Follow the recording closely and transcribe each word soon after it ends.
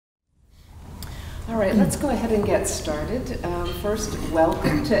All right, let's go ahead and get started. First,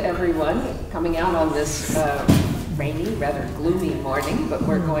 welcome to everyone coming out on this rainy, rather gloomy morning, but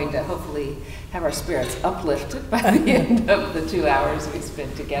we're going to hopefully have our spirits uplifted by the end of the 2 hours we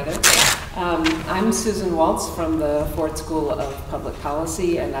spent together. I'm Susan Waltz from the Ford School of Public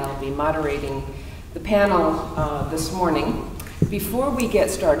Policy, and I'll be moderating the panel this morning. Before we get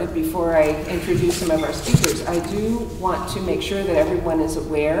started, before I introduce some of our speakers, I do want to make sure that everyone is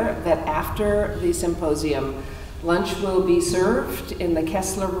aware that after the symposium, lunch will be served in the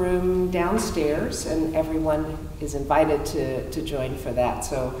Kessler room downstairs, and everyone is invited to join for that.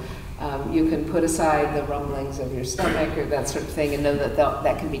 So you can put aside the rumblings of your stomach or that sort of thing and know that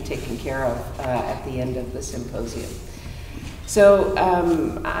that can be taken care of at the end of the symposium. So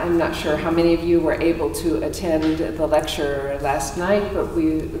I'm not sure how many of you were able to attend the lecture last night, but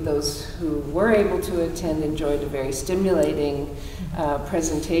those who were able to attend enjoyed a very stimulating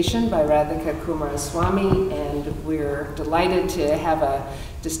presentation by Radhika Coomaraswamy, and we're delighted to have a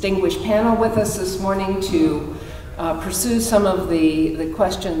distinguished panel with us this morning to pursue some of the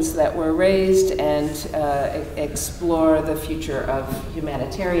questions that were raised and explore the future of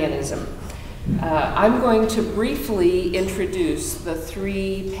humanitarianism. I'm going to briefly introduce the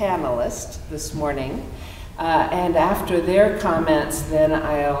three panelists this morning, and after their comments, then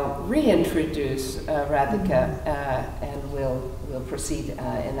I'll reintroduce Radhika, and we'll proceed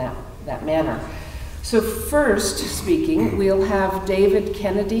in that manner. So first speaking, we'll have David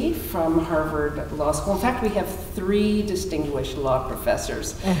Kennedy from Harvard Law School. In fact, we have three distinguished law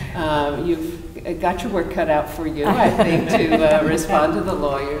professors. You've got your work cut out for you, I think, to respond to the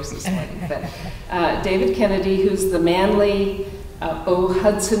lawyers this morning. But David Kennedy, who's the Manley O.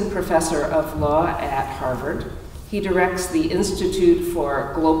 Hudson Professor of Law at Harvard. He directs the Institute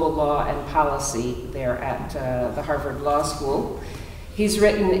for Global Law and Policy there at the Harvard Law School. He's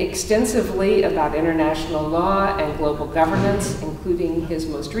written extensively about international law and global governance, including his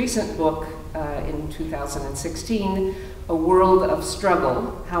most recent book in 2016, A World of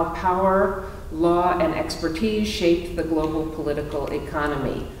Struggle: How Power, Law, and Expertise Shaped the Global Political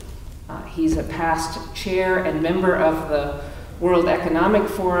Economy. He's a past chair and member of the World Economic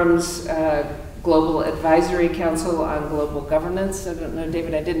Forum's Global Advisory Council on Global Governance. I don't know,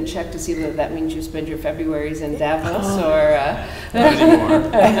 David, I didn't check to see whether that means you spend your Februaries in Davos or... Not anymore.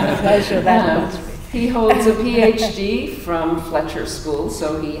 Pleasure, that he holds a PhD from Fletcher School,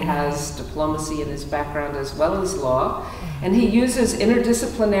 so he has diplomacy in his background as well as law. And he uses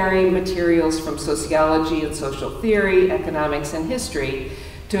interdisciplinary materials from sociology and social theory, economics, and history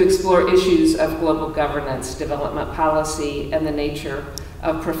to explore issues of global governance, development policy, and the nature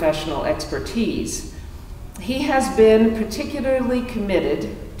of professional expertise. He has been particularly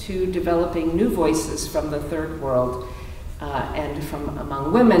committed to developing new voices from the third world and from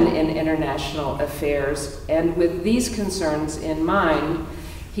among women in international affairs. And with these concerns in mind,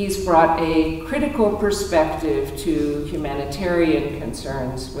 he's brought a critical perspective to humanitarian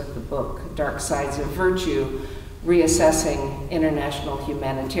concerns with the book Dark Sides of Virtue, Reassessing International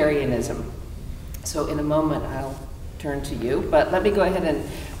Humanitarianism. So in a moment, I'll turn to you, but let me go ahead and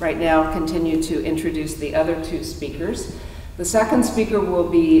right now continue to introduce the other two speakers. The second speaker will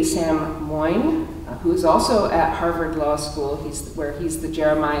be Sam Moyn, who is also at Harvard Law School, where he's the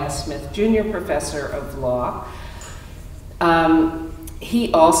Jeremiah Smith Jr. Professor of Law.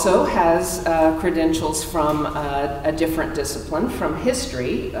 He also has credentials from a different discipline, from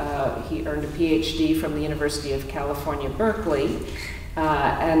history. He earned a PhD from the University of California, Berkeley,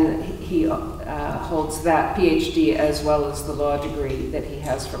 and he holds that PhD as well as the law degree that he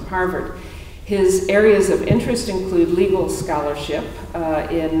has from Harvard. His areas of interest include legal scholarship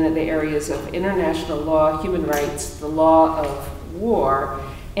in the areas of international law, human rights, the law of war,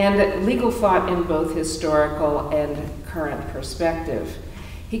 and legal thought in both historical and current perspective.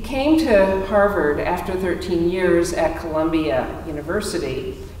 He came to Harvard after 13 years at Columbia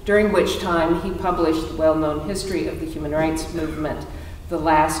University, during which time he published the well-known History of the Human Rights Movement, The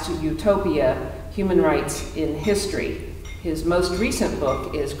Last Utopia, Human Rights in History. His most recent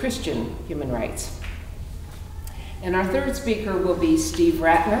book is Christian Human Rights. And our third speaker will be Steve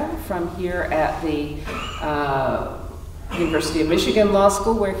Ratner from here at the University of Michigan Law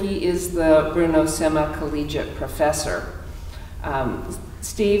School, where he is the Bruno Sema Collegiate Professor.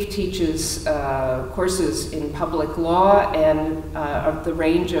 Steve teaches courses in public law and of the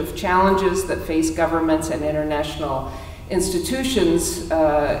range of challenges that face governments and international institutions,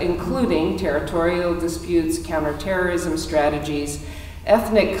 including territorial disputes, counterterrorism strategies,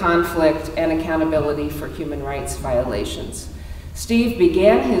 ethnic conflict, and accountability for human rights violations. Steve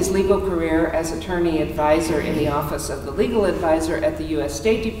began his legal career as attorney advisor in the Office of the Legal Advisor at the U.S.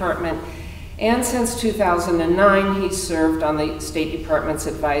 State Department And since 2009, he served on the State Department's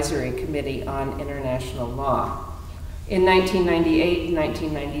Advisory Committee on International Law. In 1998 and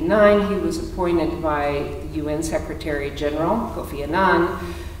 1999, he was appointed by the UN Secretary General, Kofi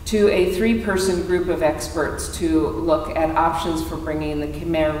Annan, to a 3-person group of experts to look at options for bringing the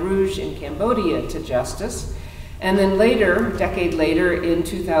Khmer Rouge in Cambodia to justice. And then later, a decade later, in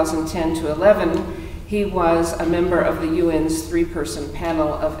 2010 to 11, he was a member of the UN's 3-person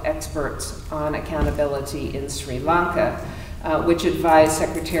panel of experts on accountability in Sri Lanka, which advised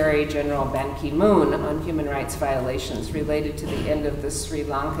Secretary General Ban Ki-moon on human rights violations related to the end of the Sri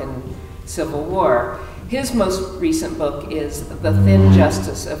Lankan Civil War. His most recent book is The Thin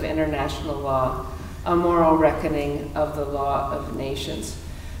Justice of International Law, A Moral Reckoning of the Law of Nations.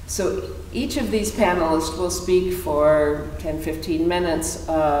 So each of these panelists will speak for 10-15 minutes,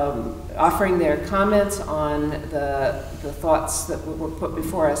 offering their comments on the thoughts that were put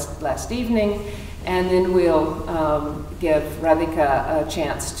before us last evening, and then we'll give Radhika a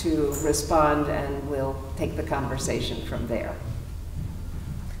chance to respond, and we'll take the conversation from there.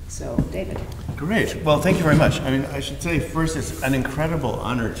 So, David. Great. Well, thank you very much. I mean, I should say first, it's an incredible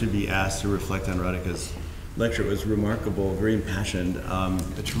honor to be asked to reflect on Radhika's lecture. It was remarkable, very impassioned,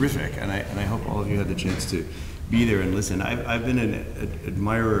 terrific, and I hope all of you had the chance to be there and listen. I've been an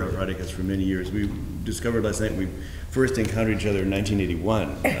admirer of Radhika's for many years. We discovered last night we first encountered each other in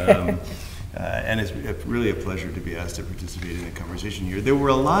 1981, and it's really a pleasure to be asked to participate in the conversation here. There were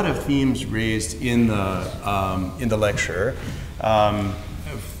a lot of themes raised in the lecture,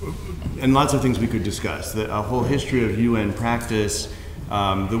 and lots of things we could discuss. A whole history of UN practice.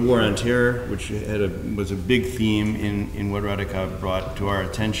 The war on terror, which was a big theme in what Radhika brought to our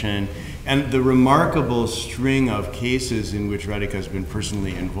attention, and the remarkable string of cases in which Radhika has been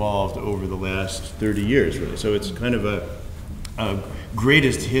personally involved over the last 30 years, really. So it's kind of a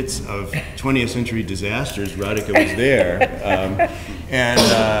greatest hits of 20th century disasters. Radhika was there,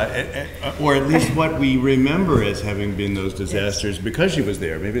 or at least what we remember as having been those disasters because she was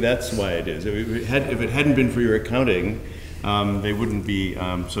there. Maybe that's why it is. If it hadn't been for your accounting, they wouldn't be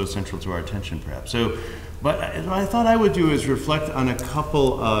so central to our attention, perhaps. So, but what I thought I would do is reflect on a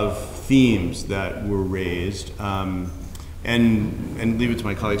couple of themes that were raised, and leave it to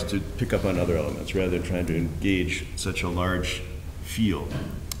my colleagues to pick up on other elements rather than trying to engage such a large field.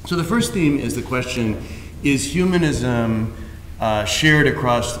 So the first theme is the question, is humanism shared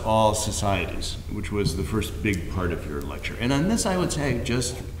across all societies, which was the first big part of your lecture. And on this I would say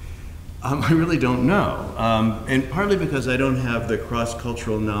I really don't know, and partly because I don't have the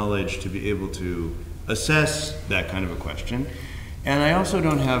cross-cultural knowledge to be able to assess that kind of a question, and I also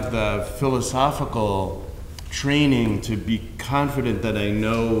don't have the philosophical training to be confident that I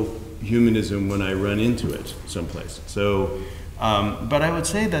know humanism when I run into it someplace. So, but I would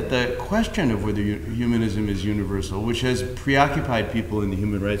say that the question of whether humanism is universal, which has preoccupied people in the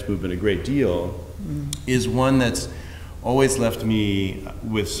human rights movement a great deal, is one that's always left me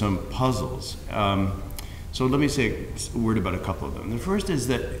with some puzzles. So let me say a word about a couple of them. The first is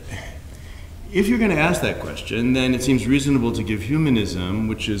that if you're going to ask that question, then it seems reasonable to give humanism,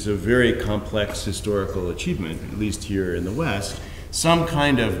 which is a very complex historical achievement, at least here in the West, some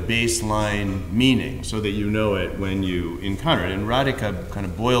kind of baseline meaning so that you know it when you encounter it. And Radhika kind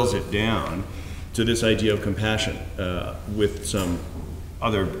of boils it down to this idea of compassion with some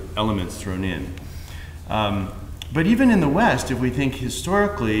other elements thrown in. But even in the West, if we think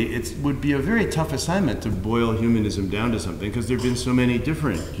historically, it would be a very tough assignment to boil humanism down to something because there have been so many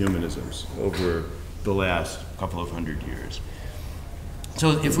different humanisms over the last couple of hundred years.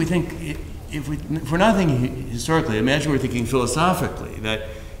 So if we think, if we're not thinking historically, imagine we're thinking philosophically.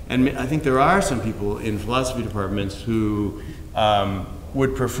 And I think there are some people in philosophy departments who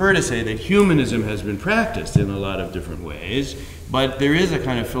would prefer to say that humanism has been practiced in a lot of different ways, but there is a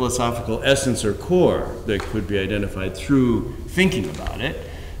kind of philosophical essence or core that could be identified through thinking about it.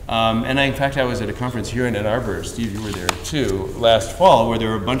 And in fact, I was at a conference here in Arbor, Steve, you were there too, last fall, where there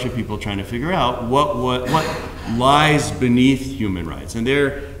were a bunch of people trying to figure out what lies beneath human rights. And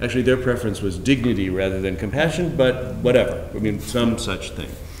their preference was dignity rather than compassion, but whatever, I mean, some such thing.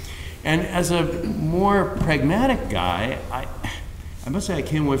 And as a more pragmatic guy, I must say I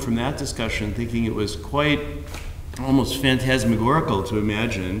came away from that discussion thinking it was quite almost phantasmagorical to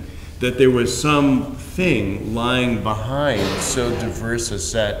imagine that there was something lying behind so diverse a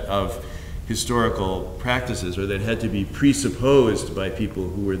set of historical practices, or that had to be presupposed by people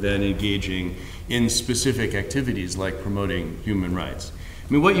who were then engaging in specific activities like promoting human rights.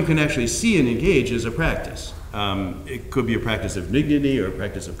 I mean, what you can actually see and engage is a practice. It could be a practice of dignity, or a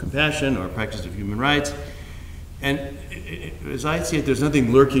practice of compassion, or a practice of human rights. And as I see it, there's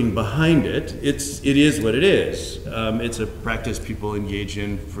nothing lurking behind it. It is what it is. It's a practice people engage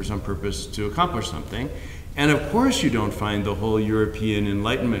in for some purpose to accomplish something. And of course you don't find the whole European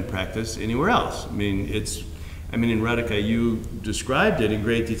Enlightenment practice anywhere else. I mean, in Radhika, you described it in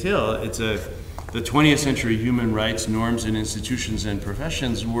great detail. The 20th century human rights norms and institutions and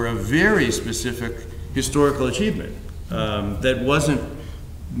professions were a very specific historical achievement that wasn't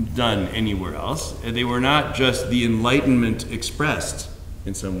done anywhere else. And they were not just the Enlightenment expressed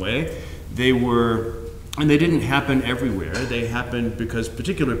in some way. They didn't happen everywhere. They happened because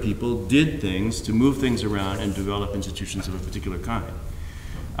particular people did things to move things around and develop institutions of a particular kind.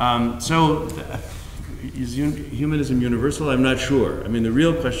 Is humanism universal? I'm not sure. I mean, the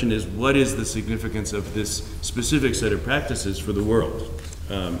real question is, what is the significance of this specific set of practices for the world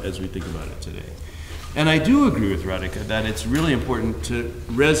as we think about it today? And I do agree with Radhika that it's really important to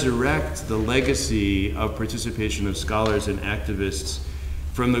resurrect the legacy of participation of scholars and activists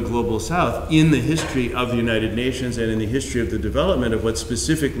from the global south in the history of the United Nations and in the history of the development of what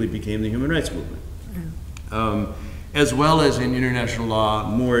specifically became the human rights movement, as well as in international law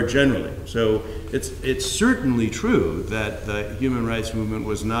more generally. So it's certainly true that the human rights movement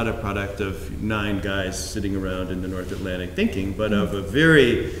was not a product of 9 guys sitting around in the North Atlantic thinking, but of a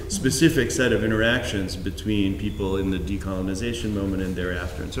very specific set of interactions between people in the decolonization moment and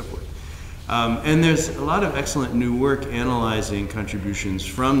thereafter and so forth. And there's a lot of excellent new work analyzing contributions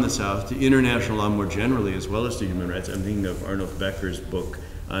from the South to international law more generally, as well as to human rights. I'm thinking of Arnold Becker's book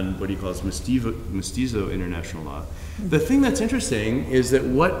on what he calls mestizo international law. The thing that's interesting is that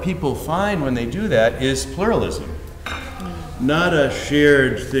what people find when they do that is pluralism. Not a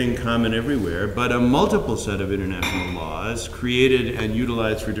shared thing common everywhere, but a multiple set of international laws created and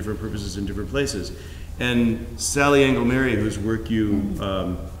utilized for different purposes in different places. And Sally Engelmary, whose work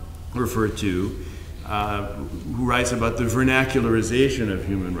you refer to, who writes about the vernacularization of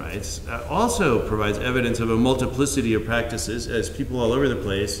human rights, also provides evidence of a multiplicity of practices as people all over the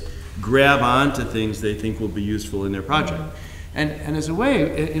place grab onto things they think will be useful in their project. And in a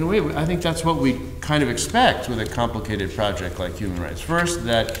way, I think that's what we kind of expect with a complicated project like human rights. First,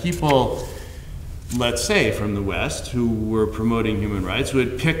 that people, let's say from the West, who were promoting human rights,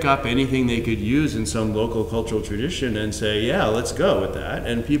 would pick up anything they could use in some local cultural tradition and say, yeah, let's go with that.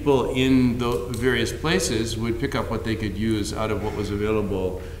 And people in the various places would pick up what they could use out of what was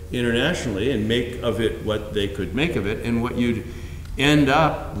available internationally and make of it what they could make of it. And what you'd end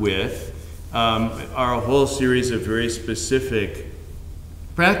up with are a whole series of very specific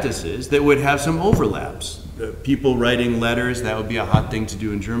practices that would have some overlaps. People writing letters, that would be a hot thing to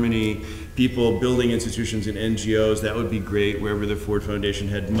do in Germany. People building institutions and NGOs, that would be great wherever the Ford Foundation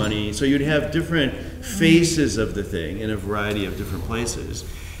had money. So you'd have different faces of the thing in a variety of different places.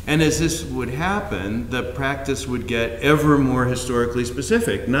 And as this would happen, the practice would get ever more historically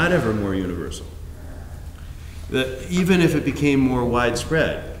specific, not ever more universal. Even if it became more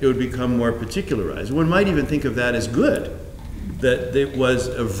widespread, it would become more particularized. One might even think of that as good, that it was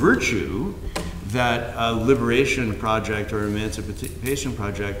a virtue that a liberation project or emancipation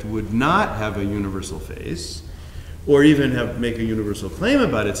project would not have a universal face, or even make a universal claim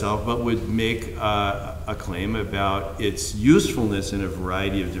about itself, but would make a claim about its usefulness in a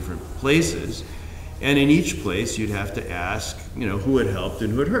variety of different places. And in each place, you'd have to ask, who had helped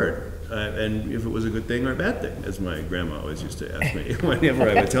and who had hurt. And if it was a good thing or a bad thing, as my grandma always used to ask me whenever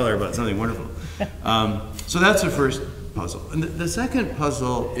I would tell her about something wonderful. So that's the first puzzle. And the second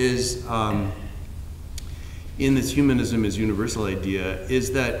puzzle is, in this humanism as universal idea,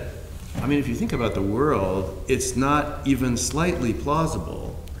 is that, if you think about the world, it's not even slightly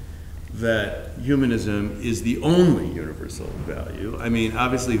plausible that humanism is the only universal value.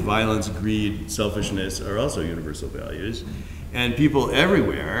 Obviously violence, greed, selfishness are also universal values. And people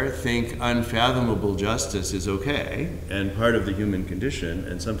everywhere think unfathomable justice is okay and part of the human condition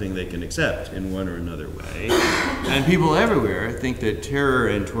and something they can accept in one or another way. And people everywhere think that terror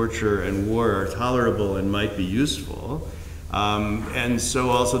and torture and war are tolerable and might be useful. And so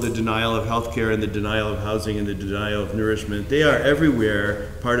also the denial of healthcare and the denial of housing and the denial of nourishment, they are everywhere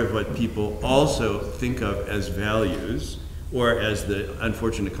part of what people also think of as values or as the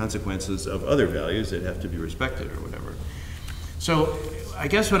unfortunate consequences of other values that have to be respected or whatever. So I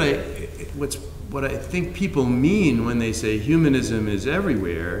guess what I think people mean when they say humanism is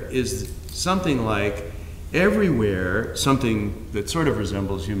everywhere is something like everywhere, something that sort of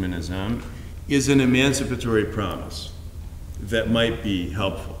resembles humanism, is an emancipatory promise that might be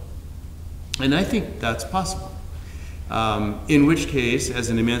helpful. And I think that's possible. In which case, as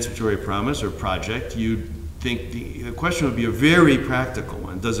an emancipatory promise or project, you'd think the question would be a very practical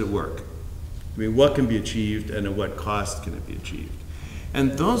one. Does it work? I mean, what can be achieved and at what cost can it be achieved?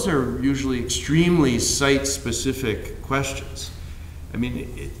 And those are usually extremely site-specific questions. I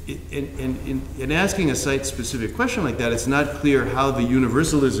mean, in asking a site-specific question like that, it's not clear how the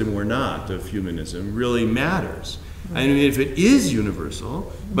universalism or not of humanism really matters. I mean, if it is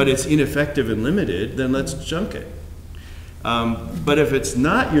universal, but it's ineffective and limited, then let's junk it. But if it's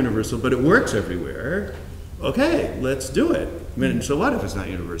not universal, but it works everywhere, okay, let's do it. I mean, so what if it's not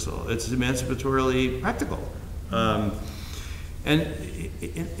universal? It's emancipatorily practical. And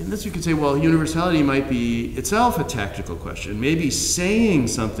in this you could say, well, universality might be itself a tactical question. Maybe saying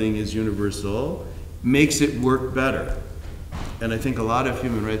something is universal makes it work better. And I think a lot of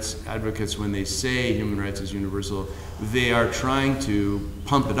human rights advocates, when they say human rights is universal, they are trying to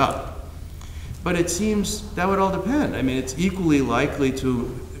pump it up. But it seems that would all depend. I mean, it's equally likely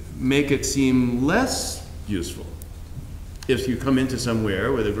to make it seem less useful. If you come into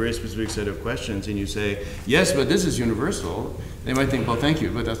somewhere with a very specific set of questions and you say, yes, but this is universal, they might think, well, thank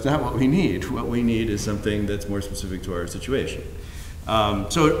you, but that's not what we need. What we need is something that's more specific to our situation.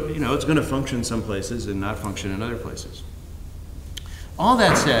 So, you know, it's going to function some places and not function in other places. All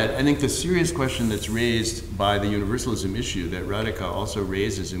that said, I think the serious question that's raised by the universalism issue that Radhika also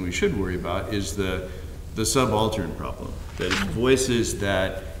raises and we should worry about is the subaltern problem. That is voices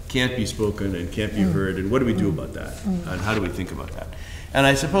that can't be spoken and can't be heard, and what do we do about that? And how do we think about that? And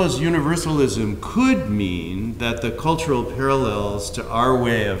I suppose universalism could mean that the cultural parallels to our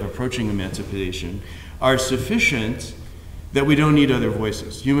way of approaching emancipation are sufficient that we don't need other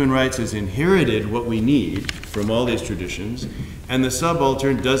voices. Human rights has inherited what we need from all these traditions, and the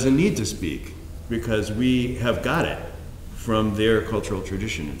subaltern doesn't need to speak because we have got it from their cultural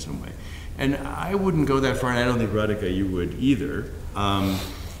tradition in some way. And I wouldn't go that far, and I don't think, Radhika, you would either.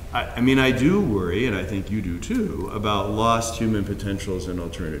 I mean, I do worry, and I think you do too, about lost human potentials and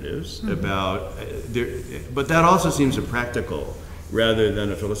alternatives, but that also seems a practical rather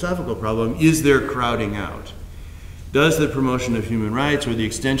than a philosophical problem. Is there crowding out? Does the promotion of human rights or the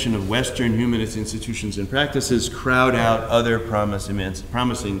extension of Western humanist institutions and practices crowd out other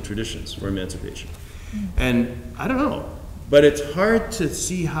promising traditions for emancipation? And I don't know, but it's hard to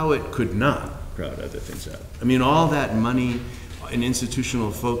see how it could not crowd other things out. I mean, all that money and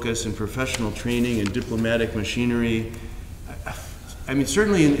institutional focus and professional training and diplomatic machinery. I mean,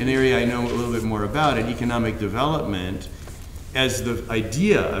 certainly in an area I know a little bit more about, in economic development, as the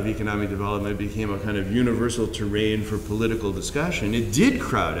idea of economic development became a kind of universal terrain for political discussion, it did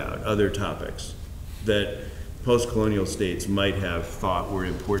crowd out other topics that post-colonial states might have thought were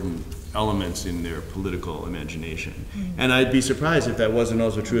important elements in their political imagination. And I'd be surprised if that wasn't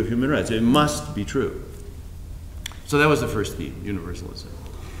also true of human rights. It must be true. So that was the first theme, universalism.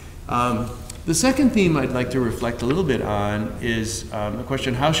 The second theme I'd like to reflect a little bit on is the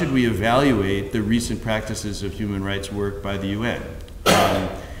question, how should we evaluate the recent practices of human rights work by the UN?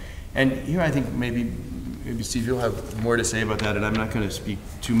 And here I think maybe Steve, you'll have more to say about that, and I'm not going to speak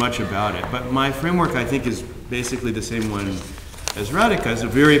too much about it. But my framework, I think, is basically the same one as Radhika's, a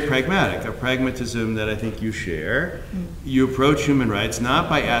very pragmatic, a pragmatism that I think you share. You approach human rights not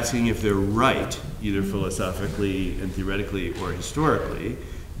by asking if they're right, either philosophically and theoretically or historically,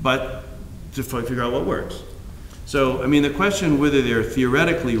 but to figure out what works. So, I mean, the question whether they're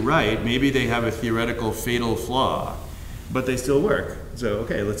theoretically right, maybe they have a theoretical fatal flaw, but they still work. So,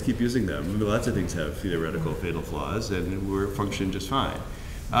 okay, let's keep using them. I mean, lots of things have theoretical fatal flaws, and we function just fine.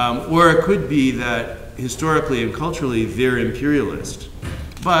 Or it could be that historically and culturally they're imperialist,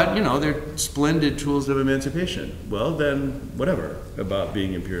 but you know, they're splendid tools of emancipation. Well, then whatever about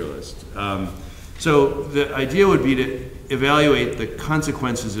being imperialist. So the idea would be to evaluate the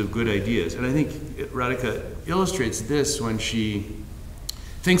consequences of good ideas. And I think Radhika illustrates this when she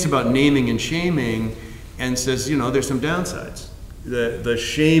thinks about naming and shaming and says, you know, there's some downsides. The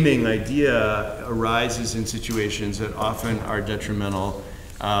shaming idea arises in situations that often are detrimental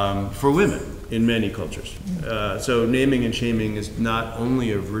for women in many cultures. So naming and shaming is not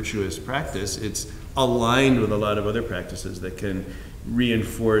only a virtuous practice, it's aligned with a lot of other practices that can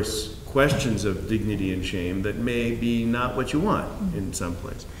reinforce questions of dignity and shame that may be not what you want in some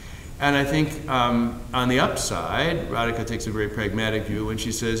place. And I think on the upside, Radhika takes a very pragmatic view when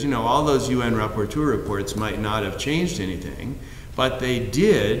she says, you know, all those UN rapporteur reports might not have changed anything, but they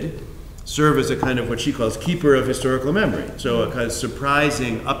did serve as a kind of what she calls keeper of historical memory. So a kind of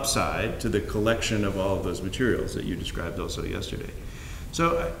surprising upside to the collection of all of those materials that you described also yesterday.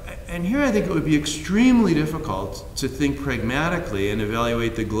 So, and here I think it would be extremely difficult to think pragmatically and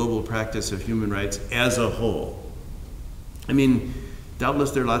evaluate the global practice of human rights as a whole. I mean,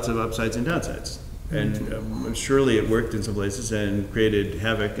 doubtless there are lots of upsides and downsides. And surely it worked in some places and created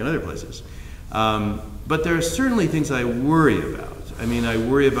havoc in other places. But there are certainly things I worry about. I mean, I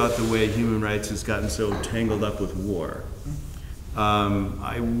worry about the way human rights has gotten so tangled up with war.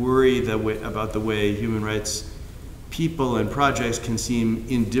 I worry about the way human rights people and projects can seem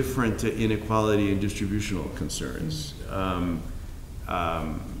indifferent to inequality and distributional concerns.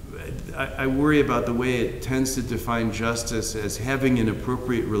 I worry about the way it tends to define justice as having an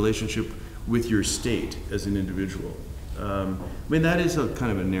appropriate relationship with your state as an individual. I mean, that is a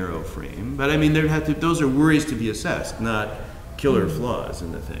kind of a narrow frame, but I mean, those are worries to be assessed, not killer flaws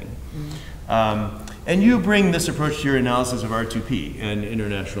in the thing. And you bring this approach to your analysis of R2P and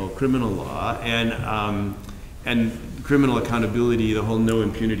international criminal law and criminal accountability, the whole no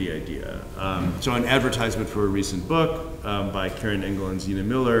impunity idea. So an advertisement for a recent book by Karen Engel and Zena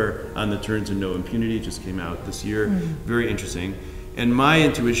Miller on the turns of no impunity just came out this year. Very interesting. And my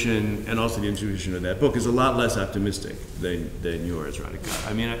intuition, and also the intuition of that book, is a lot less optimistic than yours, Radhika.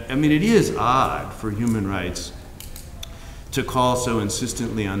 I mean, it is odd for human rights to call so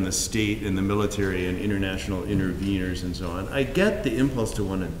insistently on the state and the military and international interveners and so on. I get the impulse to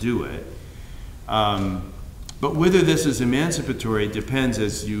want to do it. But whether this is emancipatory depends,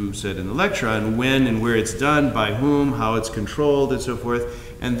 as you said in the lecture, on when and where it's done, by whom, how it's controlled, and so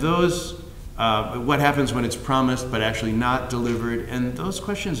forth. And those, what happens when it's promised but actually not delivered, and those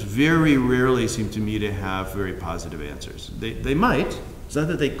questions very rarely seem to me to have very positive answers. They might, it's not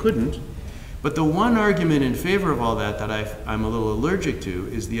that they couldn't, but the one argument in favor of all that I'm a little allergic to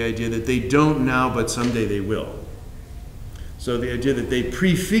is the idea that they don't now, but someday they will. So the idea that they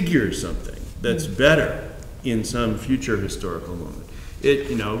prefigure something that's better in some future historical moment.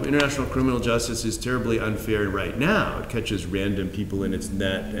 International criminal justice is terribly unfair right now. It catches random people in its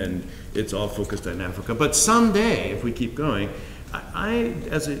net, and it's all focused on Africa. But someday, if we keep going,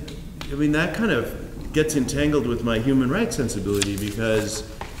 that kind of gets entangled with my human rights sensibility, because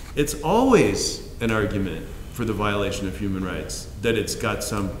it's always an argument for the violation of human rights that it's got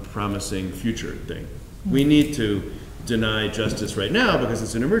some promising future thing. We need to deny justice right now because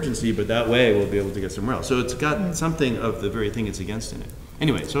it's an emergency, but that way we'll be able to get somewhere else. So it's got something of the very thing it's against in it.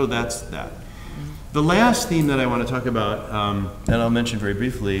 Anyway, so that's that. The last theme that I want to talk about, and I'll mention very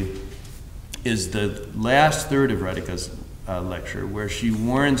briefly, is the last third of Radhika's lecture, where she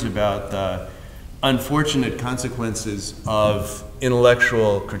warns about the unfortunate consequences of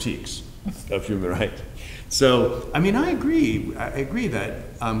intellectual critiques of human rights. So, I mean, I agree that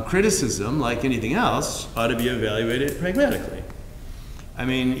criticism, like anything else, ought to be evaluated pragmatically. I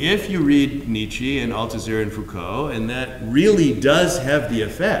mean, if you read Nietzsche and Althusser and Foucault, and that really does have the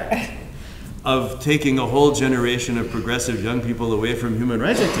effect of taking a whole generation of progressive young people away from human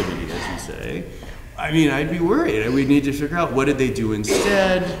rights activity, as you say, I mean, I'd be worried. We'd need to figure out, what did they do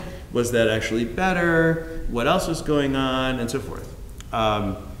instead? Was that actually better? What else was going on? And so forth.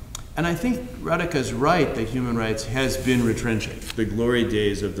 And I think Radhika's right that human rights has been retrenching. The glory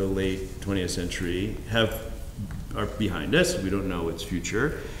days of the late 20th century are behind us. We don't know its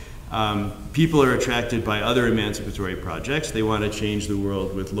future. People are attracted by other emancipatory projects. They want to change the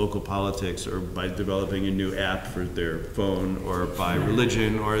world with local politics, or by developing a new app for their phone, or by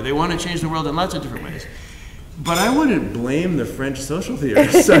religion, or they want to change the world in lots of different ways. But I wouldn't blame the French social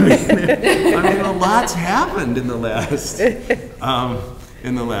theorists. I mean, a lot's happened in the last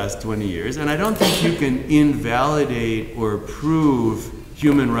 20 years, and I don't think you can invalidate or prove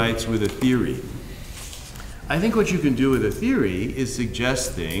human rights with a theory. I think what you can do with a theory is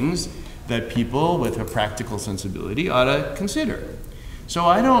suggest things that people with a practical sensibility ought to consider. So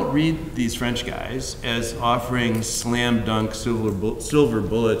I don't read these French guys as offering slam dunk silver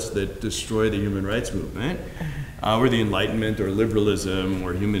bullets that destroy the human rights movement, or the Enlightenment, or liberalism,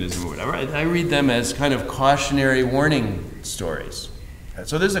 or humanism, or whatever. I read them as kind of cautionary warning stories.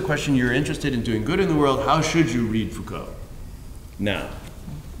 So this is a question: you're interested in doing good in the world, how should you read Foucault now?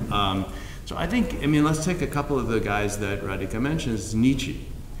 So I think, let's take a couple of the guys that Radhika mentions. Nietzsche.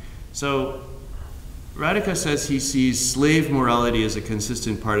 So Radhika says he sees slave morality as a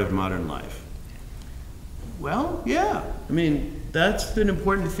consistent part of modern life. Well, yeah. That's an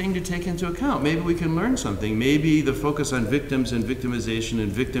important thing to take into account. Maybe we can learn something. Maybe the focus on victims and victimization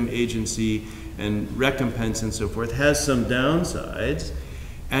and victim agency and recompense and so forth has some downsides.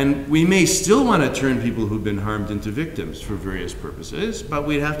 And we may still want to turn people who've been harmed into victims for various purposes, but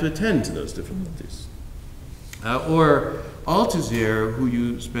we'd have to attend to those difficulties. Or Althusser, who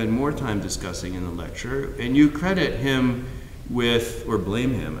you spend more time discussing in the lecture, and you credit him with, or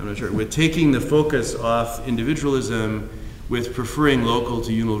blame him, I'm not sure, with taking the focus off individualism, with preferring local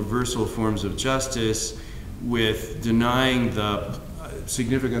to universal forms of justice, with denying the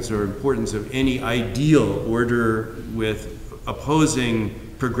significance or importance of any ideal order, with opposing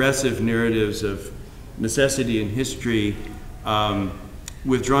progressive narratives of necessity and history,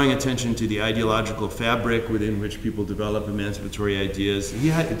 withdrawing attention to the ideological fabric within which people develop emancipatory ideas. He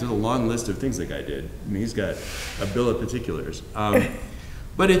did a long list of things the guy did. I mean, he's got a bill of particulars.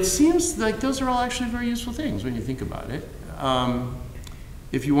 But it seems like those are all actually very useful things when you think about it.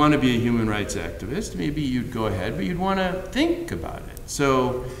 If you want to be a human rights activist, maybe you'd go ahead, but you'd want to think about it.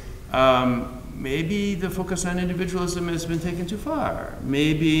 So maybe the focus on individualism has been taken too far.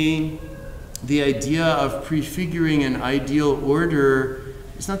 Maybe the idea of prefiguring an ideal order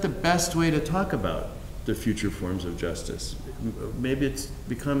is not the best way to talk about the future forms of justice. Maybe it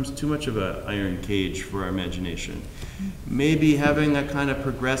becomes too much of an iron cage for our imagination. Maybe having a kind of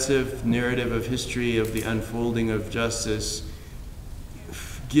progressive narrative of history of the unfolding of justice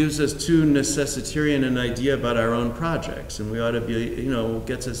gives us too necessitarian an idea about our own projects, and we ought to be,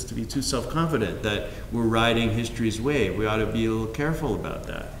 gets us to be too self-confident that we're riding history's wave. We ought to be a little careful about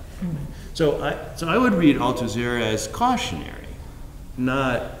that. So I would read Althusser as cautionary,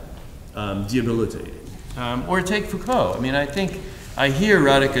 not debilitating. Or take Foucault. I mean, I hear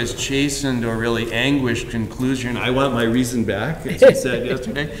Radhika's chastened or really anguished conclusion, I want my reason back, as he said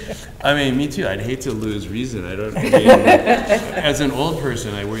yesterday. I mean, me too. I'd hate to lose reason. As an old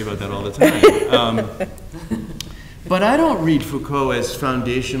person, I worry about that all the time. But I don't read Foucault as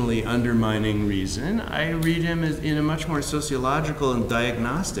foundationally undermining reason. I read him in a much more sociological and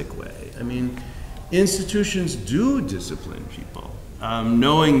diagnostic way. I mean, institutions do discipline people.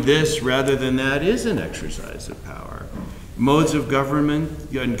 Knowing this rather than that is an exercise of power. Modes of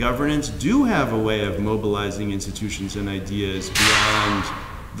government and governance do have a way of mobilizing institutions and ideas beyond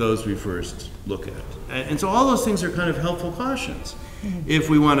those we first look at. And so all those things are kind of helpful cautions. If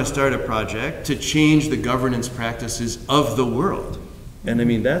we want to start a project to change the governance practices of the world. And I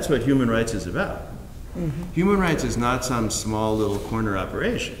mean, that's what human rights is about. Human rights is not some small little corner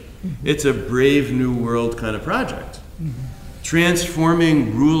operation. It's a brave new world kind of project.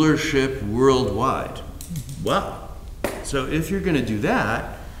 Transforming rulership worldwide. Wow. So if you're going to do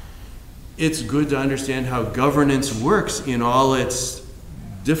that, it's good to understand how governance works in all its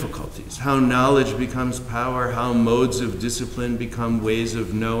difficulties, how knowledge becomes power, how modes of discipline become ways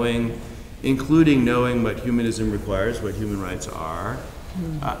of knowing, including knowing what humanism requires, what human rights are.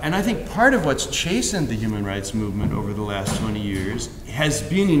 And I think part of what's chastened the human rights movement over the last 20 years has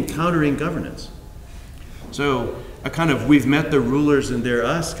been encountering governance. So a kind of we've met the rulers and they're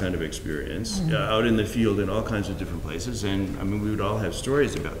us kind of experience out in the field in all kinds of different places. And I mean, we would all have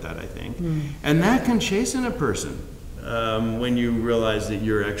stories about that, I think. And that can chasten a person when you realize that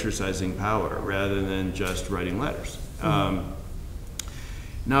you're exercising power rather than just writing letters. Now,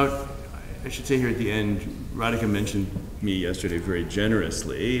 I should say here at the end, Radhika mentioned me yesterday very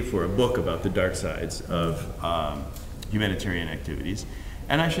generously for a book about the dark sides of humanitarian activities.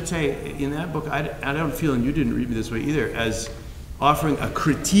 And I should say, in that book, I don't feel, and you didn't read me this way either, as offering a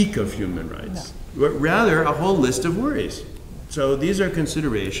critique of human rights, but rather a whole list of worries. So these are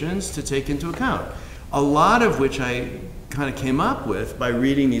considerations to take into account, a lot of which I kind of came up with by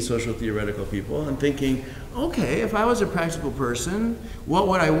reading these social theoretical people and thinking, okay, if I was a practical person, what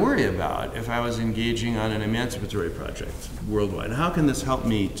would I worry about if I was engaging on an emancipatory project worldwide? How can this help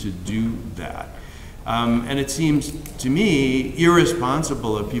me to do that? And it seems to me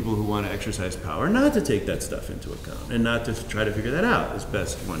irresponsible of people who want to exercise power not to take that stuff into account and not to try to figure that out as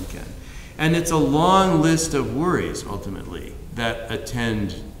best one can. And it's a long list of worries, ultimately, that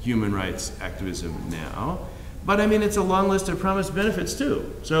attend human rights activism now. But I mean, it's a long list of promised benefits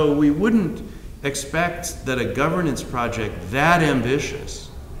too. So we wouldn't expect that a governance project that ambitious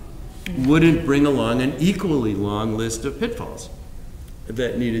wouldn't bring along an equally long list of pitfalls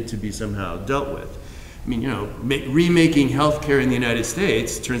that needed to be somehow dealt with. I mean, remaking healthcare in the United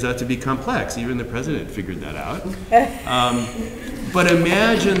States turns out to be complex. Even the president figured that out. But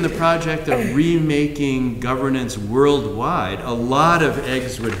imagine the project of remaking governance worldwide. A lot of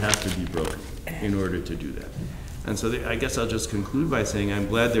eggs would have to be broken in order to do that. And so I guess I'll just conclude by saying I'm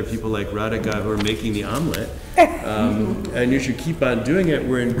glad there are people like Radhika who are making the omelet. And you should keep on doing it.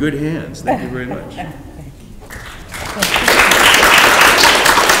 We're in good hands. Thank you very much.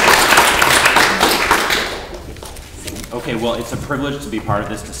 Okay, well, it's a privilege to be part of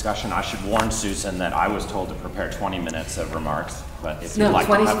this discussion. I should warn Susan that I was told to prepare 20 minutes of remarks, but if you'd like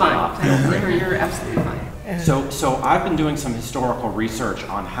to cut me off, feel free. You're absolutely fine. So I've been doing some historical research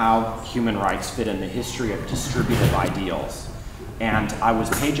on how human rights fit in the history of distributive ideals. And I was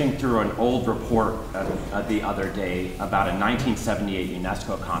paging through an old report the other day about a 1978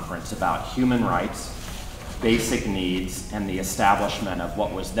 UNESCO conference about human rights basic needs and the establishment of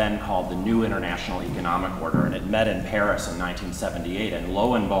what was then called the New International Economic Order. And it met in Paris in 1978, and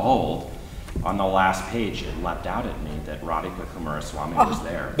lo and behold, on the last page, it leapt out at me that Radhika Coomaraswamy was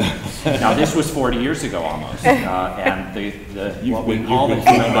there. Now, this was 40 years ago almost, and what we call the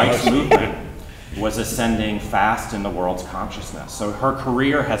human rights movement was ascending fast in the world's consciousness. So her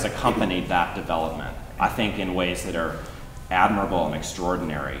career has accompanied that development, I think, in ways that are admirable and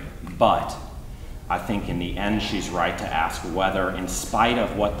extraordinary. But I think in the end, she's right to ask whether, in spite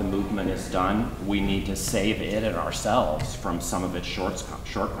of what the movement has done, we need to save it and ourselves from some of its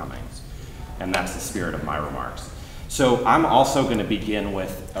shortcomings. And that's the spirit of my remarks. So I'm also going to begin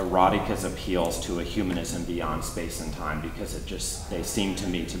with Radhika's appeals to a humanism beyond space and time, because they seem to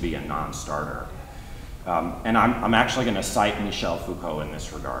me to be a non-starter. And I'm actually going to cite Michel Foucault in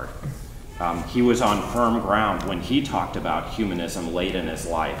this regard. He was on firm ground when he talked about humanism late in his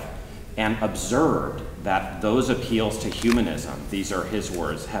life and observed that those appeals to humanism, these are his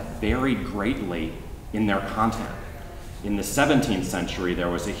words, have varied greatly in their content. In the 17th century, there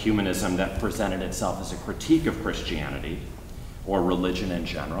was a humanism that presented itself as a critique of Christianity or religion in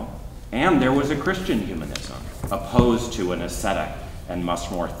general, and there was a Christian humanism opposed to an ascetic and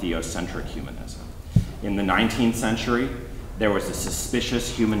much more theocentric humanism. In the 19th century, there was a suspicious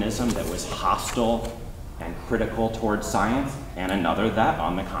humanism that was hostile and critical towards science, and another that,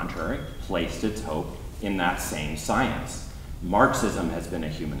 on the contrary, placed its hope in that same science. Marxism has been a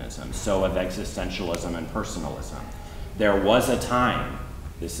humanism, so have existentialism and personalism. There was a time,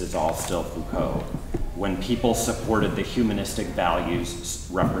 this is all still Foucault, when people supported the humanistic values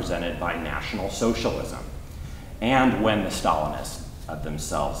represented by National Socialism, and when the Stalinists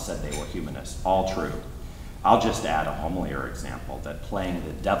themselves said they were humanists. All true. I'll just add a homelier example, that playing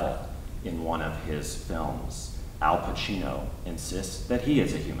the devil in one of his films, Al Pacino insists that he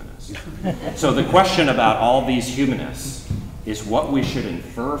is a humanist. So the question about all these humanists is what we should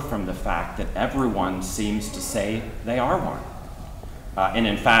infer from the fact that everyone seems to say they are one. And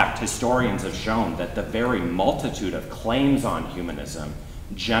in fact, historians have shown that the very multitude of claims on humanism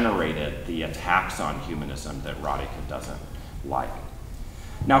generated the attacks on humanism that Radhika doesn't like.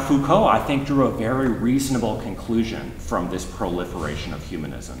 Now, Foucault, I think, drew a very reasonable conclusion from this proliferation of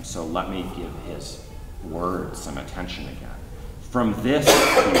humanism. So let me give his words some attention again. From this,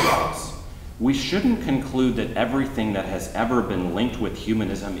 he writes, we shouldn't conclude that everything that has ever been linked with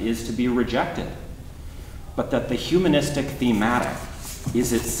humanism is to be rejected, but that the humanistic thematic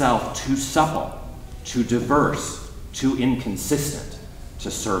is itself too supple, too diverse, too inconsistent to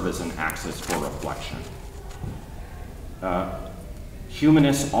serve as an axis for reflection.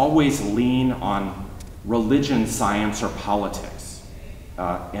 Humanists always lean on religion, science, or politics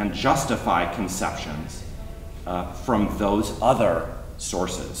and justify conceptions from those other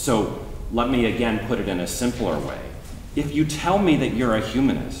sources. So let me again put it in a simpler way. If you tell me that you're a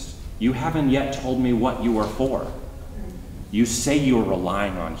humanist, you haven't yet told me what you are for. You say you are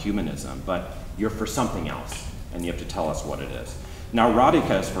relying on humanism, but you're for something else, and you have to tell us what it is. Now,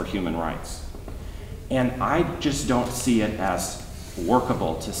 Radhika is for human rights, and I just don't see it as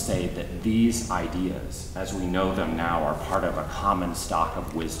workable to say that these ideas, as we know them now, are part of a common stock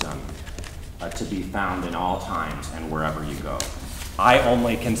of wisdom to be found in all times and wherever you go. I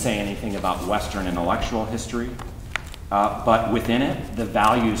only can say anything about Western intellectual history, but within it, the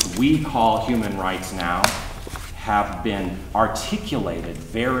values we call human rights now have been articulated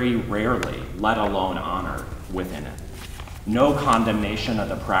very rarely, let alone honored within it. No condemnation of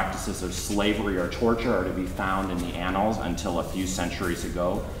the practices of slavery or torture are to be found in the annals until a few centuries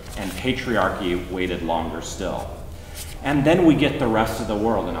ago, and patriarchy waited longer still. And then we get the rest of the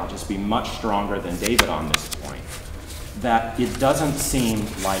world, and I'll just be much stronger than David on this point, that it doesn't seem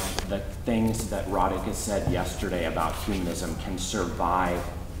like the things that Radhika said yesterday about humanism can survive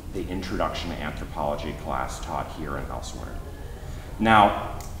the introduction to anthropology class taught here and elsewhere.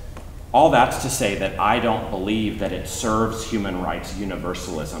 Now, all that's to say that I don't believe that it serves human rights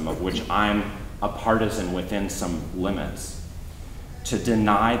universalism, of which I'm a partisan within some limits, to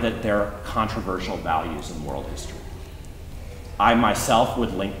deny that there are controversial values in world history. I myself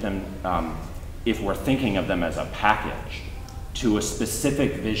would link them, if we're thinking of them as a package, to a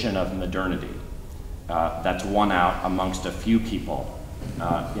specific vision of modernity that's won out amongst a few people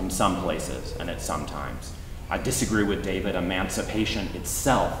in some places and at some times. I disagree with David. Emancipation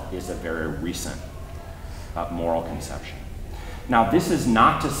itself is a very recent moral conception. Now, this is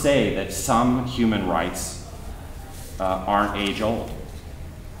not to say that some human rights aren't age-old.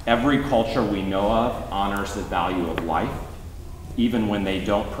 Every culture we know of honors the value of life, even when they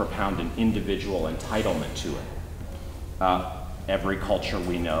don't propound an individual entitlement to it. Every culture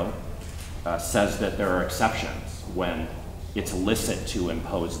we know says that there are exceptions when it's licit to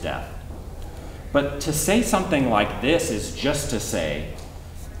impose death. But to say something like this is just to say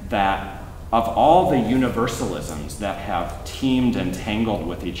that of all the universalisms that have teamed and tangled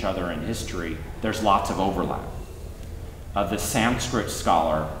with each other in history, there's lots of overlap. The Sanskrit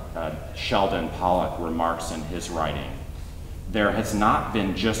scholar Sheldon Pollock remarks in his writing, there has not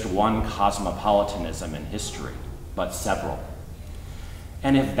been just one cosmopolitanism in history, but several.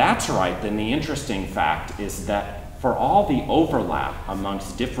 And if that's right, then the interesting fact is that for all the overlap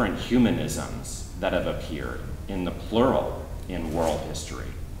amongst different humanisms that have appeared in the plural in world history,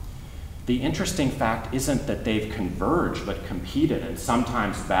 the interesting fact isn't that they've converged, but competed and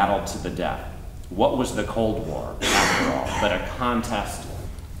sometimes battled to the death. What was the Cold War, after all, but a contest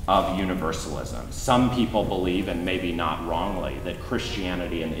of universalism? Some people believe, and maybe not wrongly, that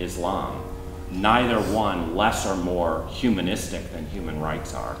Christianity and Islam, neither one less or more humanistic than human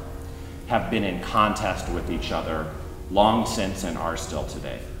rights are, have been in contest with each other long since and are still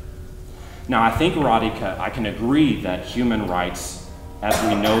today. Now, I think, Radhika, I can agree that human rights, as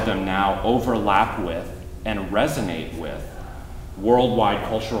we know them now, overlap with and resonate with worldwide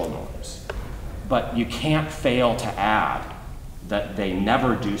cultural norms. But you can't fail to add that they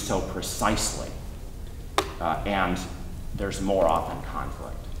never do so precisely, and there's more often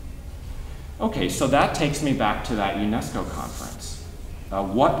conflict. Okay, so that takes me back to that UNESCO conference.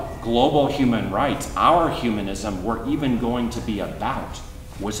 What global human rights, our humanism, were even going to be about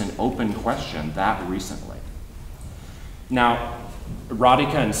was an open question that recently. Now,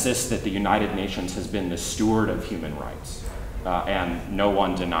 Radhika insists that the United Nations has been the steward of human rights, and no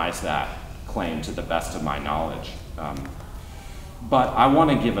one denies that claim to the best of my knowledge. But I want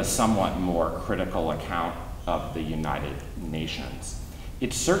to give a somewhat more critical account of the United Nations.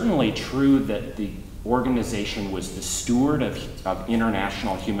 It's certainly true that the organization was the steward of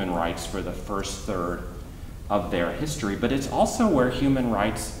international human rights for the first third of their history, but it's also where human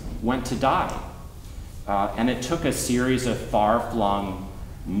rights went to die. And it took a series of far-flung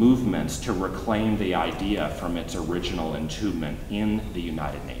movements to reclaim the idea from its original entombment in the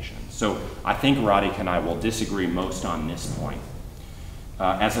United Nations. So I think Radhika and I will disagree most on this point.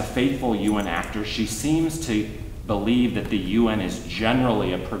 As a faithful UN actor, she seems to believe that the UN is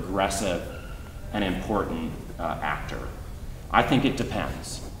generally a progressive and important actor. I think it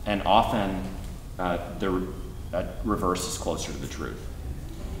depends, and often the reverse is closer to the truth.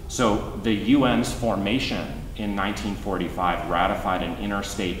 So the UN's formation in 1945 ratified an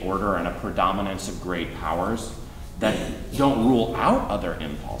interstate order and a predominance of great powers that don't rule out other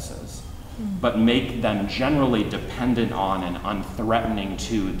impulses, but make them generally dependent on and unthreatening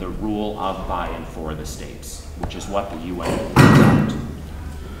to the rule of, by, and for the states, which is what the UN is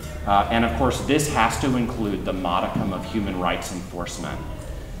about. And of course, this has to include the modicum of human rights enforcement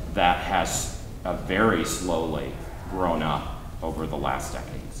that has very slowly grown up over the last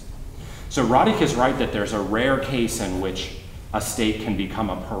decades. So Radhika is right that there's a rare case in which a state can become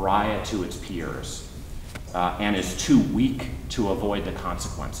a pariah to its peers and is too weak to avoid the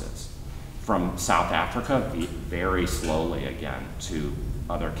consequences. From South Africa, very slowly again, to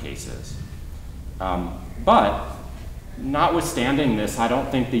other cases. But notwithstanding this, I don't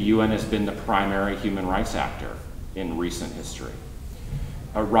think the UN has been the primary human rights actor in recent history.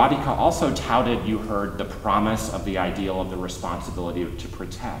 Radhika also touted, you heard, the promise of the ideal of the responsibility to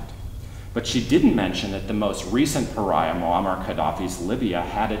protect. But she didn't mention that the most recent pariah, Muammar Gaddafi's Libya,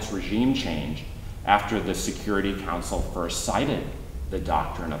 had its regime change after the Security Council first cited the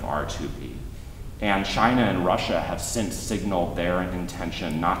doctrine of R2P. And China and Russia have since signaled their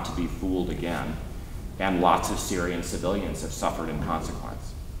intention not to be fooled again, and lots of Syrian civilians have suffered in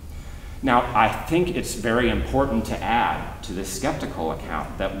consequence. Now, I think it's very important to add to this skeptical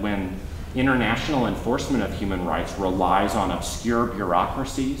account that when international enforcement of human rights relies on obscure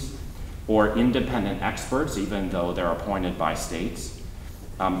bureaucracies or independent experts, even though they're appointed by states,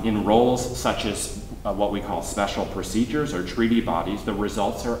 in roles such as what we call special procedures or treaty bodies, the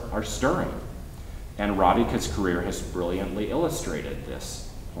results are stirring. And Radhika's career has brilliantly illustrated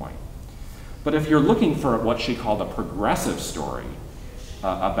this point. But if you're looking for what she called a progressive story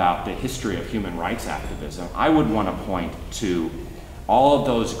about the history of human rights activism, I would want to point to all of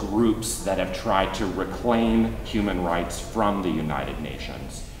those groups that have tried to reclaim human rights from the United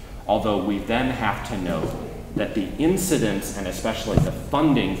Nations. Although we then have to note that the incidents and especially the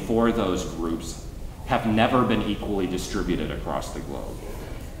funding for those groups have never been equally distributed across the globe.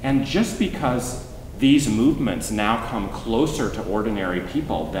 And just because these movements now come closer to ordinary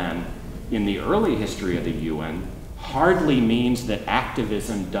people than in the early history of the UN hardly means that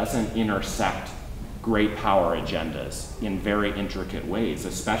activism doesn't intersect great power agendas in very intricate ways,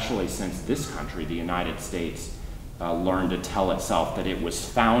 especially since this country, the United States, learned to tell itself that it was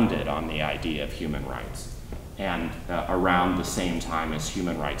founded on the idea of human rights. And around the same time as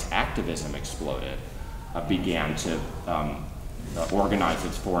human rights activism exploded, began to organize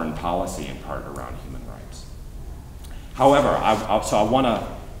its foreign policy in part around human rights. However, I want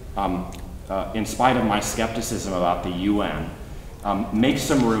to, in spite of my skepticism about the UN, make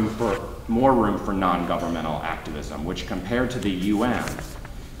some more room for non-governmental activism, which compared to the UN,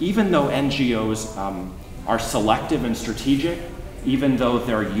 even though NGOs are selective and strategic, even though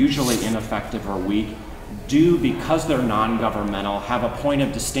they're usually ineffective or weak, do, because they're non-governmental, have a point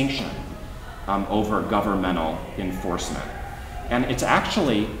of distinction over governmental enforcement. And it's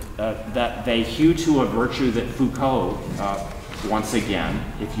actually that they hew to a virtue that Foucault, once again,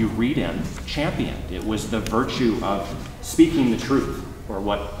 if you read him, championed. It was the virtue of speaking the truth, or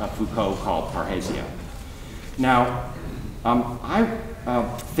what Foucault called parrhesia. Now, I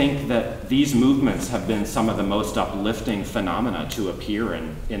think that these movements have been some of the most uplifting phenomena to appear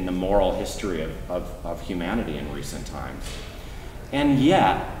in the moral history of humanity in recent times. And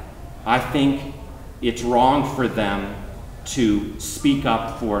yet, I think it's wrong for them to speak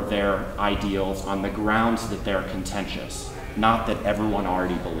up for their ideals on the grounds that they're contentious, not that everyone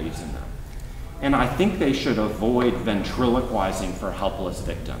already believes in them. And I think they should avoid ventriloquizing for helpless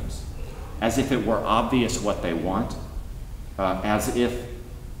victims, as if it were obvious what they want, as if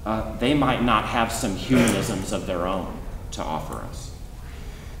they might not have some humanisms of their own to offer us.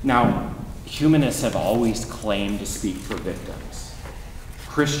 Now, humanists have always claimed to speak for victims.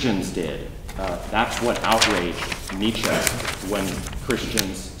 Christians did. That's what outraged Nietzsche when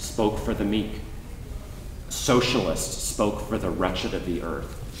Christians spoke for the meek. Socialists spoke for the wretched of the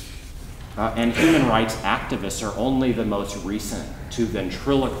earth. And human rights activists are only the most recent to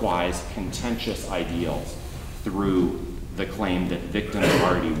ventriloquize contentious ideals through the claim that victims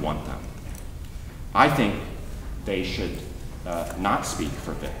already want them. I think they should not speak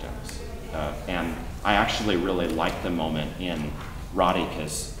for victims. And I actually really like the moment in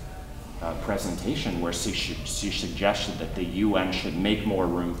Radhika's presentation where she suggested that the UN should make more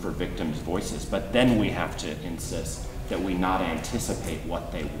room for victims' voices, but then we have to insist that we not anticipate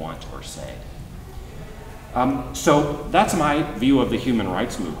what they want or say. So that's my view of the human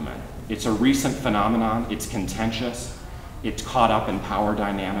rights movement. It's a recent phenomenon, it's contentious, it's caught up in power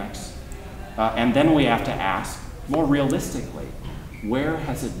dynamics, and then we have to ask, more realistically, where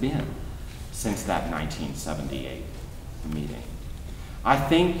has it been since that 1978 meeting? I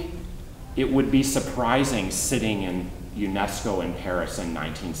think it would be surprising sitting in UNESCO in Paris in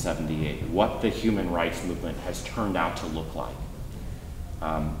 1978, what the human rights movement has turned out to look like.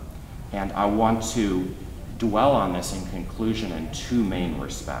 And I want to dwell on this in conclusion in two main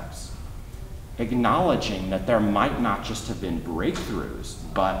respects. Acknowledging that there might not just have been breakthroughs,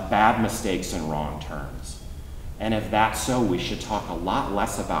 but bad mistakes and wrong turns. And if that's so, we should talk a lot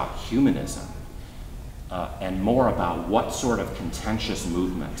less about humanism and more about what sort of contentious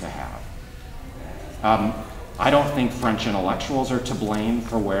movement to have. I don't think French intellectuals are to blame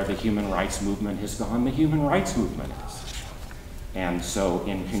for where the human rights movement has gone. The human rights movement is. And so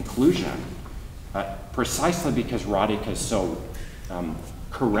in conclusion, precisely because Radhika is so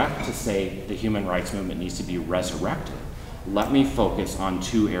correct to say the human rights movement needs to be resurrected, let me focus on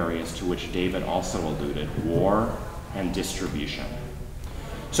two areas to which David also alluded, war and distribution.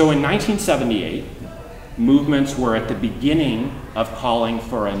 So in 1978, movements were at the beginning of calling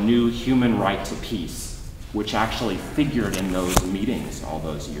for a new human right to peace, which actually figured in those meetings all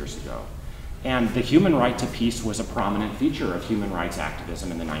those years ago. And the human right to peace was a prominent feature of human rights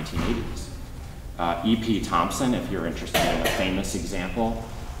activism in the 1980s. E.P. Thompson, if you're interested in a famous example,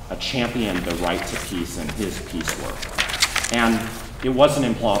 championed the right to peace in his peace work. And it wasn't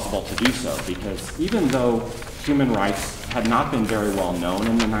implausible to do so, because even though human rights had not been very well known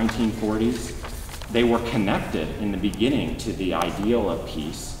in the 1940s, they were connected in the beginning to the ideal of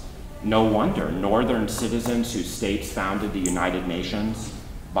peace. No wonder northern citizens whose states founded the United Nations,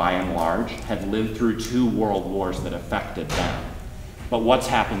 by and large, had lived through 2 world wars that affected them. But what's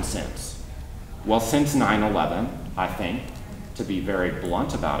happened since? Well, since 9/11, I think, to be very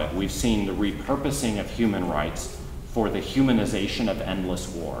blunt about it, we've seen the repurposing of human rights for the humanization of endless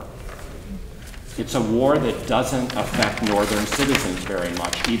war. It's a war that doesn't affect northern citizens very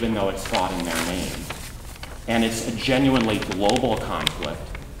much, even though it's fought in their name. And it's a genuinely global conflict,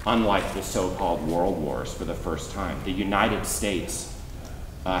 unlike the so-called world wars for the first time. The United States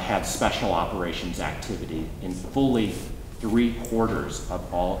had special operations activity in fully 3/4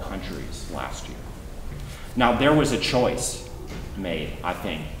 of all countries last year. Now, there was a choice made, I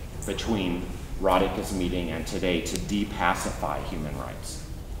think, between Radhika's meeting and today to depacify human rights.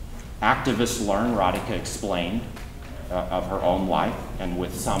 Activists learn, Radhika explained, of her own life, and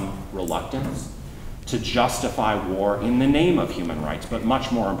with some reluctance, to justify war in the name of human rights, but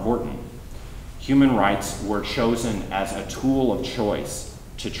much more important, human rights were chosen as a tool of choice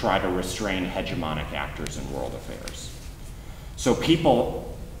to try to restrain hegemonic actors in world affairs. So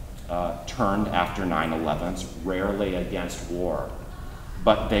people turned after 9/11, rarely against war,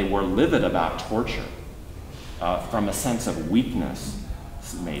 but they were livid about torture from a sense of weakness,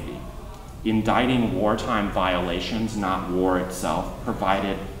 maybe. Indicting wartime violations, not war itself,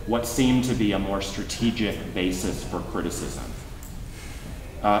 provided what seemed to be a more strategic basis for criticism.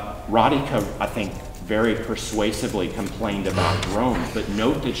 Radhika, I think, very persuasively complained about drones, but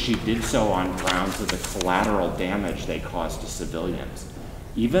note that she did so on grounds of the collateral damage they caused to civilians,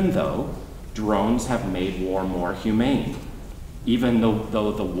 even though drones have made war more humane, even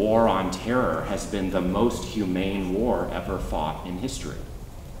though the war on terror has been the most humane war ever fought in history.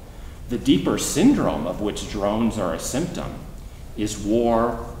 The deeper syndrome of which drones are a symptom is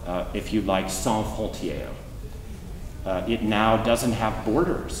war, if you like, sans frontières. It now doesn't have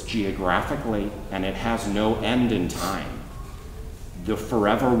borders geographically, and it has no end in time. The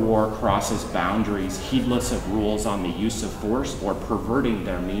forever war crosses boundaries, heedless of rules on the use of force or perverting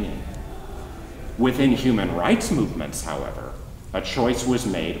their meaning. Within human rights movements, however, a choice was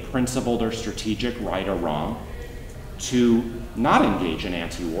made, principled or strategic, right or wrong, to not engage in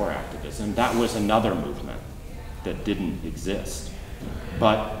anti-war activism. That was another movement that didn't exist.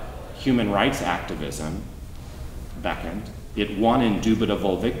 But human rights activism beckoned. It won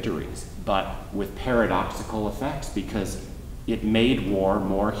indubitable victories, but with paradoxical effects, because it made war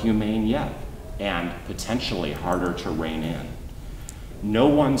more humane yet, and potentially harder to rein in. No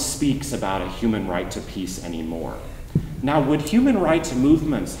one speaks about a human right to peace anymore. Now, would human rights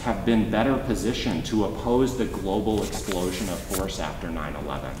movements have been better positioned to oppose the global explosion of force after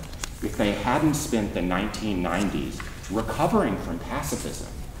 9/11 if they hadn't spent the 1990s recovering from pacifism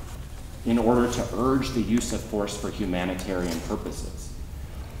in order to urge the use of force for humanitarian purposes?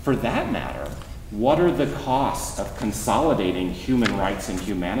 For that matter, what are the costs of consolidating human rights and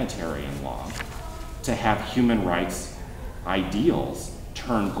humanitarian law to have human rights ideals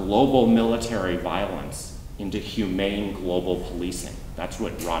turn global military violence into humane global policing? That's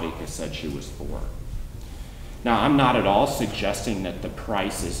what Radhika said she was for. Now, I'm not at all suggesting that the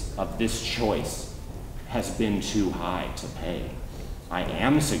price of this choice has been too high to pay. I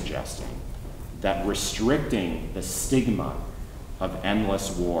am suggesting that restricting the stigma of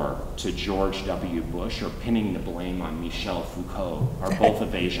endless war to George W. Bush or pinning the blame on Michel Foucault are both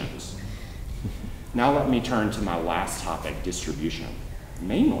evasions. Now let me turn to my last topic, distribution,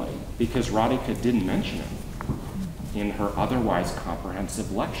 mainly because Radhika didn't mention it in her otherwise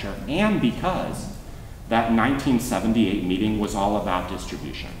comprehensive lecture, and because that 1978 meeting was all about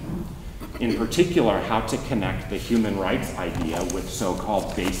distribution. In particular, how to connect the human rights idea with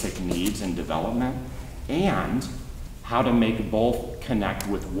so-called basic needs and development, and how to make both connect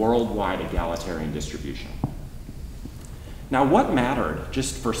with worldwide egalitarian distribution. Now, what mattered,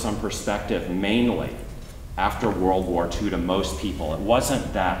 just for some perspective, mainly after World War II to most people, it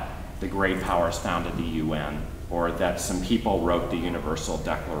wasn't that the great powers founded the UN or that some people wrote the Universal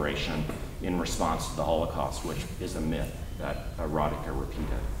Declaration in response to the Holocaust, which is a myth that Radhika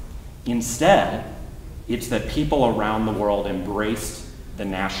repeated. Instead, it's that people around the world embraced the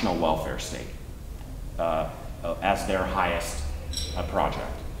national welfare state as their highest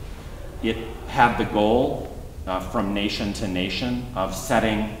project. It had the goal from nation to nation of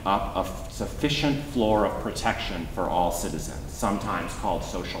setting up a sufficient floor of protection for all citizens, sometimes called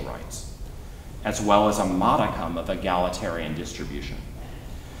social rights, as well as a modicum of egalitarian distribution.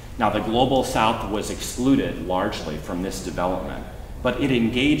 Now, the global south was excluded largely from this development, but it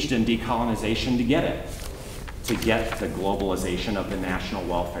engaged in decolonization to get it, to get the globalization of the national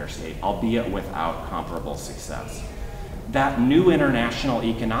welfare state, albeit without comparable success. That new international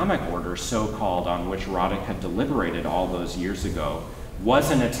economic order, so-called, on which Radhika deliberated all those years ago,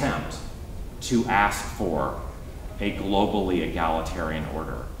 was an attempt to ask for a globally egalitarian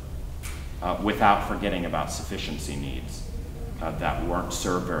order without forgetting about sufficiency needs that weren't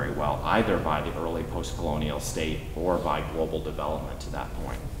served very well either by the early post-colonial state or by global development to that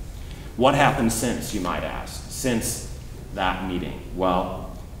point. What happened since, you might ask, since that meeting? Well,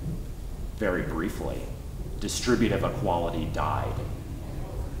 very briefly, distributive equality died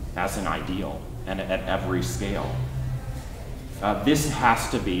as an ideal and at every scale. This has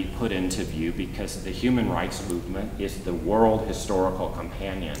to be put into view because the human rights movement is the world historical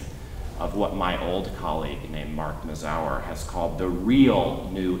companion of what my old colleague named Mark Mazauer has called the real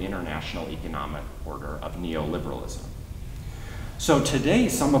new international economic order of neoliberalism. So today,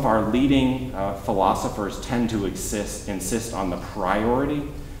 some of our leading philosophers tend to insist on the priority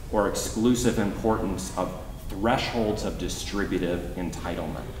or exclusive importance of thresholds of distributive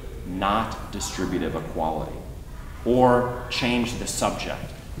entitlement, not distributive equality, or change the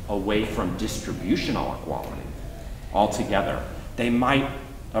subject away from distributional equality altogether. They might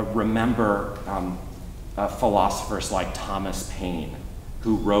remember philosophers like Thomas Paine,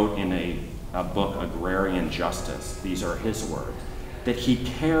 who wrote in a book, Agrarian Justice, these are his words, that he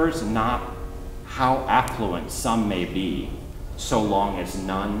cares not how affluent some may be, so long as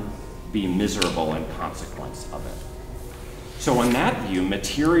none be miserable in consequence of it. So in that view,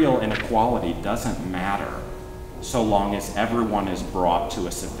 material inequality doesn't matter so long as everyone is brought to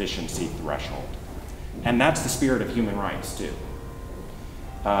a sufficiency threshold. And that's the spirit of human rights too.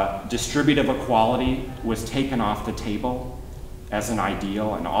 Distributive equality was taken off the table as an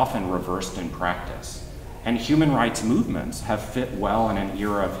ideal and often reversed in practice. And human rights movements have fit well in an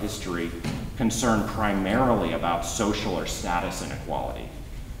era of history concerned primarily about social or status inequality.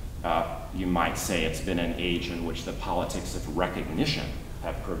 You might say it's been an age in which the politics of recognition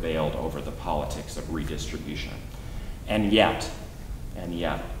have prevailed over the politics of redistribution. And yet,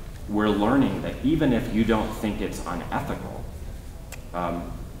 we're learning that even if you don't think it's unethical,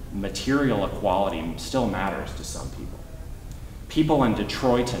 material equality still matters to some people. People in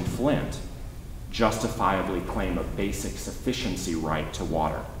Detroit and Flint justifiably claim a basic sufficiency right to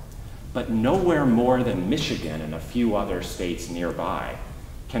water, but nowhere more than Michigan and a few other states nearby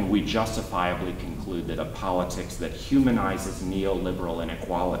can we justifiably conclude that a politics that humanizes neoliberal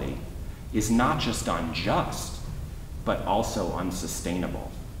inequality is not just unjust, but also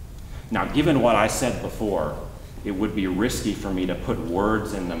unsustainable. Now, given what I said before, it would be risky for me to put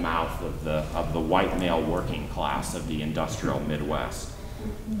words in the mouth of the white male working class of the industrial Midwest,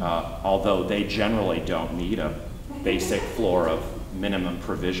 although they generally don't need a basic floor of minimum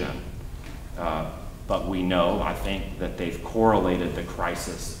provision. But we know, I think, that they've correlated the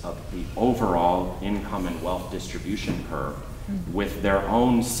crisis of the overall income and wealth distribution curve with their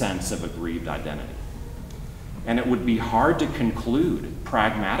own sense of aggrieved identity. And it would be hard to conclude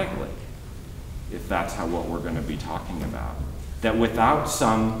pragmatically, if that's what we're going to be talking about, that without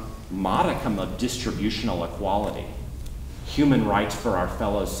some modicum of distributional equality, human rights for our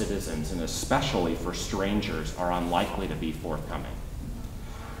fellow citizens, and especially for strangers, are unlikely to be forthcoming.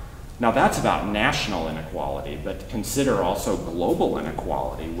 Now that's about national inequality, but consider also global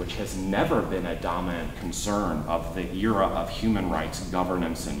inequality, which has never been a dominant concern of the era of human rights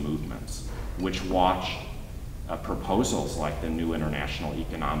governance and movements, which watch proposals like the new international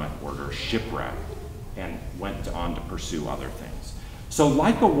economic order shipwreck and went on to pursue other things. So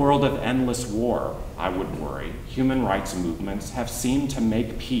like a world of endless war, I would worry, human rights movements have seemed to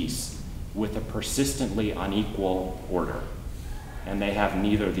make peace with a persistently unequal order, and they have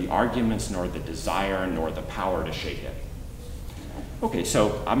neither the arguments nor the desire nor the power to shake it. Okay,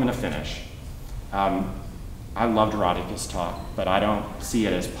 so I'm gonna finish. I loved Radhika's talk, but I don't see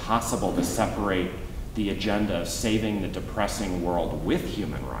it as possible to separate the agenda of saving the depressing world with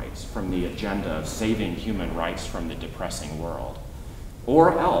human rights from the agenda of saving human rights from the depressing world,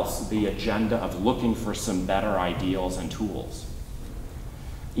 or else the agenda of looking for some better ideals and tools.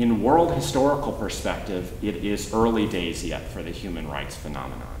 In world historical perspective, it is early days yet for the human rights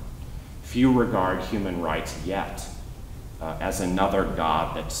phenomenon. Few regard human rights yet as another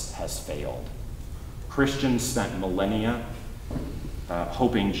god that has failed. Christians spent millennia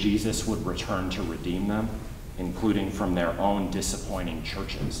hoping Jesus would return to redeem them, including from their own disappointing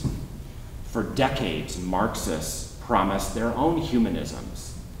churches. For decades, Marxists promised their own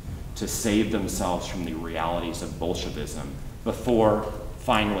humanisms to save themselves from the realities of Bolshevism before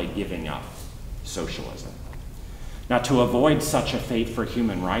finally giving up socialism. Now, to avoid such a fate for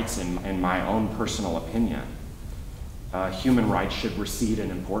human rights, in my own personal opinion, human rights should recede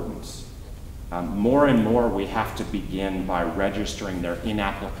in importance. More and more, we have to begin by registering their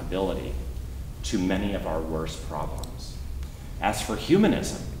inapplicability to many of our worst problems. As for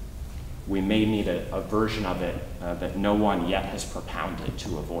humanism, we may need a version of it that no one yet has propounded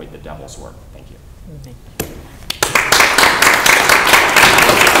to avoid the devil's work. Thank you. Thank you.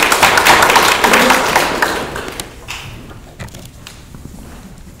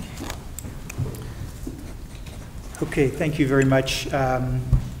 Okay, thank you very much,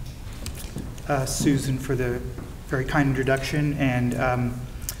 Susan, for the very kind introduction. And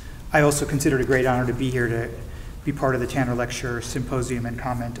I also consider it a great honor to be here to be part of the Tanner Lecture Symposium and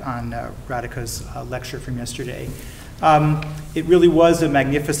comment on Radhika's lecture from yesterday. It really was a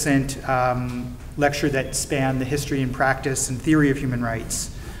magnificent lecture that spanned the history and practice and theory of human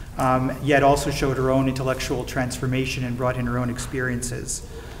rights, yet also showed her own intellectual transformation and brought in her own experiences.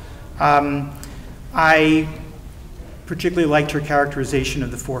 I particularly liked her characterization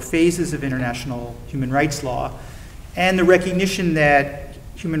of the 4 phases of international human rights law and the recognition that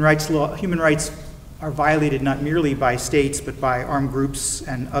human rights are violated not merely by states but by armed groups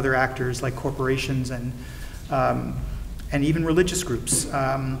and other actors like corporations and even religious groups.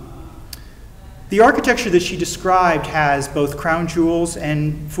 The architecture that she described has both crown jewels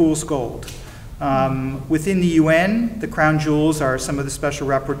and fool's gold. Within the UN, the crown jewels are some of the special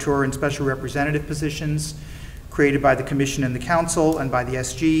rapporteur and special representative positions created by the Commission and the Council and by the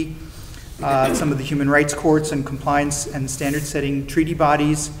SG, some of the human rights courts and compliance and standard setting treaty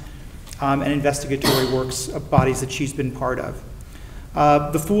bodies, and investigatory works bodies that she's been part of.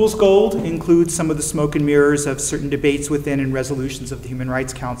 The fool's gold includes some of the smoke and mirrors of certain debates within and resolutions of the Human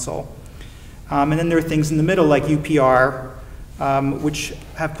Rights Council. And then there are things in the middle like UPR, which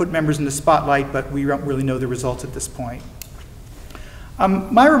have put members in the spotlight, but we don't really know the results at this point.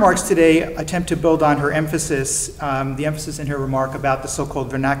 My remarks today attempt to build on her emphasis, the emphasis in her remark about the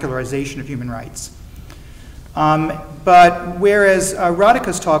so-called vernacularization of human rights. But whereas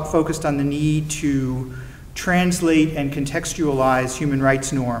Radhika's talk focused on the need to translate and contextualize human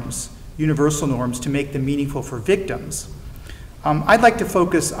rights norms, universal norms, to make them meaningful for victims, I'd like to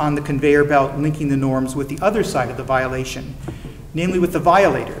focus on the conveyor belt linking the norms with the other side of the violation, namely with the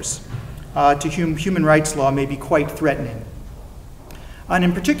violators, to whom human rights law may be quite threatening. And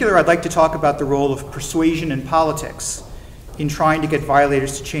in particular, I'd like to talk about the role of persuasion and politics in trying to get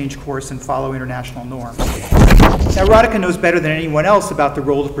violators to change course and follow international norms. Now, Radhika knows better than anyone else about the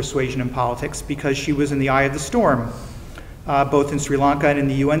role of persuasion in politics because she was in the eye of the storm, both in Sri Lanka and in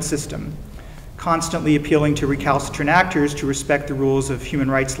the UN system, constantly appealing to recalcitrant actors to respect the rules of human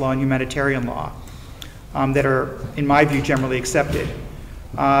rights law and humanitarian law that are, in my view, generally accepted.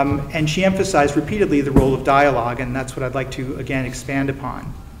 And she emphasized repeatedly the role of dialogue, and that's what I'd like to, again, expand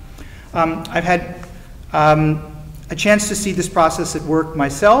upon. I've had a chance to see this process at work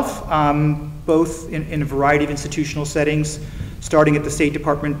myself, both in a variety of institutional settings, starting at the State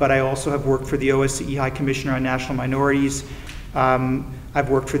Department, but I also have worked for the OSCE High Commissioner on National Minorities. I've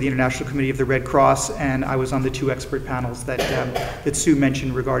worked for the International Committee of the Red Cross, and I was on the 2 expert panels that Sue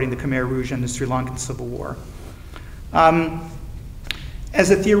mentioned regarding the Khmer Rouge and the Sri Lankan Civil War. As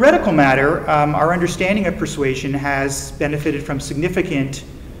a theoretical matter, our understanding of persuasion has benefited from significant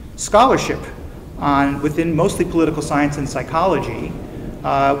scholarship within mostly political science and psychology,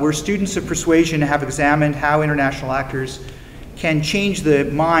 where students of persuasion have examined how international actors can change the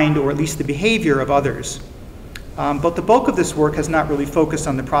mind or at least the behavior of others. But the bulk of this work has not really focused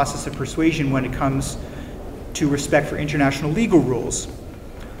on the process of persuasion when it comes to respect for international legal rules.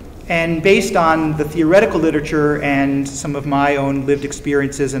 And based on the theoretical literature and some of my own lived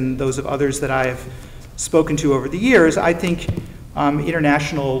experiences and those of others that I've spoken to over the years, I think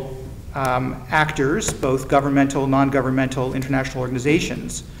international actors, both governmental, non-governmental, international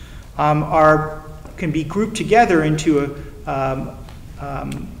organizations, can be grouped together into a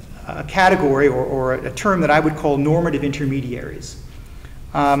category or a term that I would call normative intermediaries,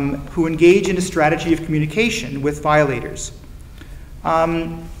 who engage in a strategy of communication with violators.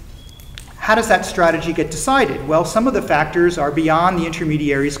 How does that strategy get decided? Well, some of the factors are beyond the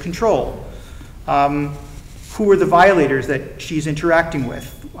intermediary's control. Who are the violators that she's interacting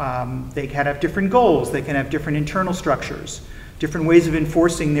with? They can have different goals. They can have different internal structures, different ways of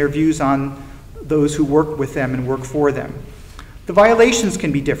enforcing their views on those who work with them and work for them. The violations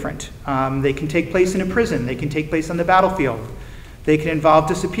can be different. They can take place in a prison. They can take place on the battlefield. They can involve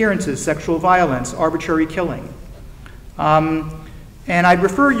disappearances, sexual violence, arbitrary killing. And I'd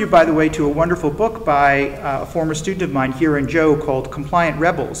refer you, by the way, to a wonderful book by a former student of mine, Hiran Jo, called Compliant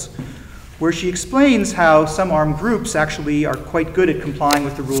Rebels, where she explains how some armed groups actually are quite good at complying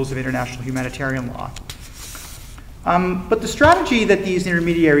with the rules of international humanitarian law. But the strategy that these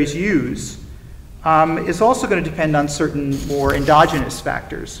intermediaries use is also going to depend on certain more endogenous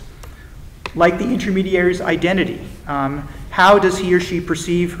factors, like the intermediary's identity. How does he or she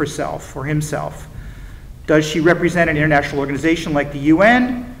perceive herself or himself? Does she represent an international organization like the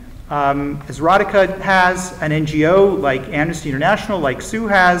UN, as Radhika has, an NGO like Amnesty International, like Sue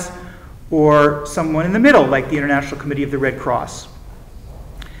has, or someone in the middle like the International Committee of the Red Cross?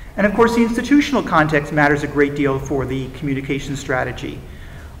 And of course, the institutional context matters a great deal for the communication strategy.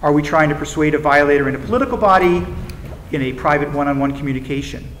 Are we trying to persuade a violator in a political body, in a private one-on-one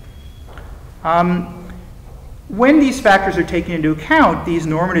communication? When these factors are taken into account, these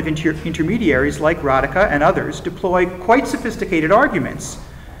normative intermediaries like Radhika and others deploy quite sophisticated arguments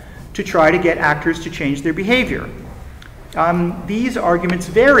to try to get actors to change their behavior. These arguments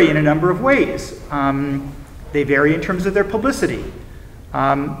vary in a number of ways. They vary in terms of their publicity.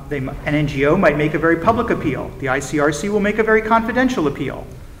 An NGO might make a very public appeal. The ICRC will make a very confidential appeal.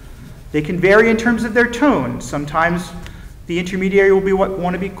 They can vary in terms of their tone. Sometimes the intermediary will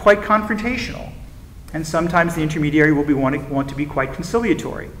want to be quite confrontational, and sometimes the intermediary will want to be quite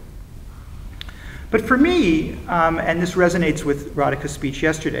conciliatory. But for me, and this resonates with Radhika's speech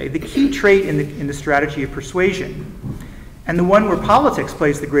yesterday, the key trait in the strategy of persuasion, and the one where politics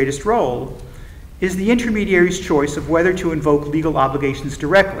plays the greatest role, is the intermediary's choice of whether to invoke legal obligations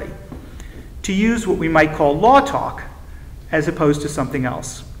directly, to use what we might call law talk, as opposed to something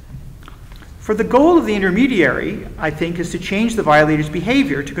else. For the goal of the intermediary, I think, is to change the violator's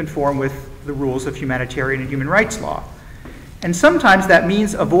behavior to conform with the rules of humanitarian and human rights law. And sometimes that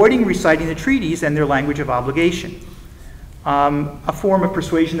means avoiding reciting the treaties and their language of obligation, a form of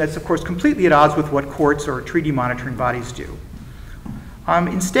persuasion that's, of course, completely at odds with what courts or treaty monitoring bodies do.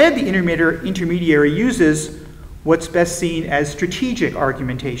 Instead, the intermediary uses what's best seen as strategic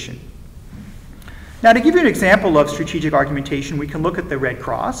argumentation. Now, to give you an example of strategic argumentation, we can look at the Red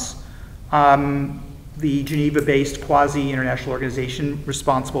Cross, the Geneva-based quasi-international organization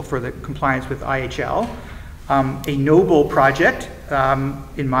responsible for the compliance with IHL, a noble project,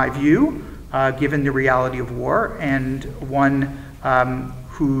 in my view, given the reality of war, and one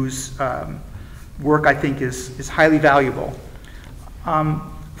whose work I think is highly valuable.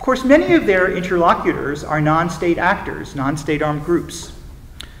 Of course, many of their interlocutors are non-state actors, non-state armed groups,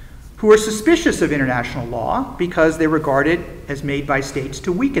 who are suspicious of international law because they regard it as made by states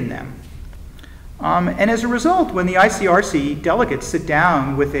to weaken them. And as a result, when the ICRC delegates sit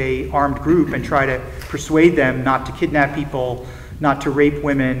down with an armed group and try to persuade them not to kidnap people, not to rape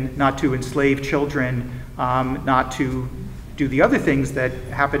women, not to enslave children, not to do the other things that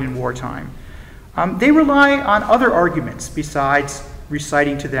happen in wartime, they rely on other arguments besides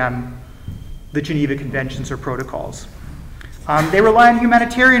reciting to them the Geneva Conventions or protocols. They rely on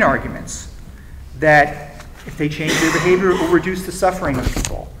humanitarian arguments that if they change their behavior, it will reduce the suffering of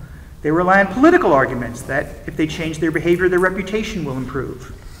people. They rely on political arguments that if they change their behavior, their reputation will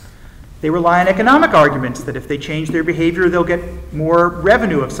improve. They rely on economic arguments that if they change their behavior, they'll get more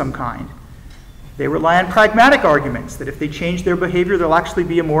revenue of some kind. They rely on pragmatic arguments that if they change their behavior, they'll actually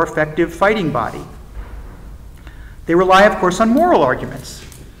be a more effective fighting body. They rely, of course, on moral arguments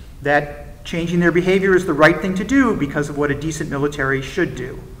that changing their behavior is the right thing to do because of what a decent military should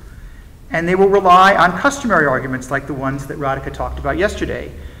do. And they will rely on customary arguments like the ones that Radhika talked about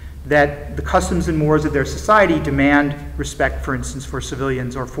yesterday, that the customs and mores of their society demand respect, for instance, for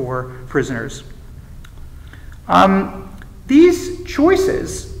civilians or for prisoners. These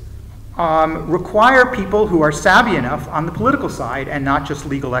choices require people who are savvy enough on the political side and not just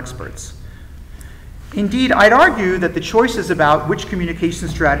legal experts. Indeed, I'd argue that the choices about which communication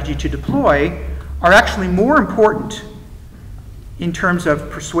strategy to deploy are actually more important in terms of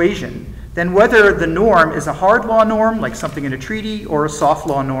persuasion than whether the norm is a hard law norm, like something in a treaty, or a soft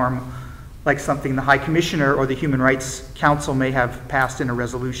law norm, like something the High Commissioner or the Human Rights Council may have passed in a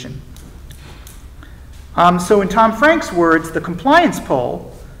resolution. So in Tom Frank's words, the compliance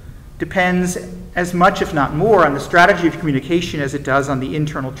poll depends as much, if not more, on the strategy of communication as it does on the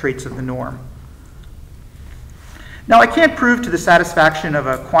internal traits of the norm. Now, I can't prove to the satisfaction of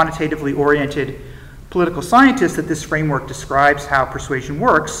a quantitatively oriented political scientist that this framework describes how persuasion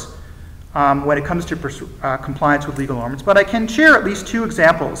works when it comes to compliance with legal norms, but I can share at least two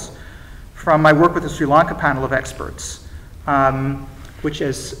examples from my work with the Sri Lanka panel of experts, which,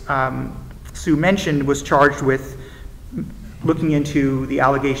 as Sue mentioned, was charged with looking into the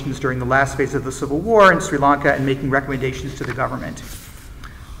allegations during the last phase of the civil war in Sri Lanka and making recommendations to the government.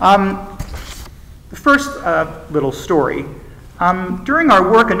 The first little story. During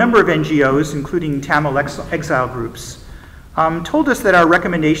our work, a number of NGOs, including Tamil exile groups, told us that our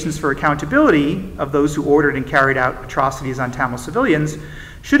recommendations for accountability of those who ordered and carried out atrocities on Tamil civilians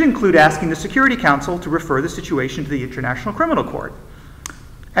should include asking the Security Council to refer the situation to the International Criminal Court.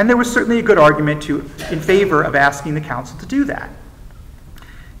 And there was certainly a good argument in favor of asking the Council to do that.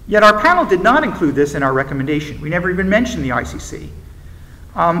 Yet our panel did not include this in our recommendation. We never even mentioned the ICC.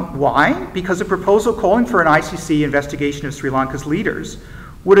 Why? Because a proposal calling for an ICC investigation of Sri Lanka's leaders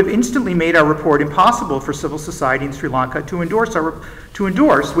would have instantly made our report impossible for civil society in Sri Lanka to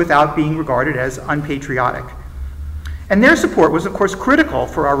endorse without being regarded as unpatriotic. And their support was, of course, critical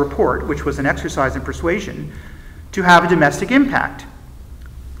for our report, which was an exercise in persuasion, to have a domestic impact.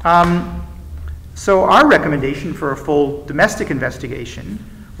 So our recommendation for a full domestic investigation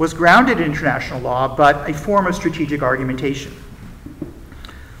was grounded in international law, but a form of strategic argumentation.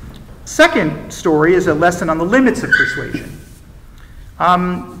 Second story is a lesson on the limits of persuasion.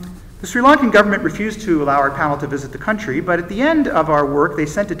 The Sri Lankan government refused to allow our panel to visit the country, but at the end of our work, they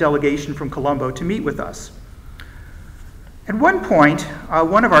sent a delegation from Colombo to meet with us. At one point,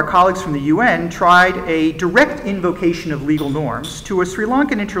 one of our colleagues from the UN tried a direct invocation of legal norms to a Sri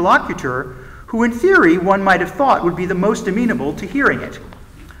Lankan interlocutor who, in theory, one might have thought would be the most amenable to hearing it,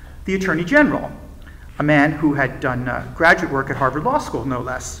 the Attorney General, a man who had done graduate work at Harvard Law School, no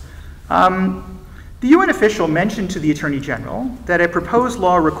less. The UN official mentioned to the Attorney General that a proposed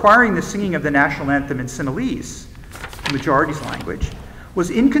law requiring the singing of the national anthem in Sinhalese, the majority's language, was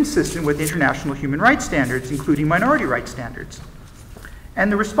inconsistent with international human rights standards, including minority rights standards.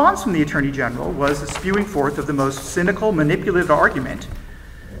 And the response from the Attorney General was a spewing forth of the most cynical, manipulative argument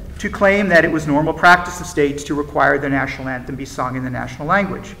to claim that it was normal practice of states to require the national anthem be sung in the national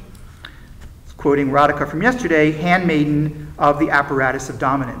language. Quoting Radhika from yesterday, handmaiden of the apparatus of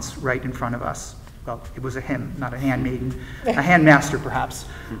dominance, right in front of us. Well, it was a hymn, not a handmaiden, a handmaster perhaps.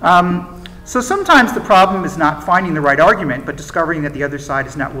 So sometimes the problem is not finding the right argument, but discovering that the other side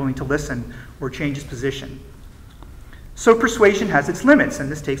is not willing to listen or change its position. So persuasion has its limits,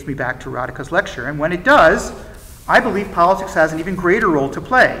 and this takes me back to Radhika's lecture. And when it does, I believe politics has an even greater role to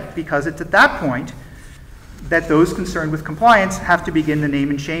play, because it's at that point that those concerned with compliance have to begin the name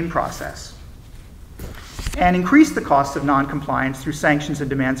and shame process and increase the costs of non-compliance through sanctions and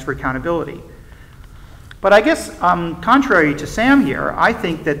demands for accountability. But I guess, contrary to Sam here, I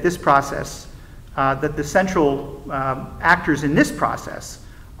think that this process, that the central actors in this process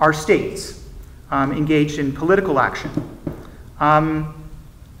are states engaged in political action.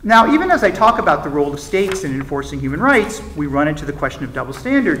 Now, even as I talk about the role of states in enforcing human rights, we run into the question of double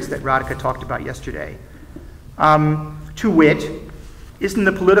standards that Radhika talked about yesterday. To wit, isn't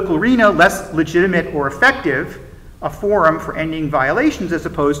the political arena less legitimate or effective a forum for ending violations as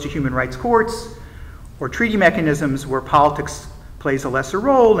opposed to human rights courts or treaty mechanisms where politics plays a lesser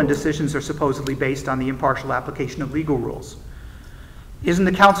role and decisions are supposedly based on the impartial application of legal rules? Isn't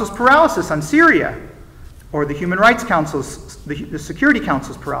the Council's paralysis on Syria, or the Human Rights Council's, the Security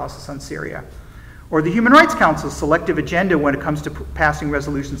Council's paralysis on Syria, or the Human Rights Council's selective agenda when it comes to passing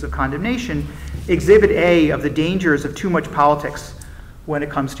resolutions of condemnation, exhibit A of the dangers of too much politics when it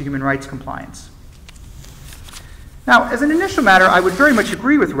comes to human rights compliance? Now, as an initial matter, I would very much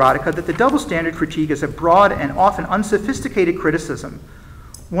agree with Radhika that the double standard critique is a broad and often unsophisticated criticism,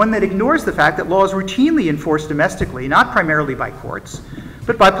 one that ignores the fact that law is routinely enforced domestically, not primarily by courts,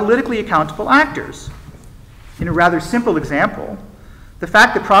 but by politically accountable actors. In a rather simple example, the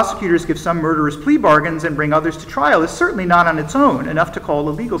fact that prosecutors give some murderers plea bargains and bring others to trial is certainly not on its own enough to call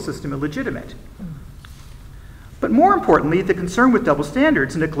a legal system illegitimate. But more importantly, the concern with double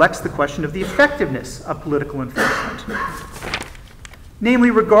standards neglects the question of the effectiveness of political enforcement.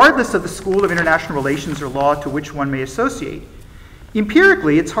 Namely, regardless of the school of international relations or law to which one may associate,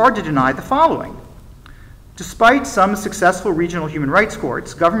 empirically, it's hard to deny the following. Despite some successful regional human rights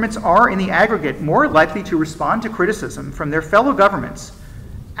courts, governments are in the aggregate more likely to respond to criticism from their fellow governments,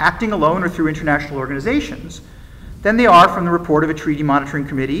 acting alone or through international organizations, than they are from the report of a treaty monitoring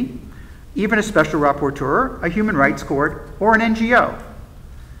committee, even a special rapporteur, a human rights court, or an NGO.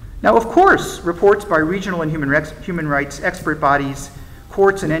 Now, of course, reports by regional and human rights expert bodies,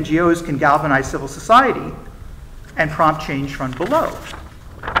 courts, and NGOs can galvanize civil society and prompt change from below.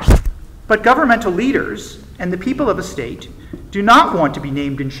 But governmental leaders and the people of a state do not want to be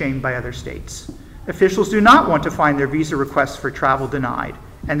named and shamed by other states. Officials do not want to find their visa requests for travel denied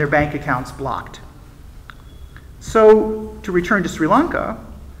and their bank accounts blocked. So, to return to Sri Lanka,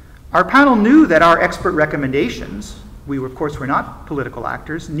 our panel knew that our expert recommendations, we of course were not political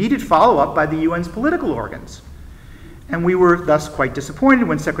actors, needed follow-up by the UN's political organs. And we were thus quite disappointed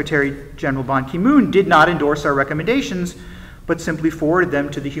when Secretary General Ban Ki-moon did not endorse our recommendations, but simply forwarded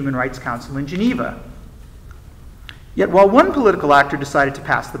them to the Human Rights Council in Geneva. Yet while one political actor decided to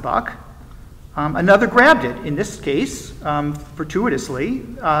pass the buck, another grabbed it. In this case, fortuitously,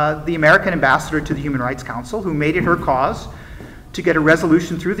 the American ambassador to the Human Rights Council, who made it her cause to get a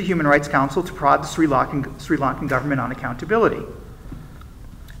resolution through the Human Rights Council to prod the Sri Lankan government on accountability.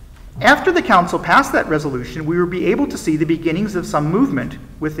 After the Council passed that resolution, we would be able to see the beginnings of some movement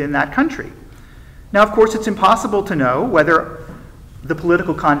within that country. Now, of course, it's impossible to know whether the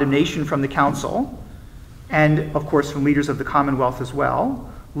political condemnation from the Council, and of course from leaders of the Commonwealth as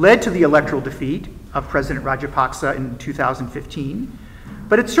well, led to the electoral defeat of President Rajapaksa in 2015,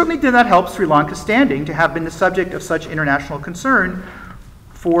 but it certainly did not help Sri Lanka's standing to have been the subject of such international concern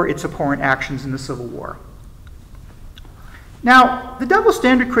for its abhorrent actions in the Civil War. Now, the double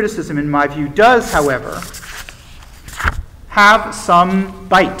standard criticism, in my view, does, however, have some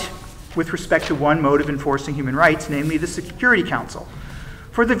bite with respect to one mode of enforcing human rights, namely the Security Council.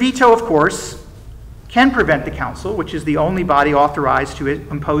 For the veto, of course, can prevent the Council, which is the only body authorized to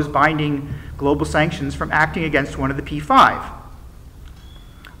impose binding global sanctions, from acting against one of the P5.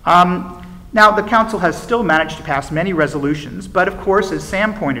 Now, the Council has still managed to pass many resolutions, but of course, as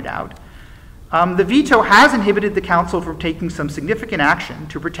Sam pointed out, the veto has inhibited the Council from taking some significant action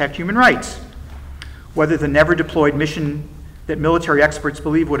to protect human rights, whether the never-deployed mission that military experts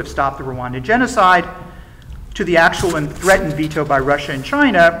believe would have stopped the Rwandan genocide, to the actual and threatened veto by Russia and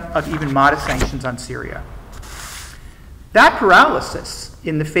China of even modest sanctions on Syria. That paralysis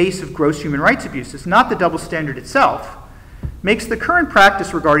in the face of gross human rights abuses, not the double standard itself, makes the current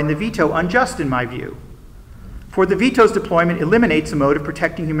practice regarding the veto unjust in my view. For the veto's deployment eliminates a mode of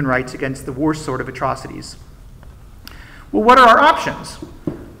protecting human rights against the worst sort of atrocities. Well, what are our options?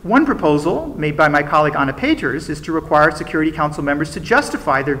 One proposal made by my colleague Anna Peters is to require Security Council members to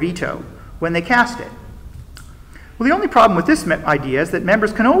justify their veto when they cast it. Well, the only problem with this idea is that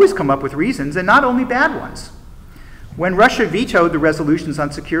members can always come up with reasons, and not only bad ones. When Russia vetoed the resolutions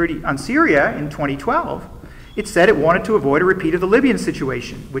on Syria in 2012, it said it wanted to avoid a repeat of the Libyan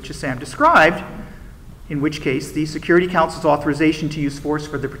situation, which, as Sam described, in which case the Security Council's authorization to use force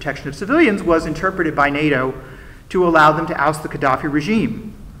for the protection of civilians was interpreted by NATO to allow them to oust the Gaddafi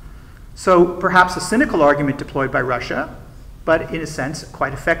regime. So perhaps a cynical argument deployed by Russia, but in a sense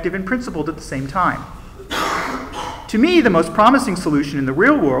quite effective and principled at the same time. To me, the most promising solution in the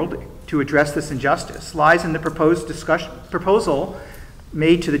real world to address this injustice lies in the proposal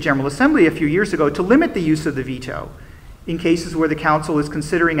made to the General Assembly a few years ago to limit the use of the veto in cases where the Council is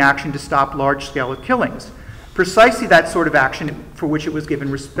considering action to stop large-scale killings, precisely that sort of action for which it was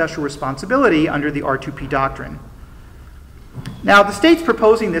given special responsibility under the R2P doctrine. Now, the states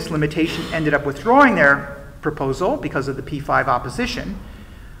proposing this limitation ended up withdrawing their proposal because of the P5 opposition.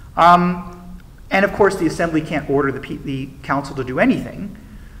 And of course, the Assembly can't order the Council to do anything,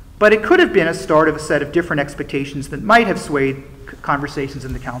 but it could have been a start of a set of different expectations that might have swayed conversations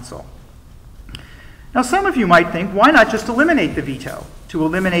in the Council. Now, some of you might think, why not just eliminate the veto, to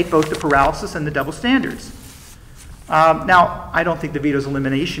eliminate both the paralysis and the double standards? Now, I don't think the veto's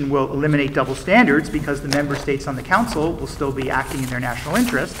elimination will eliminate double standards because the member states on the Council will still be acting in their national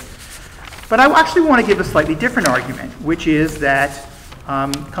interest. But I actually want to give a slightly different argument, which is that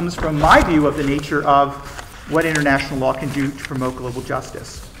comes from my view of the nature of what international law can do to promote global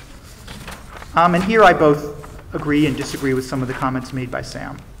justice. And here I both agree and disagree with some of the comments made by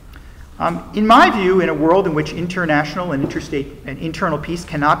Sam. In my view, in a world in which international and interstate and internal peace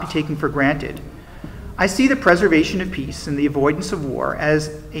cannot be taken for granted, I see the preservation of peace and the avoidance of war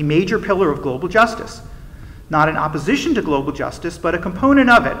as a major pillar of global justice, not in opposition to global justice, but a component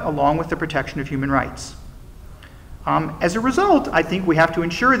of it, along with the protection of human rights. As a result, I think we have to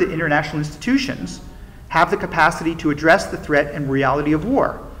ensure that international institutions have the capacity to address the threat and reality of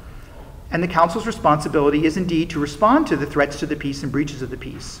war. And the Council's responsibility is indeed to respond to the threats to the peace and breaches of the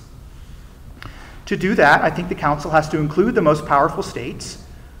peace. To do that, I think the Council has to include the most powerful states,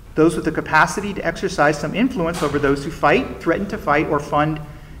 those with the capacity to exercise some influence over those who fight, threaten to fight, or fund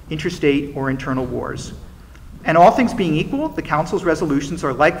interstate or internal wars. And all things being equal, the Council's resolutions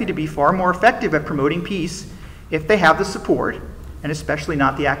are likely to be far more effective at promoting peace if they have the support, and especially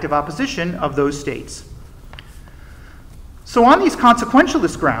not the active opposition, of those states. So on these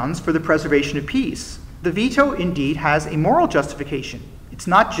consequentialist grounds for the preservation of peace, the veto indeed has a moral justification. It's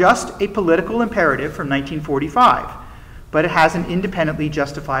not just a political imperative from 1945, but it has an independently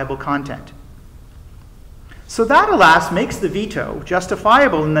justifiable content. So that, alas, makes the veto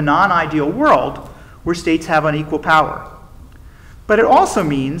justifiable in the non-ideal world where states have unequal power. But it also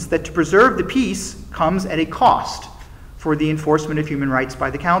means that to preserve the peace comes at a cost for the enforcement of human rights by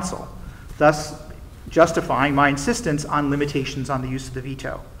the Council, thus justifying my insistence on limitations on the use of the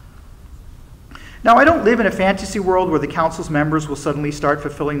veto. Now, I don't live in a fantasy world where the Council's members will suddenly start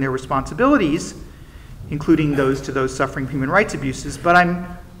fulfilling their responsibilities, including those to those suffering human rights abuses, but I'm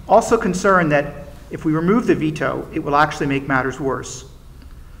also concerned that if we remove the veto, it will actually make matters worse.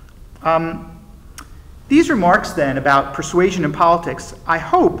 These remarks, then, about persuasion in politics, I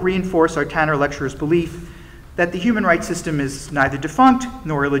hope reinforce our Tanner lecturer's belief that the human rights system is neither defunct,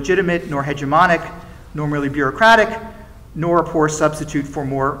 nor illegitimate, nor hegemonic, nor merely bureaucratic, nor a poor substitute for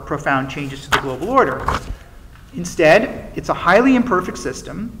more profound changes to the global order. Instead, it's a highly imperfect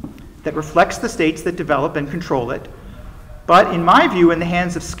system that reflects the states that develop and control it, but in my view, in the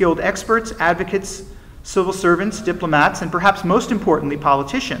hands of skilled experts, advocates, civil servants, diplomats, and perhaps most importantly,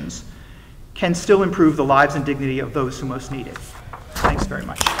 politicians, can still improve the lives and dignity of those who most need it. Thanks very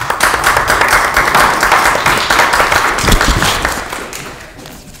much.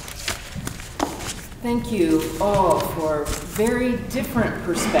 Thank you all for very different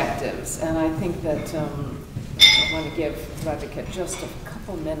perspectives, and I think that I want to give Radhika just a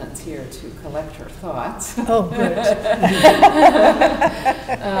couple minutes here to collect her thoughts. Oh, good.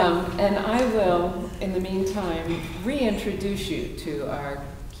 And I will, in the meantime, reintroduce you to our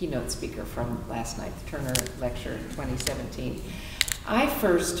keynote speaker from last night, the Turner Lecture 2017. I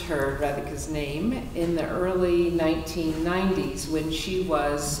first heard Radhika's name in the early 1990s when she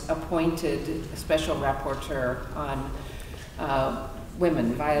was appointed Special Rapporteur on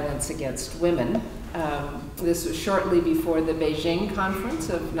women, violence against women. This was shortly before the Beijing Conference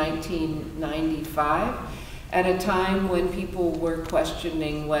of 1995, at a time when people were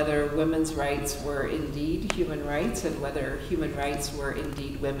questioning whether women's rights were indeed human rights and whether human rights were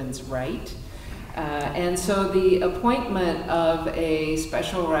indeed women's right. And so the appointment of a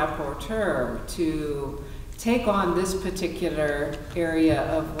special rapporteur to take on this particular area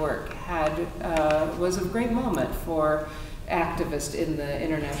of work was a great moment for activists in the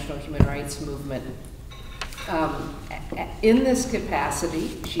international human rights movement. In this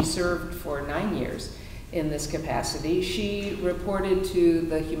capacity, she served for 9 years in this capacity. She reported to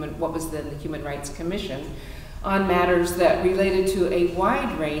what was then the Human Rights Commission on matters that related to a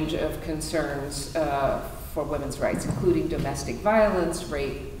wide range of concerns for women's rights, including domestic violence,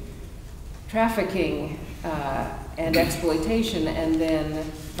 rape, trafficking, and exploitation, and then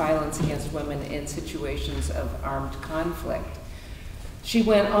violence against women in situations of armed conflict. She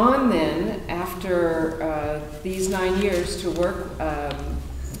went on then, after these 9 years, to work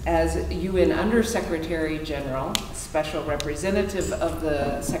as UN Under-Secretary General, Special Representative of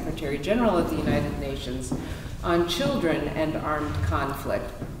the Secretary General of the United Nations on children and armed conflict.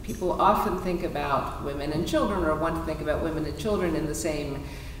 People often think about women and children, or want to think about women and children in the same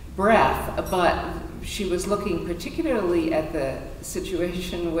breath, but she was looking particularly at the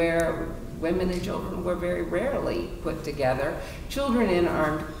situation where women and children were very rarely put together, children in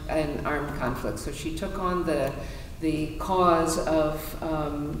armed conflict. So she took on the cause of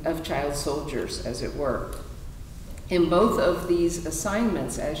child soldiers, as it were. In both of these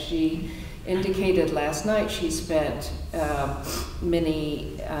assignments, as she indicated last night, she spent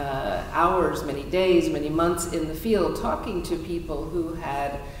many hours, many days, many months in the field talking to people who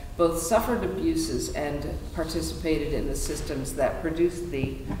had both suffered abuses and participated in the systems that produced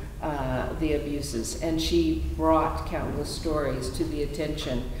the abuses. And she brought countless stories to the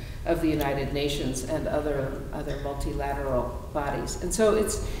attention of the United Nations and other multilateral bodies. And so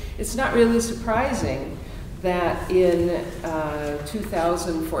it's not really surprising that in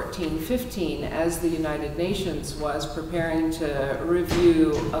 2014-15, as the United Nations was preparing to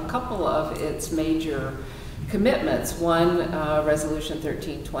review a couple of its major commitments, one, Resolution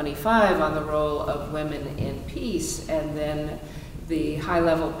 1325 on the role of women in peace, and then the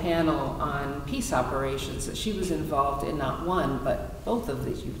high-level panel on peace operations, that she was involved in not one, but both of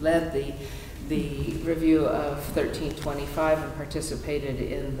these. You led the review of 1325 and participated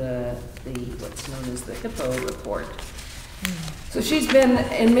in the what's known as the Hippo report. So she's been,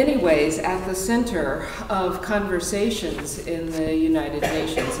 in many ways, at the center of conversations in the United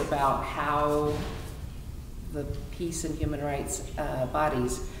Nations about how the peace and human rights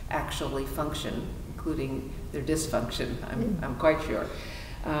bodies actually function, including their dysfunction, I'm quite sure.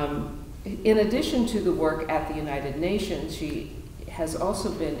 In addition to the work at the United Nations, she has also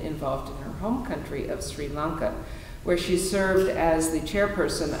been involved in her home country of Sri Lanka, where she served as the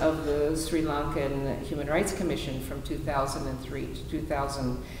chairperson of the Sri Lankan Human Rights Commission from 2003 to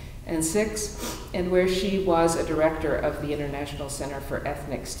 2006, and where she was a director of the International Center for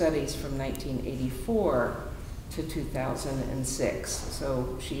Ethnic Studies from 1984 to 2006.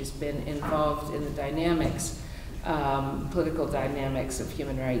 So she's been involved in the dynamics, political dynamics of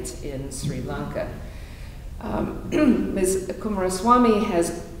human rights in Sri Lanka. Ms. Coomaraswamy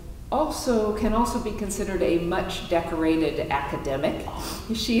can also be considered a much decorated academic.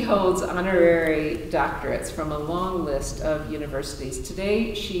 She holds honorary doctorates from a long list of universities.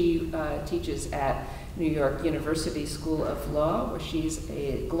 Today she teaches at New York University School of Law, where she's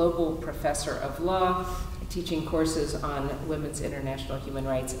a global professor of law, teaching courses on women's international human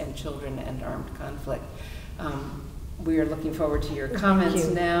rights and children and armed conflict. We are looking forward to your comments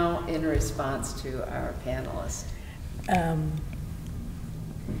now in response to our panelists.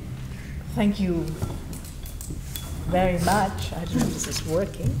 Thank you very much. I don't know if this is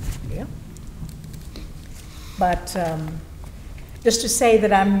working. Yeah. But just to say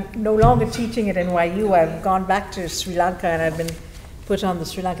that I'm no longer teaching at NYU. I've gone back to Sri Lanka, and I've been put on the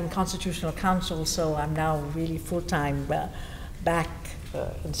Sri Lankan Constitutional Council, so I'm now really full-time back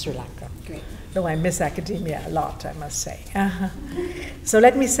in Sri Lanka. Great. Though I miss academia a lot, I must say. So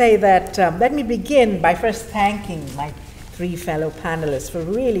let me say that, let me begin by first thanking my three fellow panelists for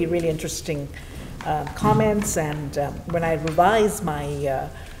really, really interesting comments, and when I revise my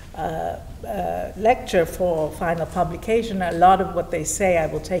lecture for final publication, a lot of what they say I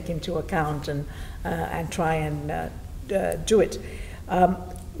will take into account and try and do it.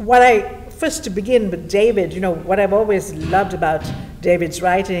 First to begin with David, what I've always loved about David's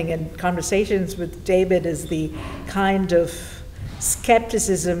writing and conversations with David is the kind of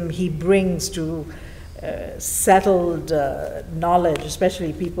skepticism he brings to settled knowledge,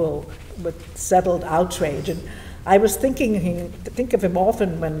 especially people with settled outrage. And I was think of him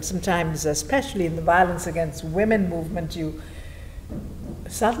often when sometimes, especially in the violence against women movement,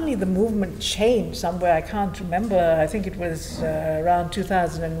 suddenly the movement changed somewhere, I can't remember, I think it was around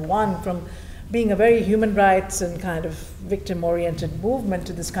 2001, from being a very human rights and kind of victim-oriented movement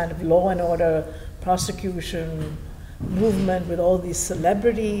to this kind of law and order prosecution movement with all these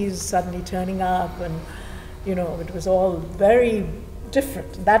celebrities suddenly turning up, and it was all very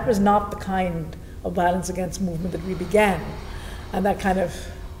different. That was not the kind of violence against movement that we began. And that kind of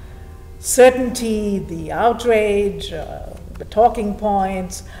certainty, the outrage, the talking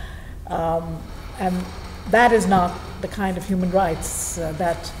points, and that is not the kind of human rights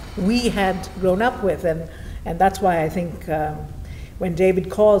that we had grown up with, and that's why I think when David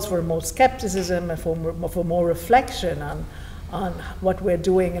calls for more skepticism and for more reflection on what we're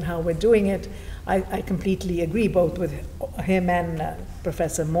doing and how we're doing it, I completely agree, both with him and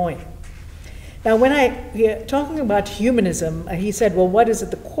Professor Moyn. Now, when talking about humanism, he said, well, what is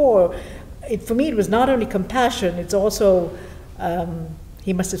at the core? For me, it was not only compassion, it's also,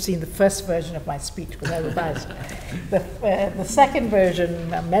 he must have seen the first version of my speech because I revised it. The second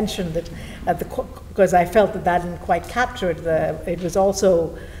version mentioned that because I felt that didn't quite capture it, it was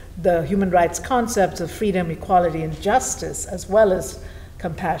also the human rights concepts of freedom, equality, and justice, as well as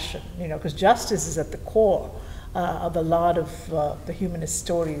compassion, because justice is at the core of a lot of the humanist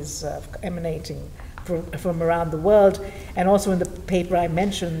stories emanating from around the world. And also in the paper I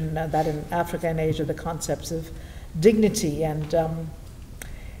mentioned that in Africa and Asia, the concepts of dignity, and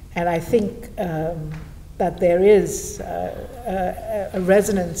I think that there is a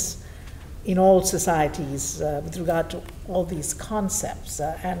resonance in all societies with regard to all these concepts,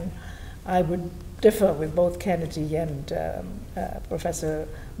 and I would differ with both Kennedy and Professor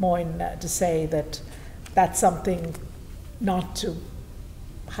Moyn to say that that's something not to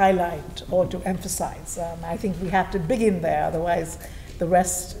highlight or to emphasize. I think we have to begin there, otherwise the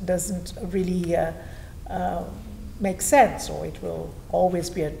rest doesn't really make sense, or it will always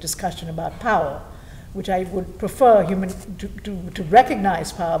be a discussion about power, which I would prefer to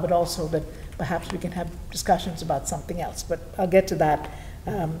recognize power, but also that perhaps we can have discussions about something else, but I'll get to that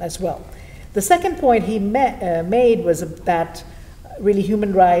as well. The second point he made was that really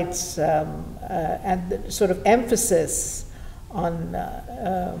human rights and the sort of emphasis on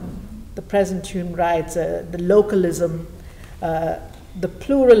the present human rights, the localism, the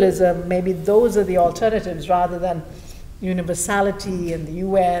pluralism, maybe those are the alternatives rather than universality and the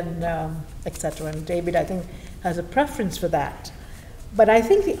UN, etc. And David, I think, has a preference for that. But I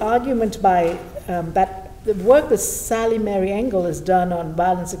think the argument by that the work that Sally Mary Engel has done on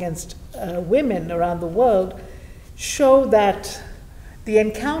violence against women around the world show that the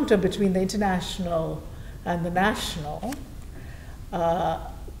encounter between the international and the national,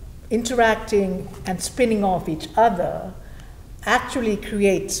 interacting and spinning off each other, actually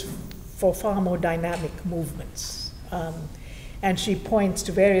creates for far more dynamic movements. And she points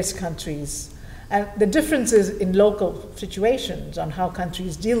to various countries, and the differences in local situations on how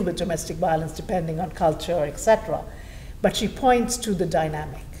countries deal with domestic violence depending on culture, etc. But she points to the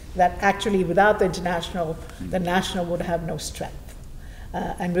dynamic, that actually without the international would have no strength.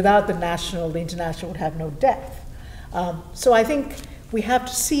 And without the national, the international would have no depth. So I think we have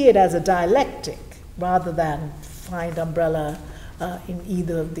to see it as a dialectic rather than find umbrella in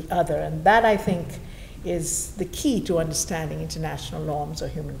either of the other. And that, I think, is the key to understanding international norms or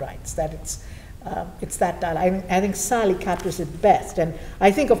human rights, that it's that dialogue. I think Sally captures it best. And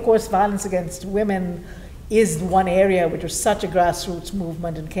I think, of course, violence against women is one area which was such a grassroots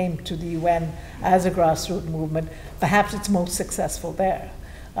movement and came to the UN as a grassroots movement. Perhaps it's most successful there.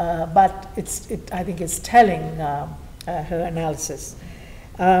 But I think it's telling her analysis.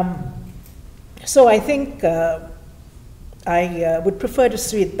 So I think I would prefer to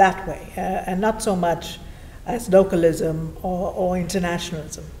see it that way, and not so much as localism or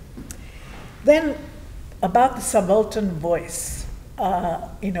internationalism. Then about the subaltern voice,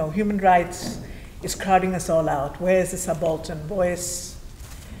 human rights is crowding us all out. Where is the subaltern voice?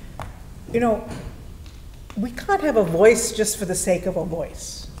 We can't have a voice just for the sake of a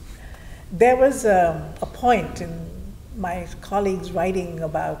voice. There was a point in my colleagues writing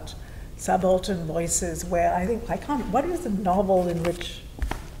about subaltern voices where what is the novel in which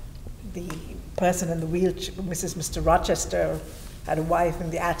the person in the wheelchair, Mr. Rochester, had a wife in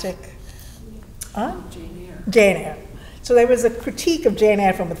the attic? Jane Eyre. Jane Eyre. So there was a critique of Jane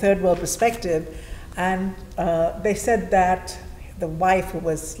Eyre from a third world perspective, and they said that the wife who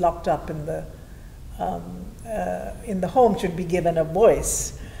was locked up in the home should be given a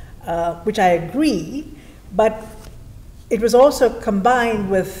voice, which I agree, but it was also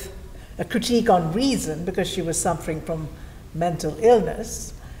combined with a critique on reason because she was suffering from mental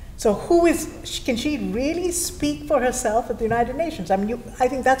illness. So can she really speak for herself at the United Nations? I mean, I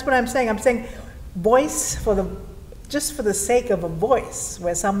think that's what I'm saying. I'm saying voice just for the sake of a voice,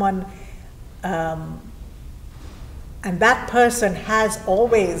 where someone, and that person has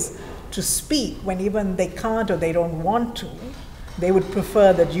always to speak when even they can't or they don't want to. They would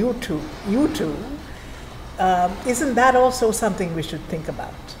prefer that you two. Isn't that also something we should think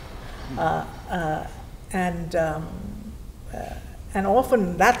about? And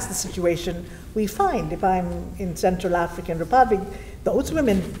often that's the situation we find. If I'm in Central African Republic, those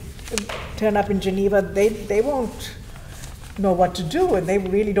women turn up in Geneva, they won't know what to do, and they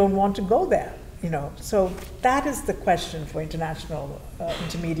really don't want to go there. So that is the question for international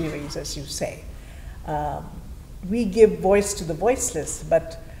intermediaries, as you say. We give voice to the voiceless,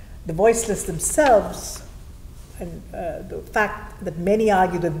 but the voiceless themselves, and the fact that many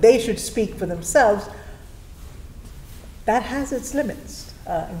argue that they should speak for themselves, that has its limits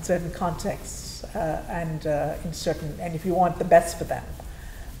in certain contexts and if you want the best for them.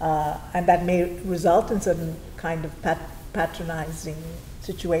 And that may result in certain kind of patronizing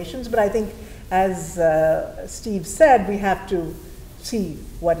situations, but I think, as Steve said, we have to see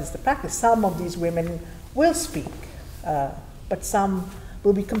what is the practice. Some of these women will speak, but some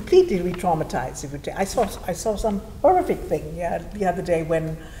will be completely re-traumatized. I saw some horrific thing the other day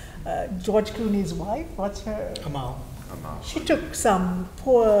when George Clooney's wife, what's her? Amal. She took some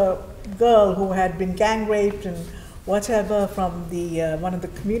poor girl who had been gang raped and whatever from the one of the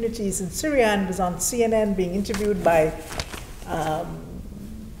communities in Syria, and was on CNN being interviewed by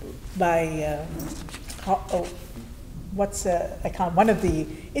one of the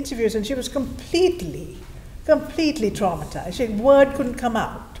interviews, and she was completely traumatized. Word couldn't come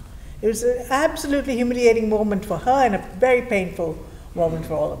out. It was an absolutely humiliating moment for her and a very painful moment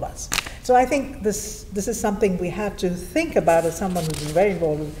for all of us. So I think this is something we have to think about as someone who's been very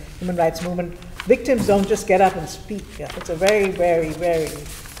involved in the human rights movement. Victims don't just get up and speak. It's a very, very, very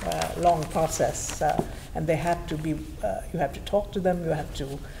long process, and they have to be. You have to talk to them. You have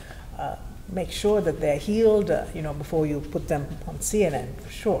to make sure that they're healed. Before you put them on CNN,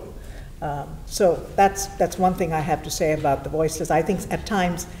 for sure. So that's one thing I have to say about the voiceless. I think at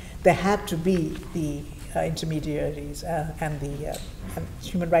times there have to be the intermediaries and the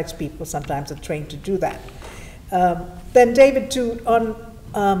human rights people sometimes are trained to do that. Then David, on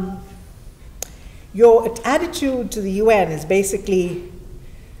your attitude to the UN is basically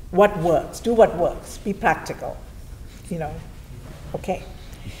what works, do what works, be practical, okay.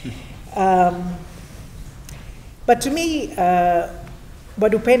 But to me,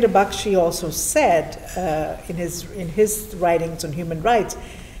 what Upendra Bakshi also said in his writings on human rights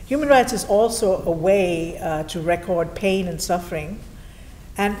is also a way to record pain and suffering,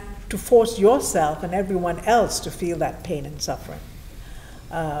 and to force yourself and everyone else to feel that pain and suffering.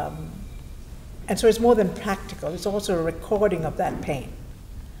 And so it's more than practical, it's also a recording of that pain.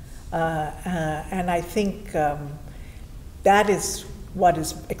 And I think that is what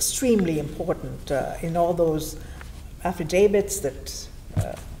is extremely important in all those affidavits that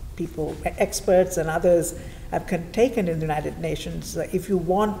people, experts and others have taken in the United Nations. If you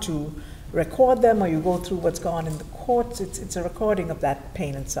want to record them or you go through what's gone in the courts, it's a recording of that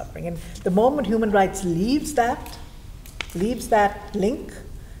pain and suffering. And the moment human rights leaves that link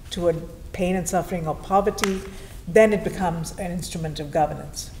to a pain and suffering or poverty, then it becomes an instrument of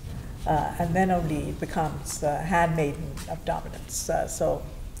governance. And then only it becomes a handmaiden of dominance. So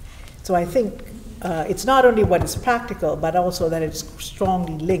I think it's not only what is practical, but also that it's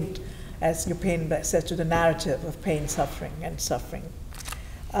strongly linked, as Upendra says, to the narrative of pain, suffering, and suffering.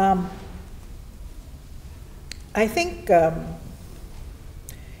 I think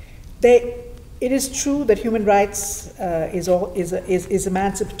it is true that human rights is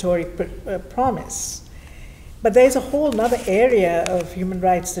emancipatory promise. But there's a whole other area of human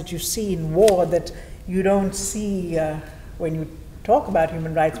rights that you see in war that you don't see when you talk about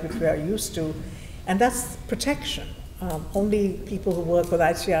human rights, which we are used to, and that's protection. Only people who work with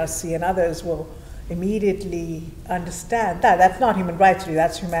ICRC and others will immediately understand that. That's not human rights, really,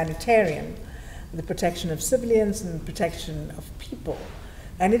 that's humanitarian. The protection of civilians and protection of people.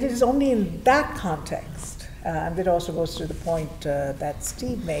 And it is only in that context, and it also goes to the point that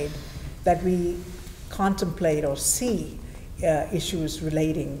Steve made, that we contemplate or see issues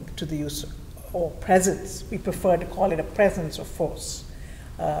relating to the use or presence. We prefer to call it a presence of force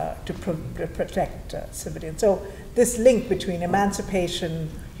to protect civilians. So this link between emancipation,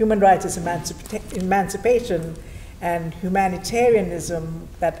 human rights as emancipation, and humanitarianism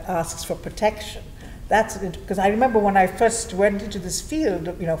that asks for protection. That's because I remember when I first went into this field,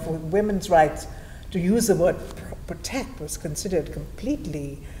 for women's rights, to use the word protect was considered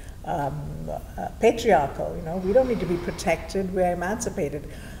completely patriarchal. We don't need to be protected, we're emancipated.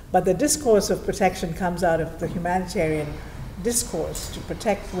 But the discourse of protection comes out of the humanitarian discourse to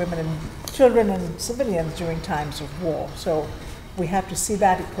protect women and children and civilians during times of war. So we have to see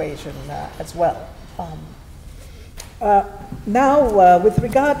that equation as well. Now, with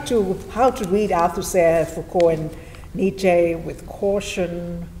regard to how to read Althusser, Foucault, and Nietzsche with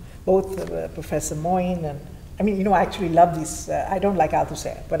caution, both Professor Moyn and, I actually love these, I don't like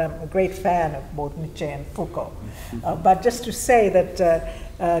Althusser, but I'm a great fan of both Nietzsche and Foucault. But just to say that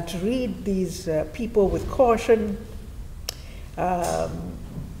to read these people with caution and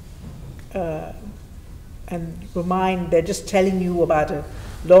remind, they're just telling you about a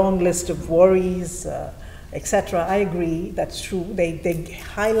long list of worries, etc. I agree, that's true. They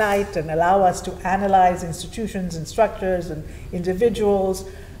highlight and allow us to analyze institutions and structures and individuals,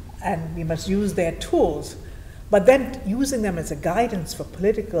 and we must use their tools. But then using them as a guidance for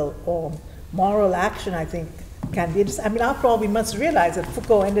political or moral action, I think, can be. After all, we must realize that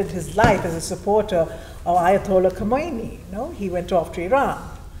Foucault ended his life as a supporter of Ayatollah Khomeini. He went off to Iran.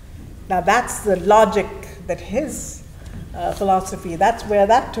 Now that's the logic that his philosophy, that's where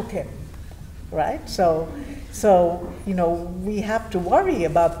that took him, right? So we have to worry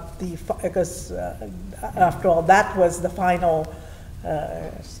about because after all, that was the final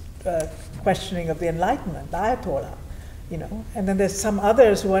questioning of the Enlightenment, the Ayatollah, and then there's some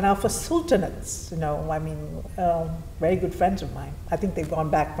others who are now for sultanates, very good friends of mine. I think they've gone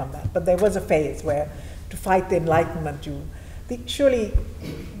back from that, but there was a phase where to fight the Enlightenment, surely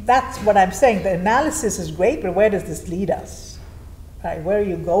that's what I'm saying. The analysis is great, but where does this lead us? Right? Where are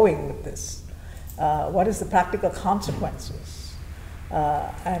you going with this? What is the practical consequences?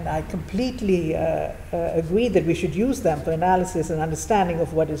 And I completely agree that we should use them for analysis and understanding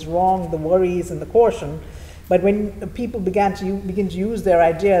of what is wrong, the worries and the caution. But when people begin to use their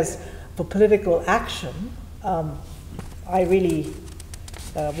ideas for political action, I really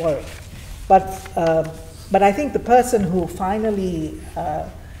worry. But I think the person who finally,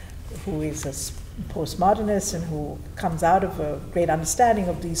 who is a postmodernist and who comes out of a great understanding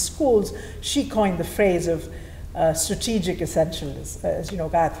of these schools, she coined the phrase of strategic essentialism, as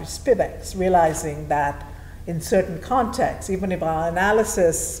Gayatri Spivak's, realizing that in certain contexts, even if our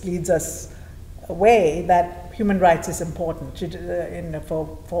analysis leads us away, that human rights is important to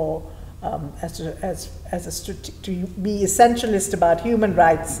be essentialist about human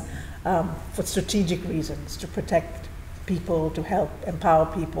rights for strategic reasons, to protect people, to help empower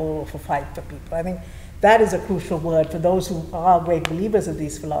people, or for fight for people. I think that is a crucial word for those who are great believers of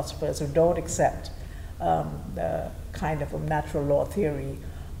these philosophers who don't accept the kind of a natural law theory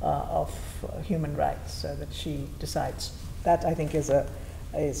of human rights that she decides. That, I think,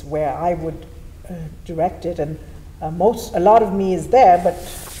 is where I would direct it, and a lot of me is there, but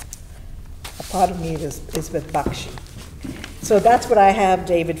a part of me is with Bakshi. So that's what I have,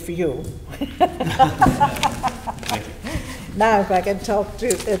 David, for you. Now, if I can talk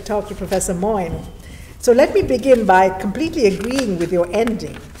to Professor Moyn. So let me begin by completely agreeing with your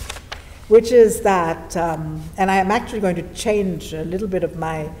ending, which is that, and I am actually going to change a little bit of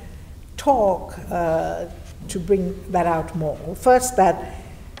my talk to bring that out more. First, that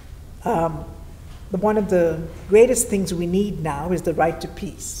one of the greatest things we need now is the right to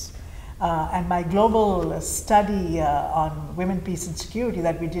peace. And my global study on women, peace, and security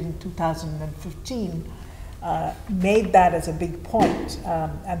that we did in 2015 made that as a big point,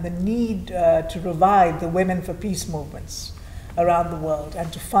 and the need to revive the Women for Peace movements around the world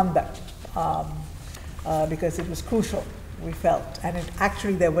and to fund them. Because it was crucial, we felt. And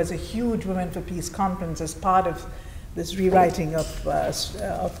there was a huge Women for Peace conference as part of this rewriting of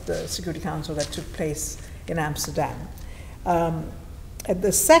the Security Council that took place in Amsterdam. And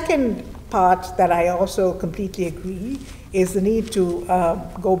the second part that I also completely agree is the need to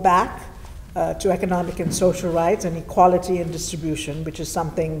go back to economic and social rights and equality and distribution, which is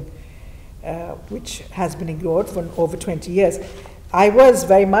something which has been ignored for over 20 years. I was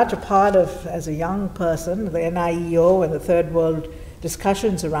very much a part of, as a young person, the NIEO and the Third World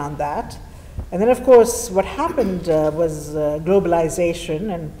discussions around that. And then, of course, what happened was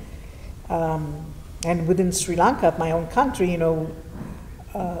globalization, and within Sri Lanka, my own country,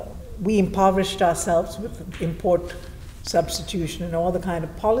 we impoverished ourselves with import substitution and all the kind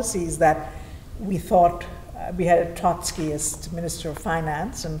of policies that we thought we had a Trotskyist Minister of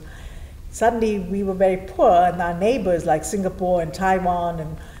Finance, and suddenly we were very poor, and our neighbors like Singapore and Taiwan,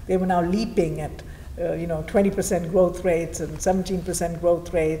 and they were now leaping at 20% growth rates and 17%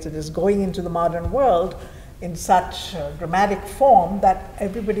 growth rates, and is going into the modern world in such dramatic form that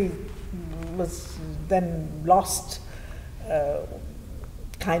everybody was then lost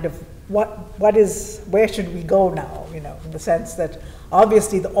kind of where should we go now, in the sense that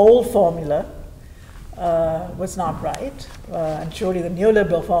obviously the old formula was not right, and surely the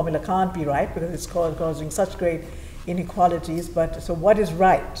neoliberal formula can't be right because it's causing such great inequalities. But so what is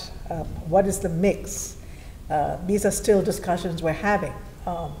right? What is the mix? These are still discussions we're having,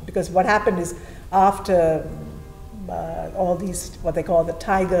 because what happened is after all these, what they call the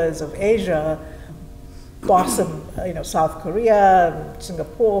tigers of Asia, blossom, South Korea,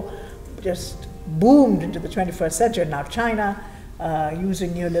 Singapore, just boomed into the 21st century. Now China,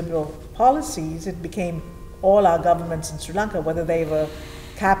 using neoliberal policies, it became all our governments in Sri Lanka, whether they were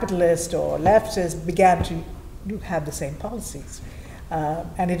capitalist or leftist, began to have the same policies.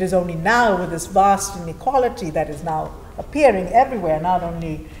 And it is only now with this vast inequality that is now appearing everywhere, not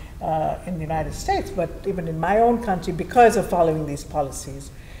only in the United States, but even in my own country, because of following these policies,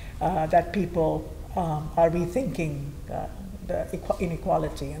 that people are rethinking the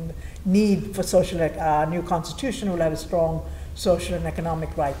inequality and the need for social. New constitution will have a strong social and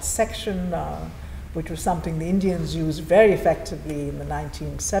economic rights section, which was something the Indians used very effectively in the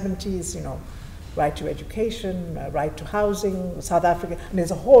 1970s, right to education, right to housing. South Africa, and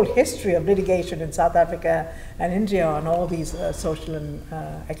there's a whole history of litigation in South Africa and India on all these social and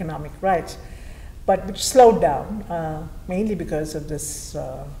economic rights, but which slowed down, mainly because of this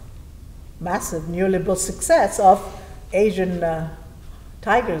massive neoliberal success of Asian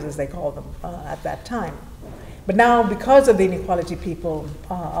tigers, as they call them, at that time. But now, because of the inequality, people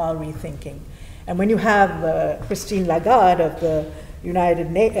are rethinking. And when you have Christine Lagarde of the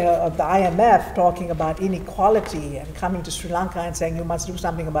of the IMF talking about inequality and coming to Sri Lanka and saying you must do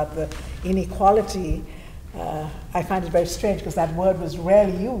something about the inequality, I find it very strange because that word was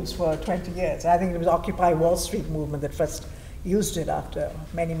rarely used for 20 years. I think it was Occupy Wall Street movement that first used it after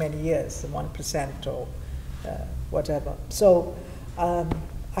many, many years, the 1% or whatever. So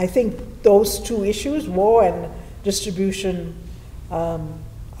I think those two issues, war and distribution,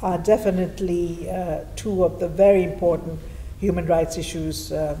 are definitely two of the very important human rights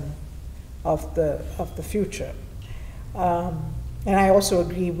issues of the future. And I also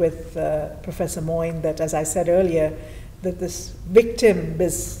agree with Professor Moyn that, as I said earlier, that this victim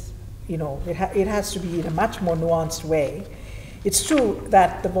is, it has to be in a much more nuanced way. It's true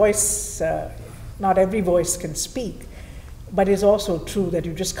that the voice, not every voice can speak, but it's also true that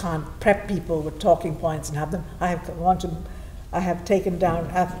you just can't prep people with talking points and have them. I have taken down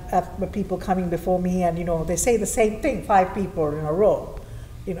people coming before me, and they say the same thing, 5 people in a row,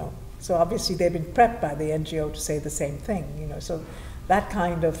 So obviously they've been prepped by the NGO to say the same thing, So that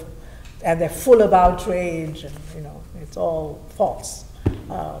kind of, and they're full of outrage, and it's all false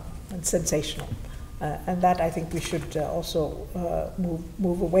and sensational, and that I think we should also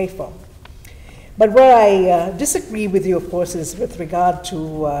move away from. But where I disagree with you, of course, is with regard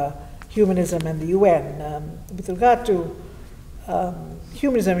to humanism and the UN. With regard to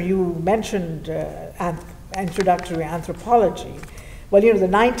humanism, you mentioned introductory anthropology. Well, the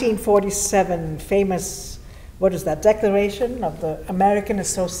 1947 famous, what is that, Declaration of the American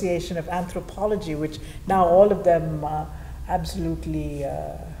Association of Anthropology, which now all of them absolutely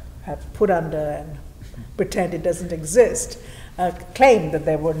have put under and pretend it doesn't exist, claimed that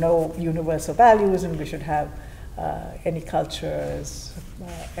there were no universal values and we should have any culture is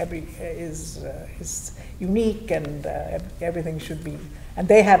unique, and everything should be, and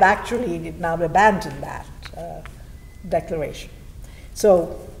they have actually now abandoned that declaration.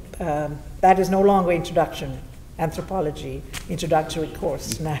 So that is no longer introductory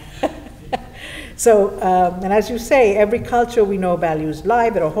course now. So, and as you say, every culture we know values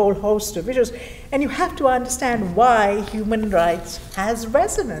life. There are a whole host of issues. And you have to understand why human rights has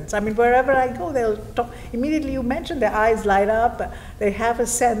resonance. I mean, wherever I go, they'll talk. Immediately you mention, their eyes light up. They have a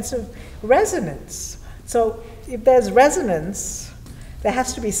sense of resonance. So if there's resonance, there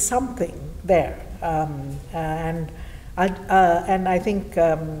has to be something there. And I think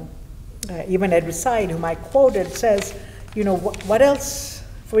even Edward Said, whom I quoted, says, you know, what else,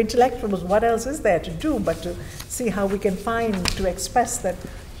 for intellectuals, what else is there to do but to see how we can find to express that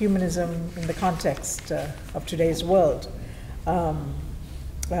humanism in the context of today's world. And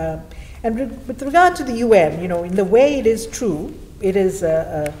with regard to the UN, you know, in the way it is true, it is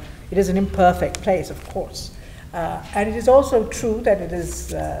an imperfect place, of course. And it is also true that it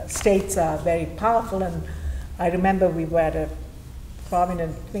is, states are very powerful, and I remember we were at a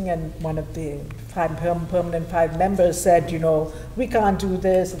prominent thing, and one of the permanent five members said, you know, we can't do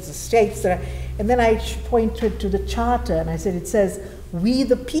this, it's the states that are, and then I pointed to the charter, and I said, it says, we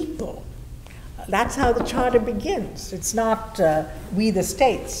the people. That's how the charter begins. It's not we the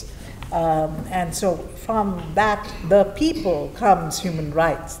states. And so from that, the people, comes human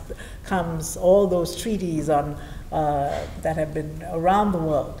rights, comes all those treaties on, that have been around the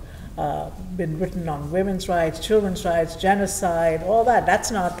world, been written on women's rights, children's rights, genocide, all that.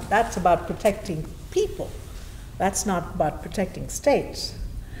 That's about protecting people. That's not about protecting states.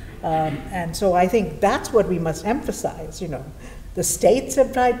 And so I think that's what we must emphasize, you know. The states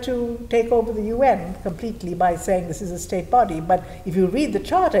have tried to take over the UN completely by saying this is a state body, but if you read the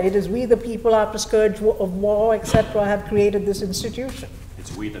charter, it is we the people after scourge of war, etc., have created this institution.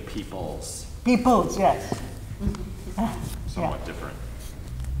 It's we the peoples. Peoples, yes. Somewhat different.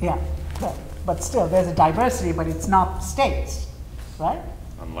 Yeah, but still, there's a diversity, but it's not states, right?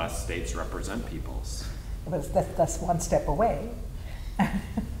 Unless states represent peoples. That's one step away.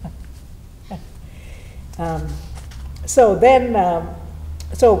 So then, I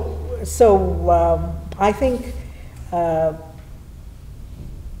think, not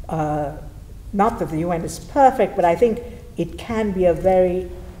that the UN is perfect, but I think it can be a very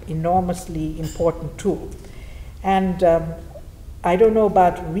enormously important tool. And I don't know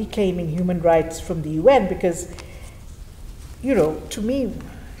about reclaiming human rights from the UN because, you know, to me,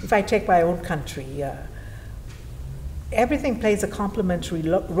 if I take my own country, everything plays a complementary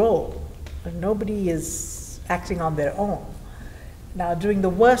role. Nobody is acting on their own. Now, during the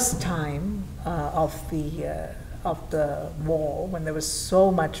worst time of the war, when there was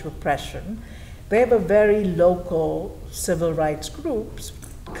so much repression, they were very local civil rights groups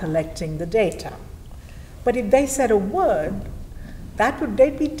collecting the data. But if they said a word,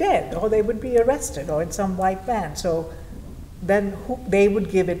 they'd be dead, or they would be arrested, or in some white van. So then they would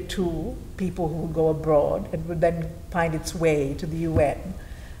give it to people who would go abroad and would then find its way to the UN.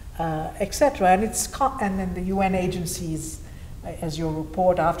 Etc. And then the UN agencies, as your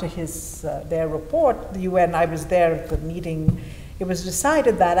report, after their report, the UN, I was there at the meeting, it was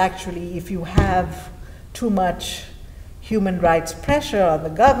decided that actually if you have too much human rights pressure on the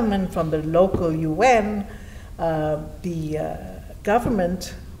government from the local UN, the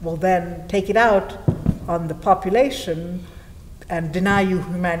government will then take it out on the population and deny you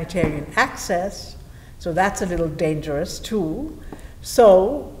humanitarian access. So that's a little dangerous too.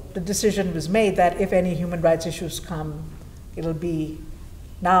 So the decision was made that if any human rights issues come, it'll be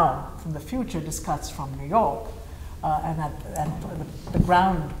now, from the future, discussed from New York, and the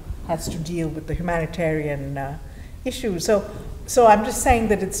ground has to deal with the humanitarian issues. So I'm just saying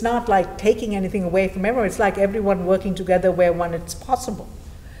that it's not like taking anything away from everyone, it's like everyone working together where it's possible.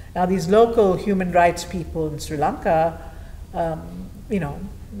 Now these local human rights people in Sri Lanka, you know,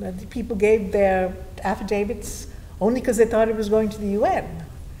 the people gave their affidavits only because they thought it was going to the UN.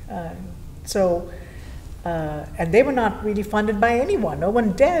 And they were not really funded by anyone. No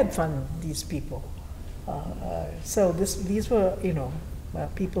one dared fund these people. So these were, you know,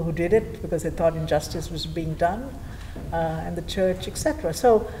 people who did it because they thought injustice was being done, and the church, etc.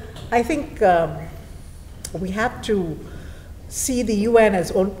 So I think we have to see the UN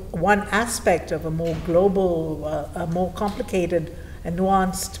as one aspect of a more global, a more complicated and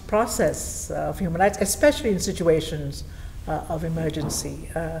nuanced process of human rights, especially in situations of emergency.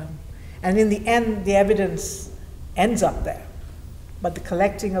 And in the end, the evidence ends up there. But the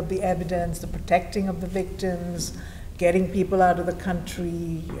collecting of the evidence, the protecting of the victims, getting people out of the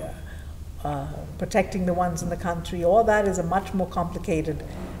country, protecting the ones in the country, all that is a much more complicated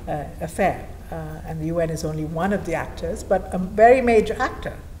affair. And the UN is only one of the actors, but a very major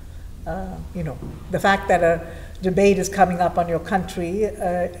actor. You know, the fact that a debate is coming up on your country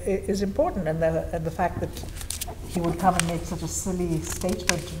is important, and the fact that he would come and make such a silly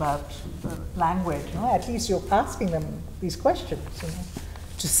statement about language. At least you're asking them these questions.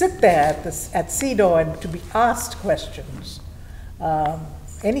 To sit there at CEDAW and to be asked questions,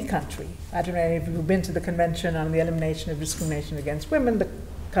 any country. I don't know if you've been to the Convention on the Elimination of Discrimination Against Women. The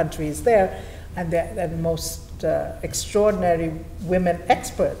country is there, and the most extraordinary women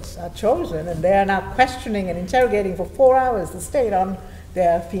experts are chosen, and they are now questioning and interrogating for 4 hours the state on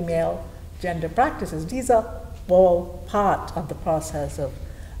their female gender practices. These are all part of the process of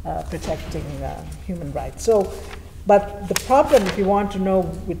protecting human rights. So, but the problem, if you want to know,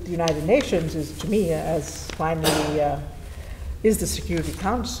 with the United Nations is, to me, as finally, is the Security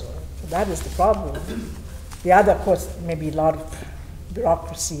Council. That is the problem. The other, of course, maybe a lot of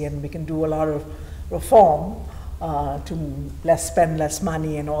bureaucracy, and we can do a lot of reform to spend less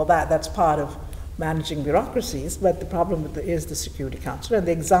money and all that. That's part of managing bureaucracies, but the problem is the Security Council. And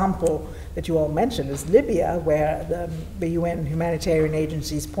the example that you all mentioned is Libya, where the UN humanitarian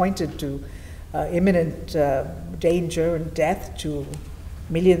agencies pointed to imminent danger and death to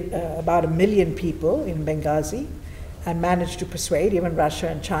about 1 million people in Benghazi, and managed to persuade even Russia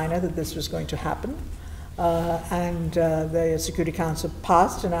and China that this was going to happen. And the Security Council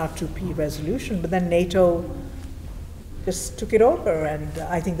passed an R2P resolution, but then NATO just took it over, and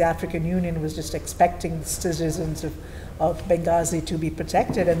I think the African Union was just expecting the citizens of Benghazi to be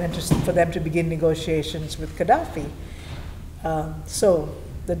protected, and then just for them to begin negotiations with Gaddafi. So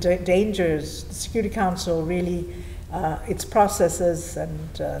the dangers, the Security Council really, its processes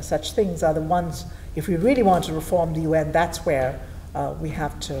and such things are the ones, if we really want to reform the UN, that's where we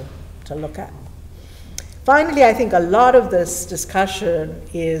have to look at. Finally, I think a lot of this discussion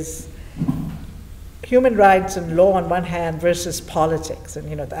is human rights and law on one hand versus politics. And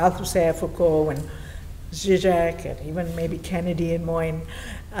the Althusser, Foucault, and Zizek, and even maybe Kennedy and Moyn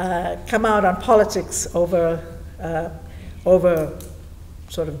come out on politics over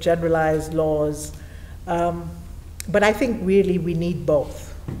sort of generalized laws. But I think really we need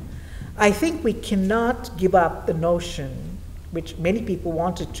both. I think we cannot give up the notion, which many people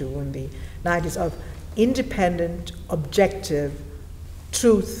wanted to in the 90s, of independent, objective,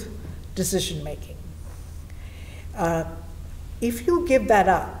 truth decision-making. If you give that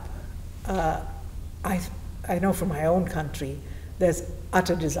up, I know from my own country, there's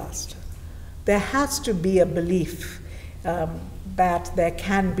utter disaster. There has to be a belief that there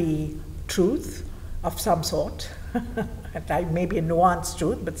can be truth of some sort, maybe a nuanced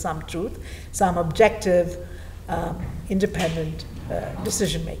truth, but some truth, some objective, independent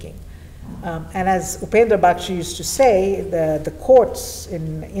decision-making. And as Upendra Bakshi used to say, the courts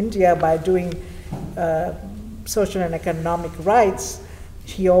in India, by doing social and economic rights,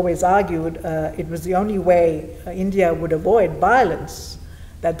 he always argued it was the only way India would avoid violence,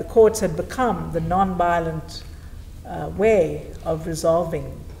 that the courts had become the non-violent way of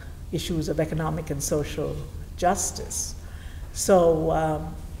resolving issues of economic and social justice. So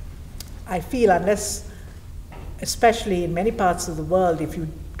I feel unless, especially in many parts of the world, if you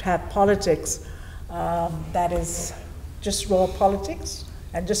have politics that is just raw politics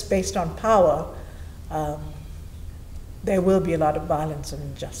and just based on power, there will be a lot of violence and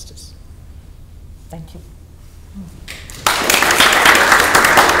injustice. Thank you.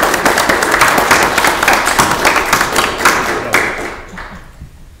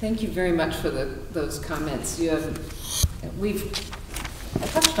 Thank you very much for those comments. We've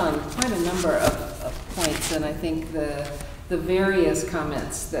touched on quite a number of points, and I think the various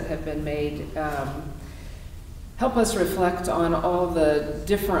comments that have been made help us reflect on all the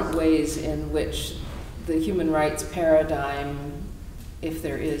different ways in which the human rights paradigm, if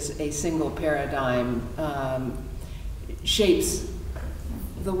there is a single paradigm, shapes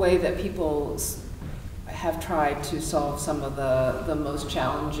the way that people have tried to solve some of the most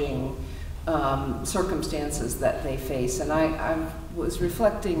challenging circumstances that they face. And I was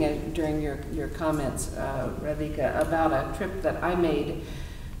reflecting during your comments, Radhika, about a trip that I made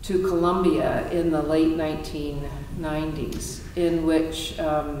to Colombia in the late 1990s, in which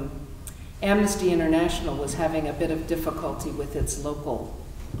Amnesty International was having a bit of difficulty with its local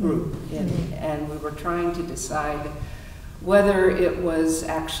group, and we were trying to decide whether it was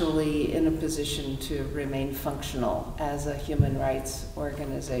actually in a position to remain functional as a human rights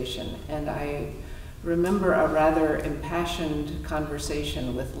organization. And I remember a rather impassioned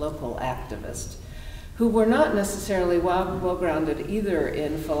conversation with local activists who were not necessarily well-grounded either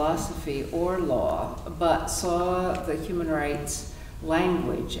in philosophy or law, but saw the human rights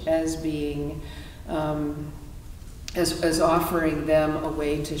language as being, as offering them a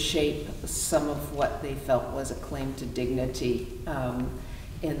way to shape some of what they felt was a claim to dignity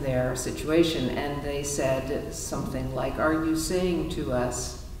in their situation, and they said something like, are you saying to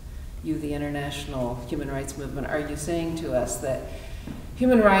us, you, the international human rights movement, are you saying to us that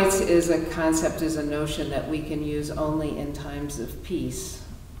human rights is a concept, is a notion that we can use only in times of peace,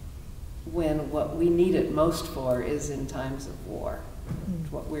 when what we need it most for is in times of war,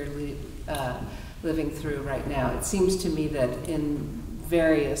 what we're living through right now? It seems to me that in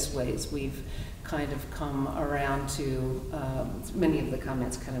various ways we've kind of come around to, many of the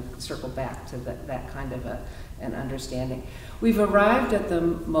comments kind of circle back to that kind of an understanding. We've arrived at the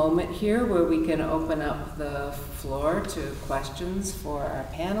moment here where we can open up the floor to questions for our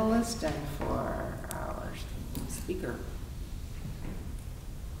panelists and for our speaker.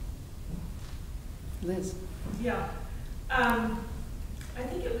 Liz. Yeah. I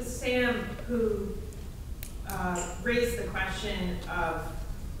think it was Sam who raised the question of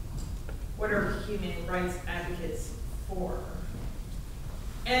what are human rights advocates for?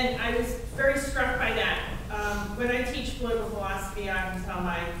 And I was very struck by that. When I teach political philosophy, I can tell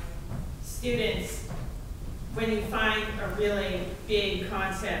my students, when you find a really big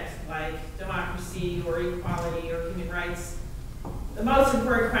concept like democracy or equality or human rights, the most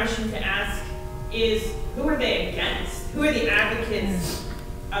important question to ask is, who are they against? Who are the advocates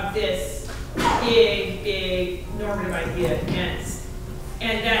of this big, big normative idea against?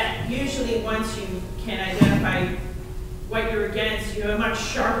 And that usually once you can identify what you're against, you have a much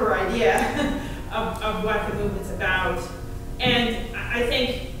sharper idea of what the movement's about. And I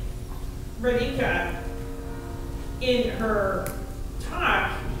think Radhika, in her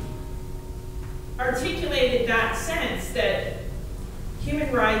talk, articulated that sense that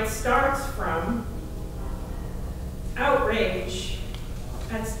human rights starts from outrage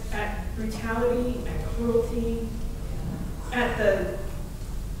at brutality, at cruelty, at the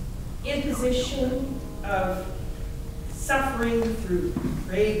imposition of suffering through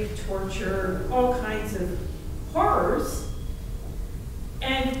rape, torture, all kinds of horrors,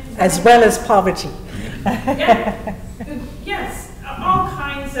 and as well as poverty. Yeah, yes, all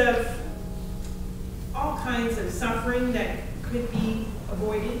kinds of suffering that could be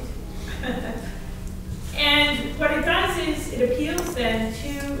avoided. And what it does is it appeals then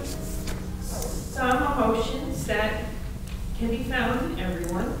to some emotions that can be found in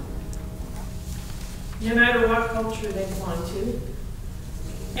everyone, no matter what culture they belong to.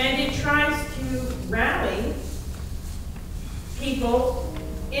 And it tries to rally people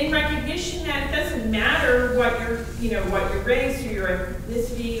in recognition that it doesn't matter what your race or your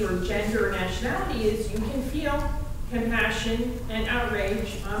ethnicity or gender or nationality is, you can feel compassion and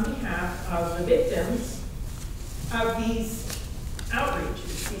outrage on behalf of the victims of these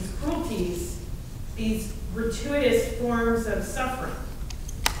outrages, these cruelties, these gratuitous forms of suffering.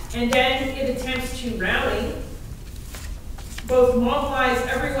 And then it attempts to rally, both mobilize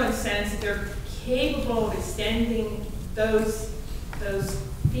everyone's sense that they're capable of extending those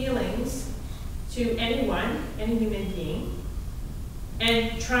feelings to anyone, any human being,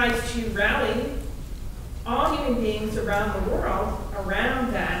 and tries to rally all human beings around the world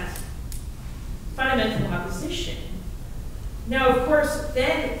around that fundamental opposition. Now, of course,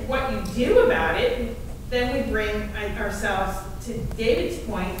 then what you do about it, then we bring ourselves to David's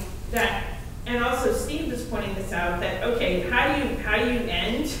point that, and also Steve was pointing this out, that okay, how do you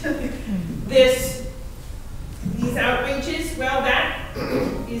end these outrages? Well, that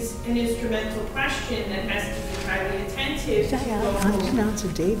is an instrumental question that has to be highly attentive to I didn't answer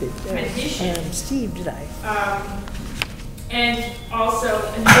David. Steve, did I? And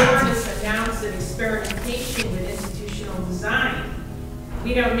also enormous amounts of experimentation with institutional design.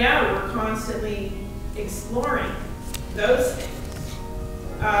 We don't know, we're constantly exploring those things.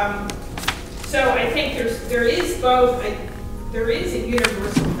 So I think there is a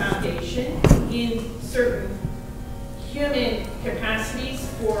universal foundation in certain human capacities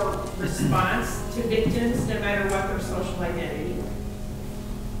for response to victims, no matter what their social identity.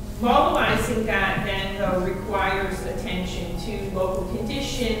 Mobilizing that then, though, requires attention to local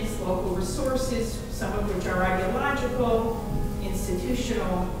conditions, local resources, some of which are ideological,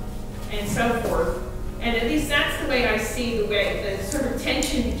 institutional, and so forth. And at least that's the way I see the sort of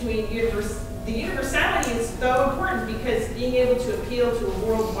tension between the universality is so important, because being able to appeal to a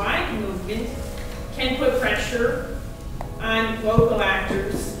worldwide movement can put pressure on local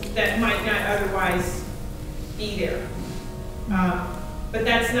actors that might not otherwise be there. But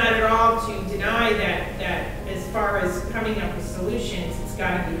that's not at all to deny that as far as coming up with solutions, it's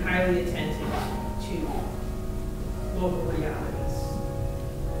got to be highly attentive to local realities.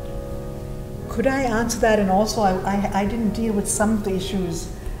 Could I answer that? And also, I didn't deal with some of the issues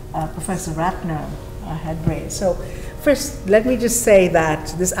Professor Ratner had raised. So first, let me just say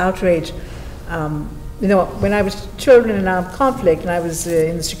that this outrage, you know, when I was Children in Armed Conflict and I was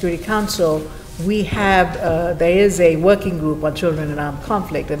in the Security Council, we have, there is a working group on children in armed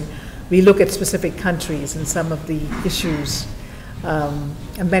conflict, and we look at specific countries and some of the issues,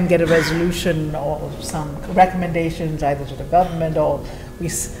 and then get a resolution or some recommendations either to the government, or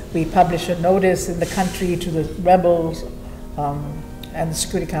we publish a notice in the country to the rebels, and the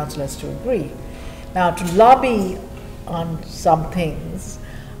Security Council has to agree. Now, to lobby on some things,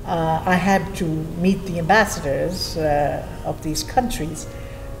 I had to meet the ambassadors of these countries,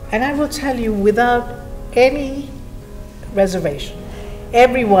 and I will tell you without any reservation,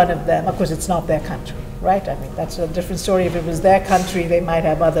 every one of them, of course it's not their country, right? I mean, that's a different story. If it was their country, they might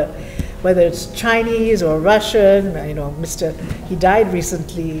have other, whether it's Chinese or Russian, you know, he died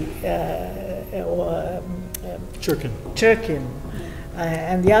recently, Churkin,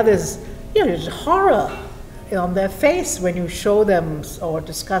 and the others, you know, there's horror on their face when you show them or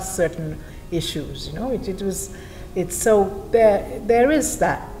discuss certain issues, you know, it's so, there is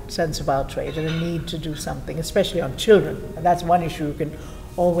that sense of outrage and a need to do something, especially on children. And that's one issue you can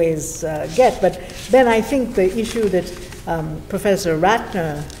always get. But then I think the issue that Professor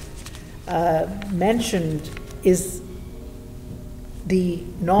Ratner mentioned is the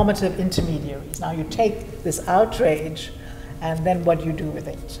normative intermediaries. Now you take this outrage and then what do you do with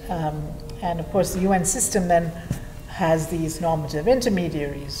it? And of course the UN system then has these normative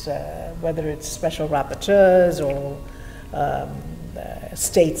intermediaries, whether it's special rapporteurs or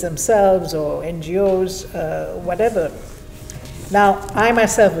states themselves or NGOs, whatever. Now, I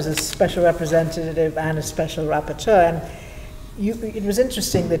myself was a special representative and a special rapporteur, and it was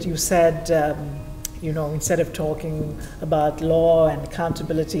interesting that you said, you know, instead of talking about law and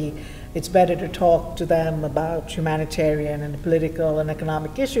accountability, it's better to talk to them about humanitarian and political and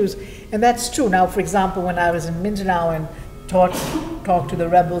economic issues, and that's true. Now, for example, when I was in Mindanao and talked to the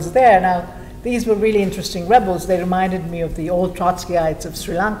rebels there, now, these were really interesting rebels. They reminded me of the old Trotskyites of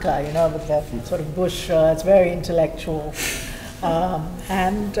Sri Lanka, you know, with the sort of bush, it's very intellectual.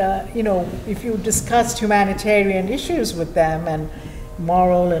 You know, if you discussed humanitarian issues with them and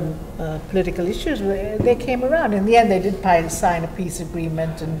moral and political issues, they came around. In the end, they did sign a peace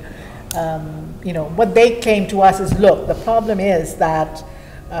agreement, and you know, what they came to us is, look, the problem is that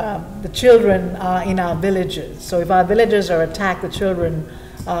the children are in our villages. So if our villages are attacked, the children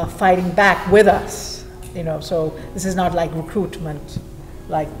are fighting back with us. You know, so this is not like recruitment,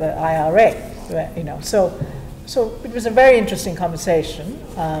 like the IRA. You know, so it was a very interesting conversation.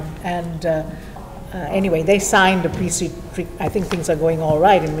 Anyway, they signed a peace. I think things are going all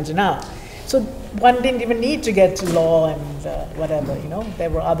right in Mindanao. So one didn't even need to get to law and whatever, you know.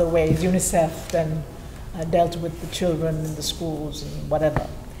 There were other ways. UNICEF then dealt with the children in the schools and whatever.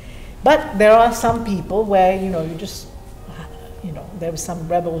 But there are some people where, you know, you know, there was some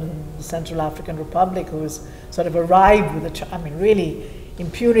rebel in the Central African Republic who was sort of arrived with I mean, really,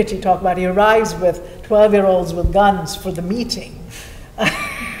 impunity, talk about, he arrives with 12-year-olds with guns for the meeting.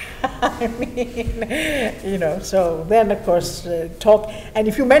 I mean, you know, so then of course talk, and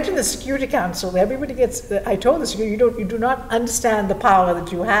if you mention the Security Council, everybody gets, I told the security, you do not understand the power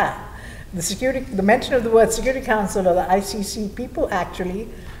that you have. The mention of the word Security Council or the ICC, people actually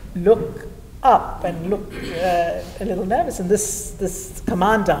look up and look a little nervous. And this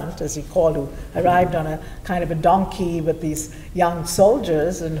commandant, as he called, who arrived on a kind of a donkey with these young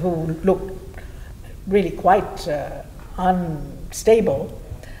soldiers and who looked really quite unstable.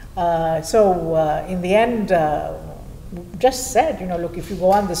 In the end, just said, you know, look, if you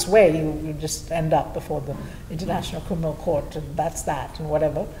go on this way, you just end up before the International Criminal Court, and that's that, and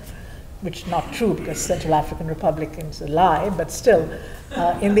whatever. Which is not true, because Central African Republic is a lie, but still,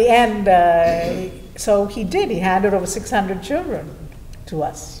 in the end, so he did. He handed over 600 children to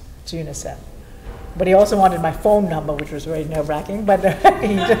us, to UNICEF. But he also wanted my phone number, which was very nerve-wracking, but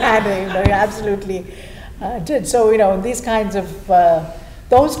he absolutely did. So, you know, these kinds of,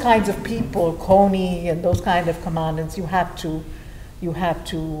 those kinds of people, Coney and those kind of commandants, you have to,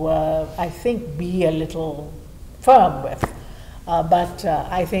 I think, be a little firm with. But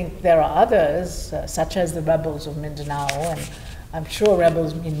I think there are others, such as the rebels of Mindanao, and I'm sure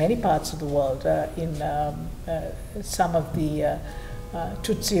rebels in many parts of the world, in some of the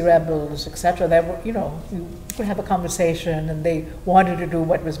Tutsi rebels, etc. There were, you know, you could have a conversation, and they wanted to do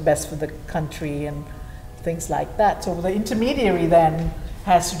what was best for the country and things like that. So the intermediary then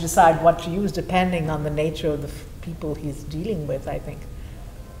has to decide what to use depending on the nature of the people he's dealing with, I think.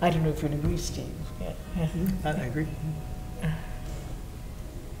 I don't know if you'd agree, Steve. Yeah. I agree.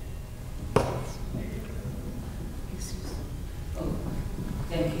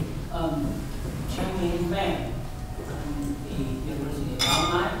 Thank you. Chinese man,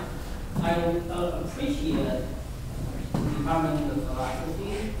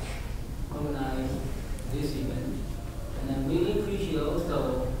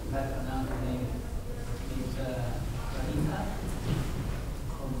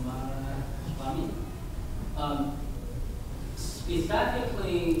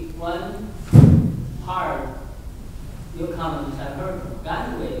 Specifically, one part, your comments I heard,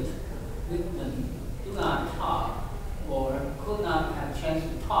 graduate victims do not talk or could not have a chance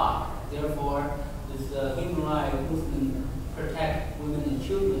to talk. Therefore, this human rights movement, protect women and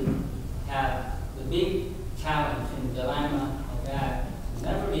children, have the big challenge and dilemma of that has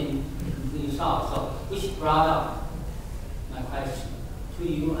never been completely solved. So, which brought up my question to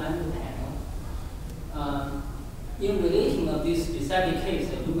you and the panel. In relation of this specific case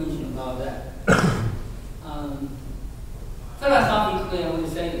that you mentioned about that, philosophically, I would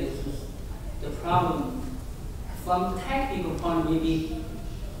say this is the problem from technical point of view,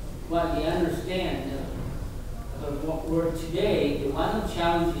 what we understand of what we're today, the one of the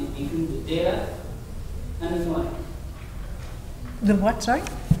challenges between the data and the noise. The what, sorry?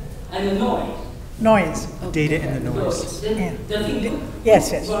 And the noise. Noise. Data and the noise. So, the thing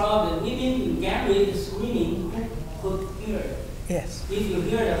Yes, yes. for all the women in Gary screaming, who could hear it. Yes. If you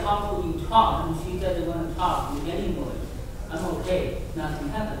hear the how could you talk, and she doesn't want to talk with any noise, I'm okay, nothing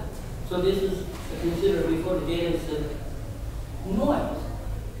happened. So this is considered before the data is noise.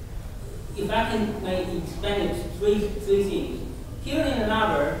 If I can expand it three things. Here in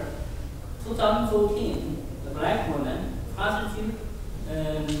Arbor, 2014, a black woman, prostitute,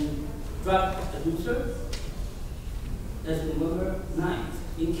 and drug abuser, that's November 9th,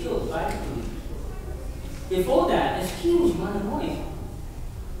 been killed by the police. Before that, it's huge amount of noise.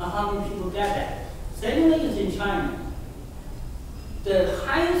 How many people get that? Secondly, is in China. The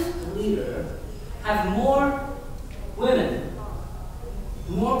highest leader have more women,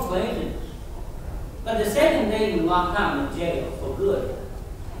 more places. But the second day in lockdown in jail for good.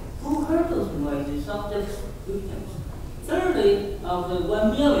 Who heard those noises of the victims? Thirdly, of the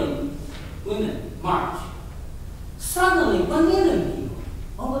 1 million women march. Suddenly, 1 million people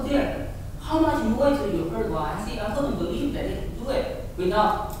over there. How much noise have you heard? Well, I couldn't believe that they could do it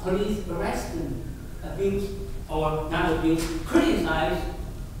without police arresting, abuse, or not abuse, criticize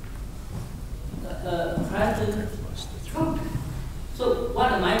President Trump. So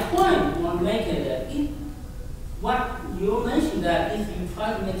what my point I want to make is that what you mentioned that if you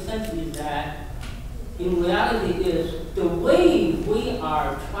try to make sense is that in reality is the way we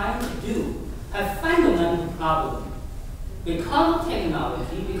are trying to do have fundamental problem. Because of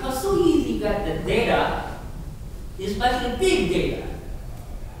technology, because so easy to get the data, especially big data.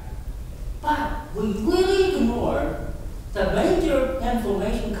 But we really ignore the major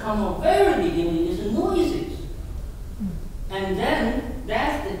information come from very beginning is the noises. And then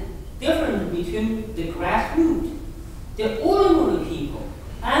that's the difference between the grassroots, the ordinary people,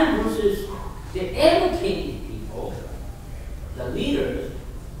 and versus the educated people, the leaders,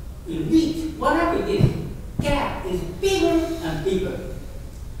 elite, whatever it is, gap is bigger and bigger.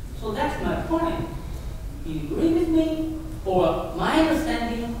 So that's my point. Do you agree with me? Or my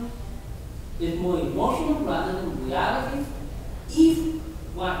understanding is more emotional rather than reality? If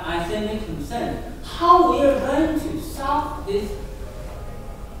what I say makes some sense, how we are going to solve this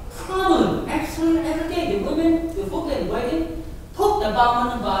problem actually every day. The women, before they waiting, put the bomb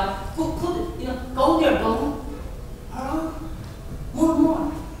on the body, put it, go there, go, more and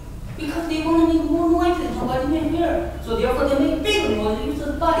more. Because they want to make more noises, nobody may hear. So therefore they make bigger noises, use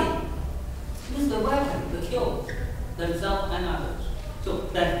the body. Use the weapon to kill themselves and others. So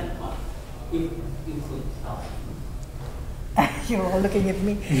that's my point. If you could help. You're all looking at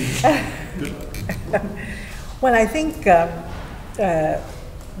me. Well, I think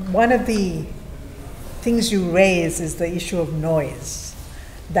one of the things you raise is the issue of noise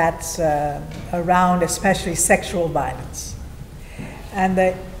that's around especially sexual violence. And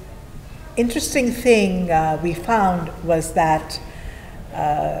the interesting thing we found was that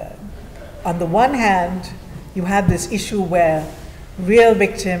on the one hand, you have this issue where real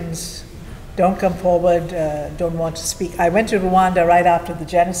victims don't come forward, don't want to speak. I went to Rwanda right after the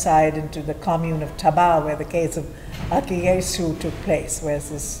genocide into the commune of Taba, where the case of Akiyesu took place, where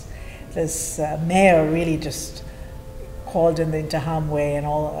this mayor really just called in the Interahamwe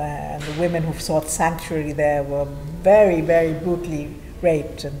and the women who sought sanctuary there were very, very brutally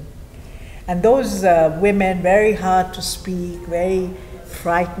raped. And those women, very hard to speak, very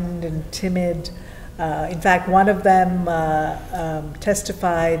frightened and timid. In fact, one of them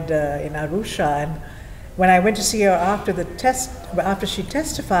testified in Arusha, and when I went to see her after she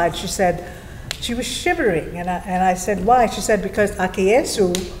testified, she said she was shivering, and I said, why? She said, because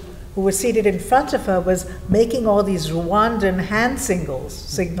Akiyesu, who was seated in front of her, was making all these Rwandan hand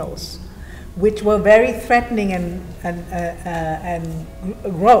signals, which were very threatening and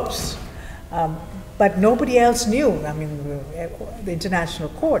gross. But nobody else knew. I mean, the International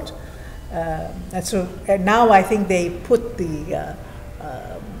Court. And now I think they put the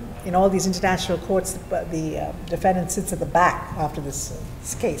in all these international courts, the defendant sits at the back after this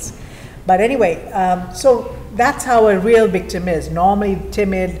case. But anyway, so that's how a real victim is, normally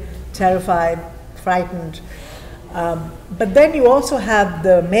timid, terrified, frightened. But then you also have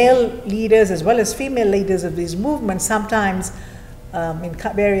the male leaders as well as female leaders of these movements, sometimes in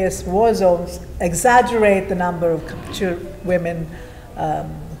various war zones, exaggerate the number of captured women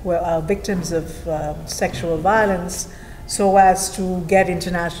who are victims of sexual violence so as to get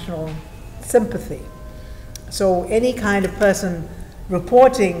international sympathy. So any kind of person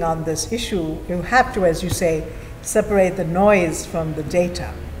reporting on this issue, you have to, as you say, separate the noise from the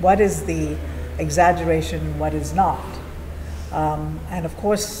data. What is the exaggeration, what is not? And of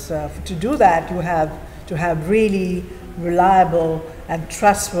course, to do that, you have to have really reliable and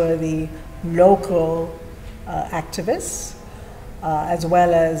trustworthy local activists, as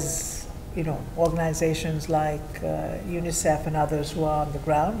well as, you know, organizations like UNICEF and others who are on the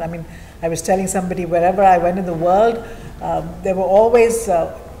ground. I mean, I was telling somebody, wherever I went in the world, there were always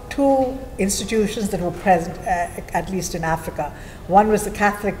two institutions that were present, at least in Africa. One was the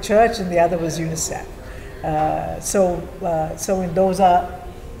Catholic Church and the other was UNICEF. So those are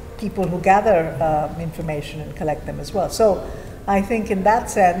people who gather information and collect them as well. So I think in that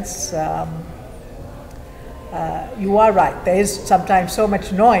sense, you are right. There is sometimes so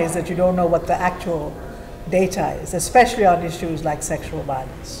much noise that you don't know what the actual data is, especially on issues like sexual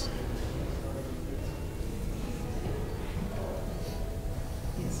violence.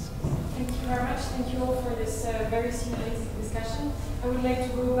 Thank you very much. Thank you all for this very stimulating discussion. I would like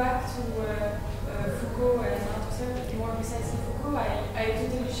to go back to Foucault and Althusser, more precisely Foucault. I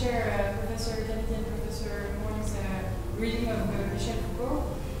totally share Professor Kennedy and Professor Moyn's reading of Michel Foucault.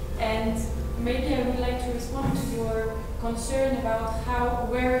 And maybe I would like to respond to your concern about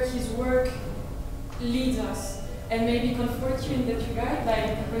where his work leads us, and maybe comfort you in that regard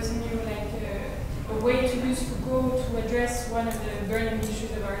by proposing you like a way to use Foucault to address one of the burning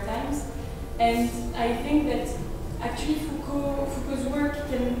issues of our times. And I think that actually Foucault's work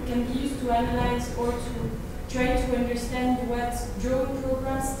can be used to analyze or to try to understand what drone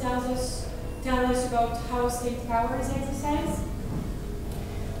programs tell us about how state power is exercised.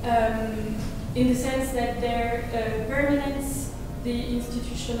 In the sense that their permanence, the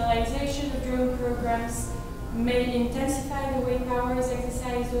institutionalization of drone programs may intensify the way power is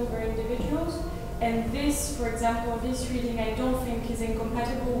exercised over individuals. And this, for example, this reading I don't think is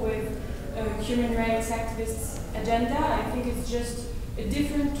incompatible with human rights activists' agenda. I think it's just a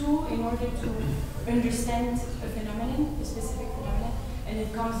different tool in order to understand a phenomenon, a specific phenomenon. And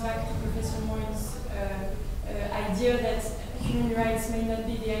it comes back to Professor Moyn's idea that human rights may not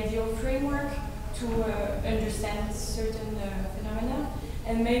be the ideal framework to understand certain phenomena.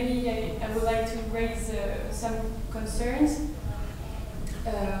 And maybe I would like to raise some concerns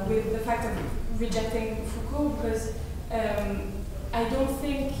with the fact of rejecting Foucault, because I don't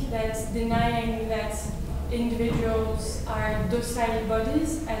think that denying that individuals are docile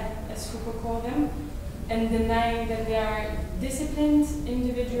bodies, as Foucault called them, and denying that they are disciplined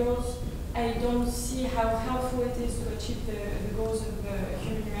individuals, I don't see how helpful it is to achieve the goals of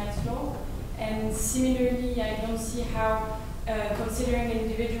human rights law. And similarly, I don't see how considering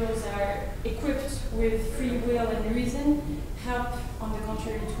individuals are equipped with free will and reason help, on the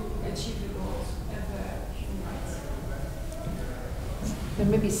contrary, to achieve the goals of human rights. There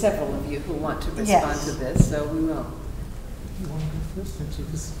may be several of you who want to respond Yes. to this, so we will. You want to go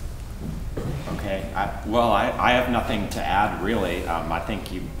first? Okay, I have nothing to add really. I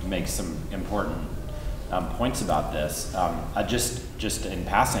think you make some important points about this. Just in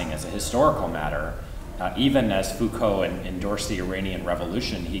passing, as a historical matter, even as Foucault endorsed the Iranian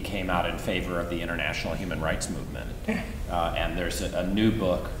Revolution, he came out in favor of the international human rights movement. And there's a new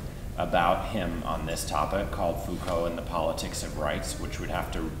book about him on this topic called Foucault and the Politics of Rights, which would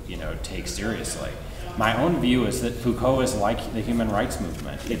have to, take seriously. My own view is that Foucault is like the human rights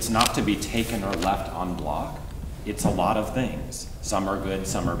movement. It's not to be taken or left en bloc. It's a lot of things. Some are good,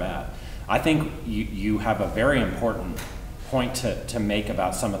 some are bad. I think you have a very important point to make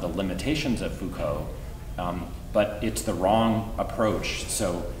about some of the limitations of Foucault, but it's the wrong approach.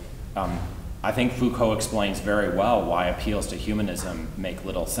 So I think Foucault explains very well why appeals to humanism make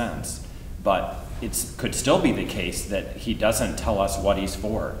little sense, but it could still be the case that he doesn't tell us what he's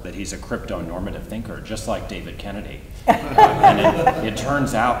for, that he's a crypto-normative thinker, just like David Kennedy. And it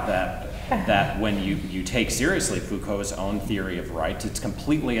turns out that when you take seriously Foucault's own theory of rights, it's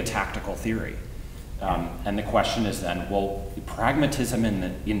completely a tactical theory. And the question is then, well, pragmatism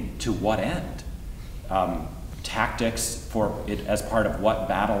to what end? Tactics for it as part of what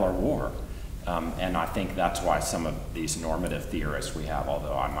battle or war? And I think that's why some of these normative theorists we have,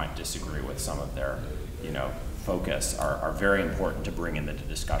 although I might disagree with some of their, focus, are very important to bring into the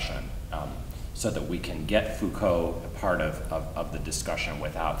discussion, so that we can get Foucault a part of the discussion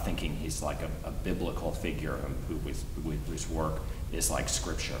without thinking he's like a biblical figure whose work is like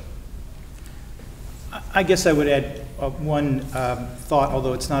scripture. I guess I would add one thought,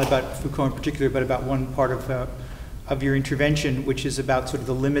 although it's not about Foucault in particular, but about one part of your intervention, which is about sort of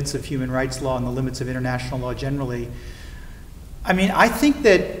the limits of human rights law and the limits of international law generally. I mean, I think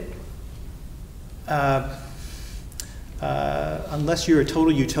that unless you're a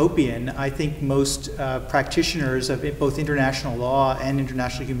total utopian, I think most practitioners of both international law and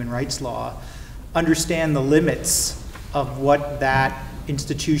international human rights law understand the limits of what that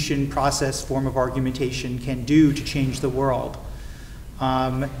institution, process, form of argumentation can do to change the world.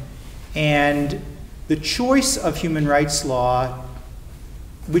 And the choice of human rights law,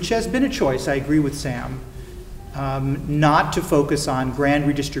 which has been a choice, I agree with Sam, not to focus on grand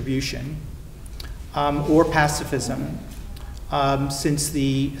redistribution or pacifism since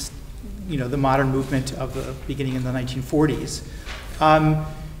the modern movement of the beginning in the 1940s,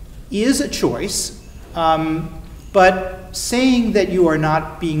 is a choice. But saying that you're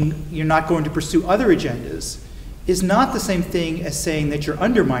not going to pursue other agendas is not the same thing as saying that you're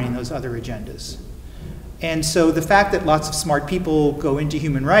undermining those other agendas. And so the fact that lots of smart people go into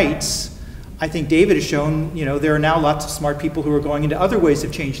human rights, I think David has shown, there are now lots of smart people who are going into other ways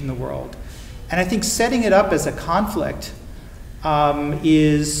of changing the world. And I think setting it up as a conflict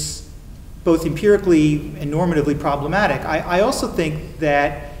is both empirically and normatively problematic. I also think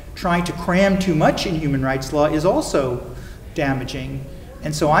that trying to cram too much in human rights law is also damaging.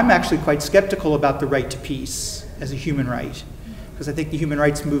 And so I'm actually quite skeptical about the right to peace as a human right, because I think the human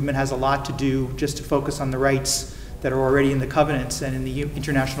rights movement has a lot to do just to focus on the rights that are already in the covenants and in the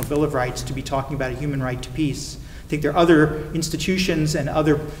International Bill of Rights to be talking about a human right to peace. I think there are other institutions and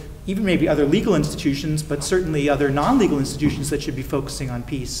even maybe other legal institutions, but certainly other non-legal institutions that should be focusing on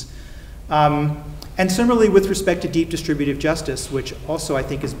peace. And similarly with respect to deep distributive justice, which also I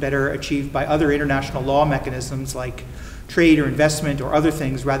think is better achieved by other international law mechanisms like trade or investment or other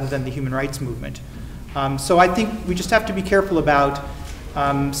things rather than the human rights movement. So I think we just have to be careful about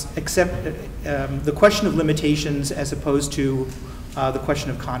the question of limitations as opposed to the question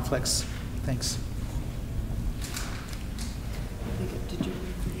of conflicts. Thanks.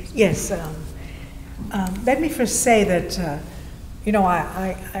 Yes. Let me first say that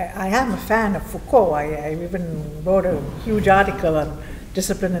I am a fan of Foucault. I even wrote a huge article on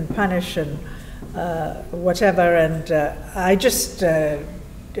Discipline and Punish and whatever, and I just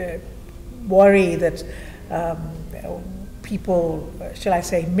worry that people, shall I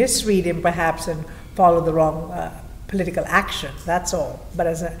say, misread him perhaps and follow the wrong political action, that's all. But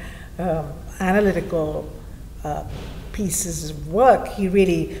as an analytical pieces of work, he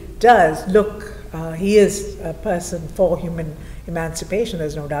really does look, he is a person for human emancipation,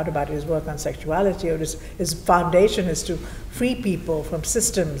 there's no doubt about his work on sexuality, or his foundation is to free people from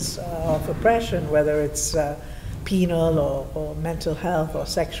systems of oppression, whether it's penal or mental health or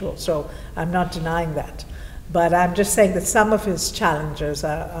sexual. So I'm not denying that. But I'm just saying that some of his challenges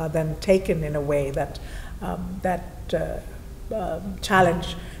are then taken in a way that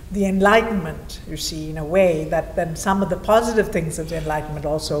challenge the Enlightenment, you see, in a way that then some of the positive things of the Enlightenment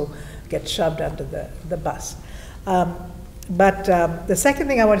also get shoved under the bus. But the second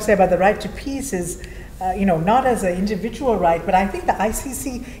thing I want to say about the right to peace is, not as an individual right, but I think the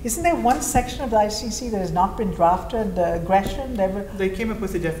ICC, isn't there one section of the ICC that has not been drafted, aggression? They came up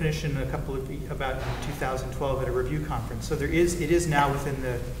with a definition about 2012 at a review conference. So it is now within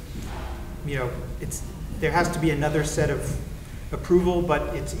the, there has to be another set of approval,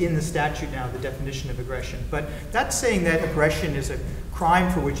 but it's in the statute now, the definition of aggression. But that's saying that aggression is a crime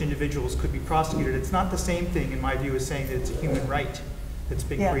for which individuals could be prosecuted. It's not the same thing, in my view, as saying that it's a human right that's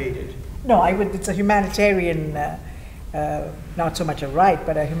been created. No, it's a humanitarian, not so much a right,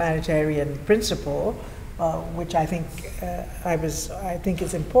 but a humanitarian principle, which I think I think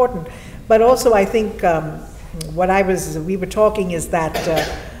is important. But also, I think we were talking is that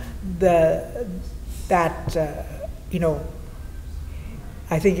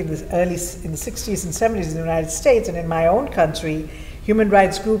I think in the 60s and 70s in the United States and in my own country, human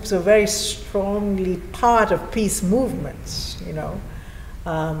rights groups are very strongly part of peace movements,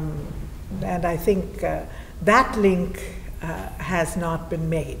 and I think that link has not been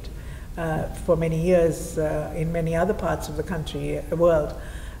made for many years in many other parts of the world,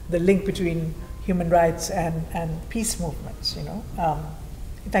 the link between human rights and peace movements,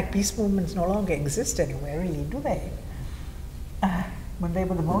 In fact, peace movements no longer exist anywhere, really, do they? when they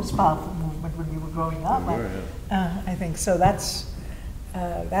were the most powerful movement when you were growing up. They were, I think so. That's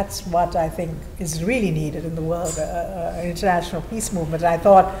what I think is really needed in the world, an international peace movement. And I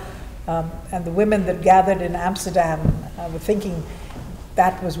thought, and the women that gathered in Amsterdam were thinking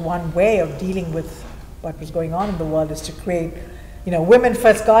that was one way of dealing with what was going on in the world, is to create, women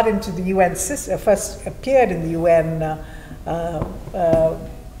first got into the UN system, first appeared in the UN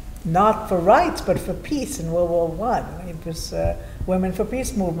not for rights but for peace in World War I. It was Women for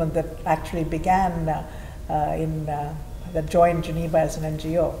Peace movement that actually began that joined Geneva as an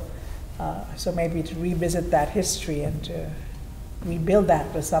NGO. So maybe to revisit that history and to rebuild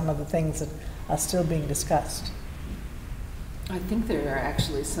that with some of the things that are still being discussed. I think there are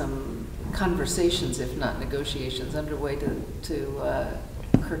actually some conversations, if not negotiations, underway to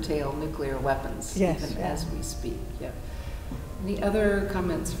curtail nuclear weapons, yes, even yeah. as we speak. Yeah. Any other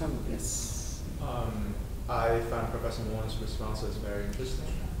comments from yes? I found Professor Moyn's responses very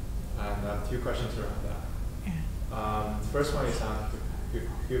interesting, and I have two questions around that. Yeah. The first one is on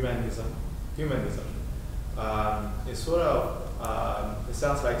humanism. It's sort of, it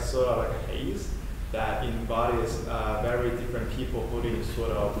sounds like sort of like a haze that embodies very different people holding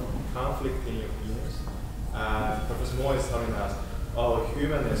sort of conflicting opinions. Professor Moyn is telling us, oh,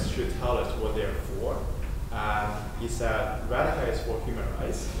 humanists should tell us what they're for. And he said Radhika is for human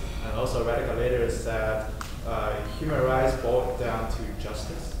rights. And also Radhika later said human rights boils down to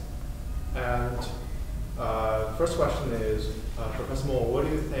justice. And first question is, Professor Moyn, what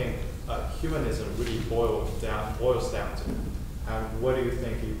do you think humanism really boils down to? And what do you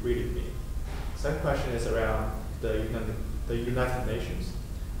think it really means? Second question is around the United Nations.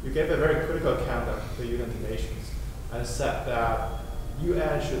 You gave a very critical account of the United Nations and said that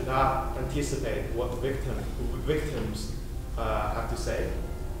UN should not anticipate what victims have to say.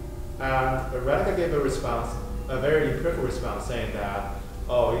 And Radhika gave a response, a very empirical response, saying that,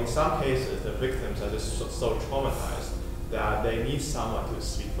 oh, in some cases the victims are just so traumatized that they need someone to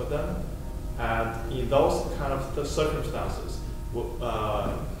speak for them. And in those kind of circumstances,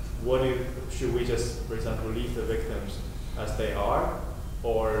 should we just, for example, leave the victims as they are,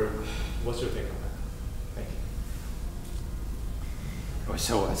 or what's your take on that? Thank you.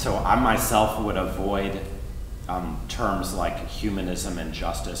 So I myself would avoid terms like humanism and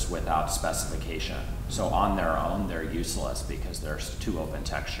justice without specification. So on their own, they're useless because they're too open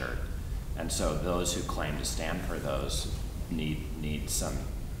textured. And so those who claim to stand for those need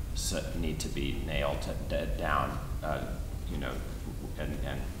to be nailed down,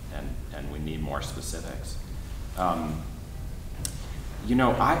 and we need more specifics. I'll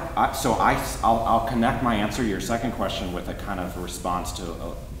connect my answer to your second question with a kind of response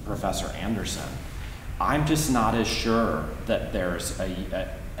to Professor Anderson. I'm just not as sure that there's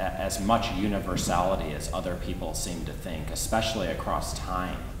as much universality as other people seem to think, especially across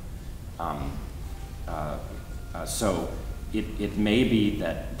time. So it may be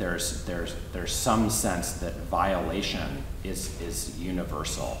that there's some sense that violation is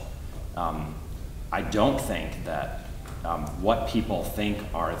universal. I don't think that what people think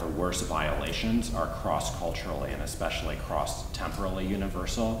are the worst violations are cross-culturally and especially cross-temporally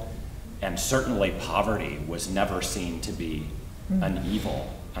universal. And certainly poverty was never seen to be an evil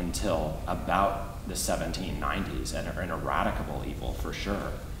until about the 1790s, and an eradicable evil for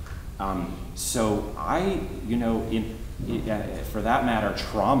sure. So for that matter,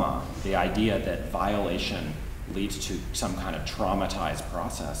 trauma, the idea that violation leads to some kind of traumatized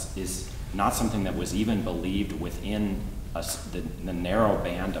process is not something that was even believed within the narrow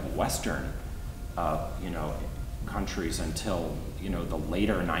band of Western, countries until the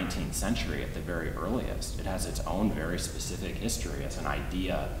later 19th century at the very earliest. It has its own very specific history as an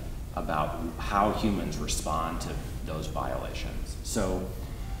idea about how humans respond to those violations. So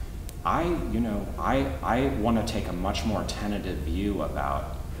I want to take a much more tentative view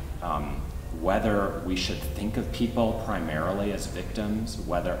about whether we should think of people primarily as victims,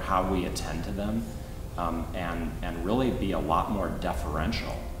 how we attend to them, and really be a lot more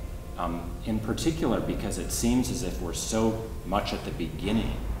deferential. In particular, because it seems as if we're so much at the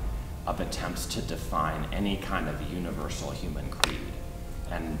beginning of attempts to define any kind of universal human creed.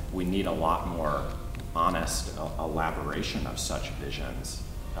 And we need a lot more honest elaboration of such visions,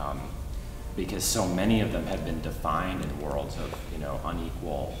 because so many of them have been defined in worlds of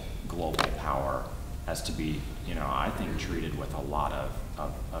unequal global power as to be, I think, treated with a lot of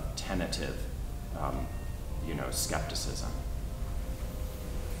tentative, skepticism.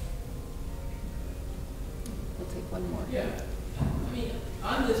 We'll take one more. Yeah. I mean,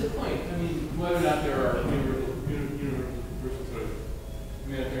 on this point, whether or not there are universal sort of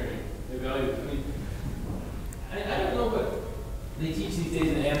humanitarian values, I don't know, but they teach these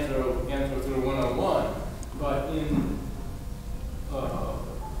days in Anthro sort of 101, but in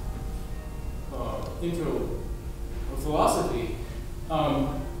intro philosophy,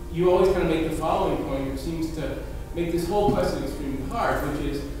 you always kind of make the following point, which seems to make this whole question extremely hard, which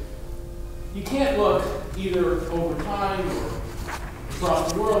is you can't look either over time or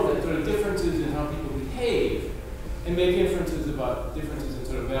across the world at sort of differences in how people behave and make inferences about differences in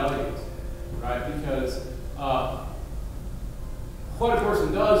sort of values, right? Because what a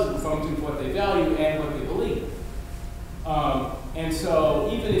person does functions what they value and what they believe. And so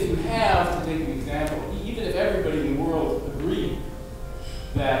even if you have, to take an example, even if everybody in the world agreed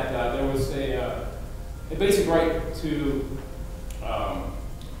that there was a basic right to, a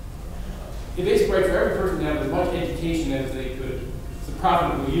basic right for every person to have as much education as they could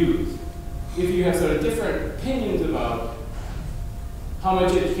profitably use. If you have sort of different opinions about how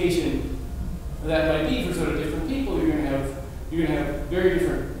much education that might be for sort of different people, you're going to have very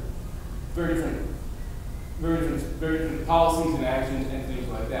different policies and actions and things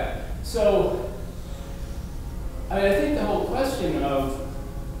like that. So, I mean, I think the whole question of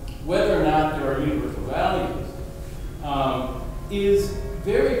whether or not there are universal values is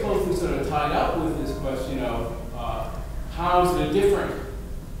very closely sort of tied up with this question of how sort of different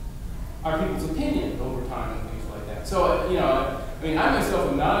are people's opinions over time and things like that. So, you know, I mean, I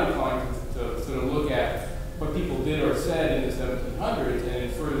myself am not inclined to sort of look at what people did or said in the 1700s and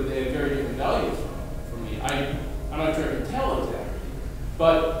infer that they had very different values from me. I'm not sure I can tell exactly.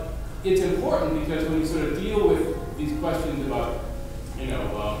 But it's important because when you sort of deal with these questions about, you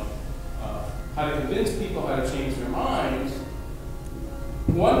know, how to convince people, how to change their minds,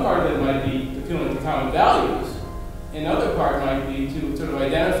 one part of it might be appealing to common values. Another part might be to sort of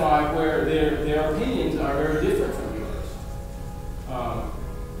identify where their opinions are very different from yours.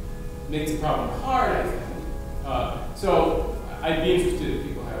 Makes the problem hard, I think. So I'd be interested if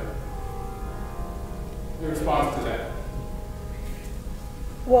people have a response to that.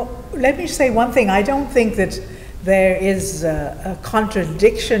 Well, let me say one thing. I don't think that there is a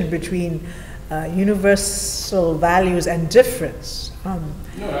contradiction between universal values and difference.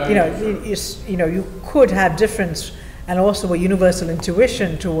 You could have difference and also a universal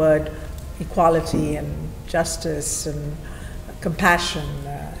intuition toward equality and justice and compassion,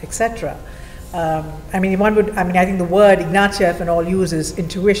 etc. I think the word Ignatieff and all uses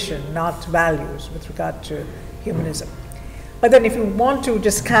intuition, not values, with regard to humanism. But then if you want to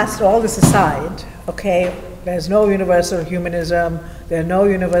just cast all this aside, okay, there's no universal humanism, there are no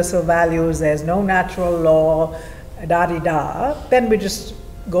universal values, there's no natural law, da-di-da, then we just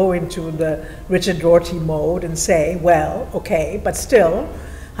go into the Richard Rorty mode and say, well, okay, but still,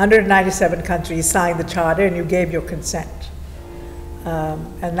 197 countries signed the charter and you gave your consent.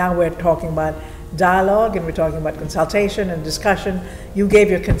 And now we're talking about dialogue and we're talking about consultation and discussion. You gave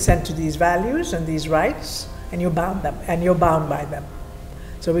your consent to these values and these rights and you bound them, and you're bound by them.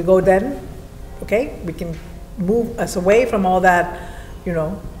 So we go then, okay, we can move us away from all that, you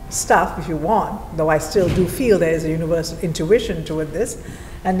know, stuff if you want, though I still do feel there is a universal intuition toward this,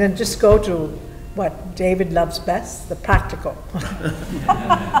 and then just go to what David loves best, the practical.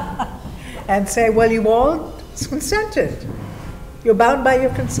 And say, well, you all consented. You're bound by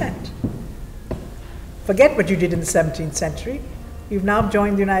your consent. Forget what you did in the 17th century. You've now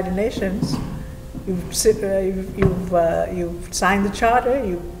joined the United Nations. You've signed the charter.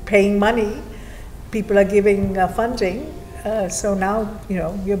 You're paying money. People are giving funding. So now, you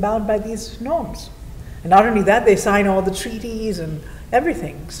know, you're bound by these norms. And not only that, they sign all the treaties and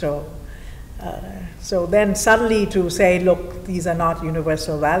everything. So then suddenly to say, look, these are not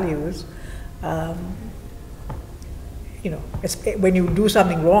universal values, you know, when you do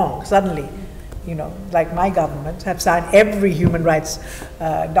something wrong, suddenly, you know, like my government have signed every human rights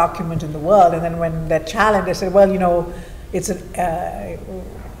document in the world, and then when they're challenged, they say, well, you know, it's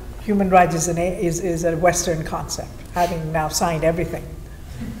human rights is a Western concept, having now signed everything.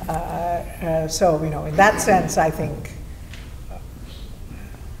 So, you know, in that sense, I think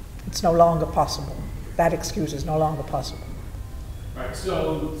it's no longer possible. That excuse is no longer possible. Right.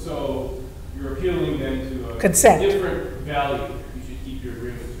 So you're appealing then to a consent. Different value. You should keep your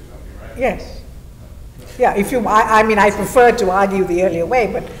agreements or something, right? Yes. Yeah. If you, I mean, I prefer to argue the earlier way,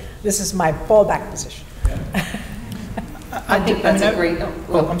 but this is my fallback position. Yeah. I think that's a great.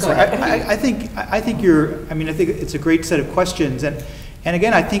 I'm sorry. I think it's a great set of questions, and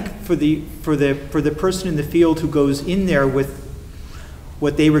again, I think for the person in the field who goes in there with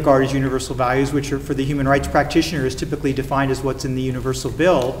what they regard as universal values, which are for the human rights practitioner is typically defined as what's in the Universal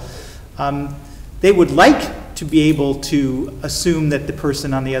Bill, they would like to be able to assume that the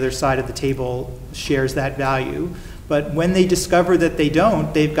person on the other side of the table shares that value, But when they discover that they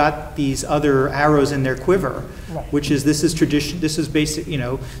don't, they've got these other arrows in their quiver, Right. which is this is tradition, this is basic, you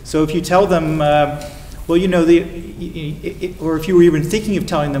know. So if you tell them, well, you know, or if you were even thinking of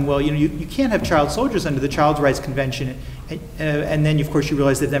telling them, well, you know, you can't have child soldiers under the Child Rights Convention, and then, of course, you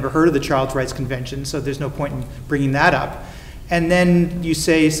realize they've never heard of the Child Rights Convention, so there's no point in bringing that up. And then you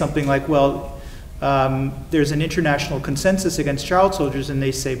say something like, well, there's an international consensus against child soldiers, and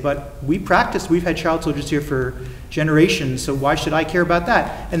they say, but we've had child soldiers here for generations, so why should I care about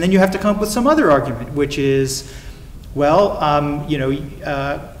that? And then you have to come up with some other argument, which is, well, you know,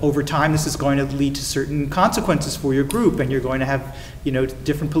 over time this is going to lead to certain consequences for your group, and you're going to have, you know,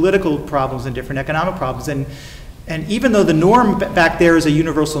 different political problems and different economic problems. And even though the norm back there is a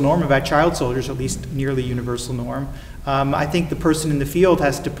universal norm about child soldiers, at least nearly universal norm, I think the person in the field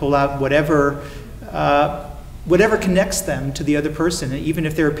has to pull out whatever connects them to the other person, even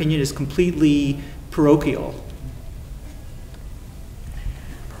if their opinion is completely parochial.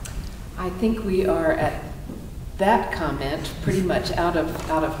 I think we are at that comment pretty much out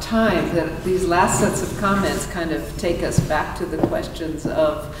of time. That these last sets of comments kind of take us back to the questions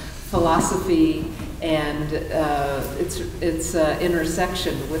of philosophy and its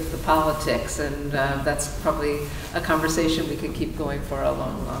intersection with the politics, and that's probably a conversation we could keep going for a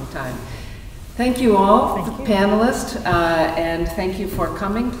long, long time. Thank you all, panelists, and thank you for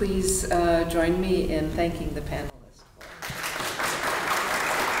coming. Please join me in thanking the panel.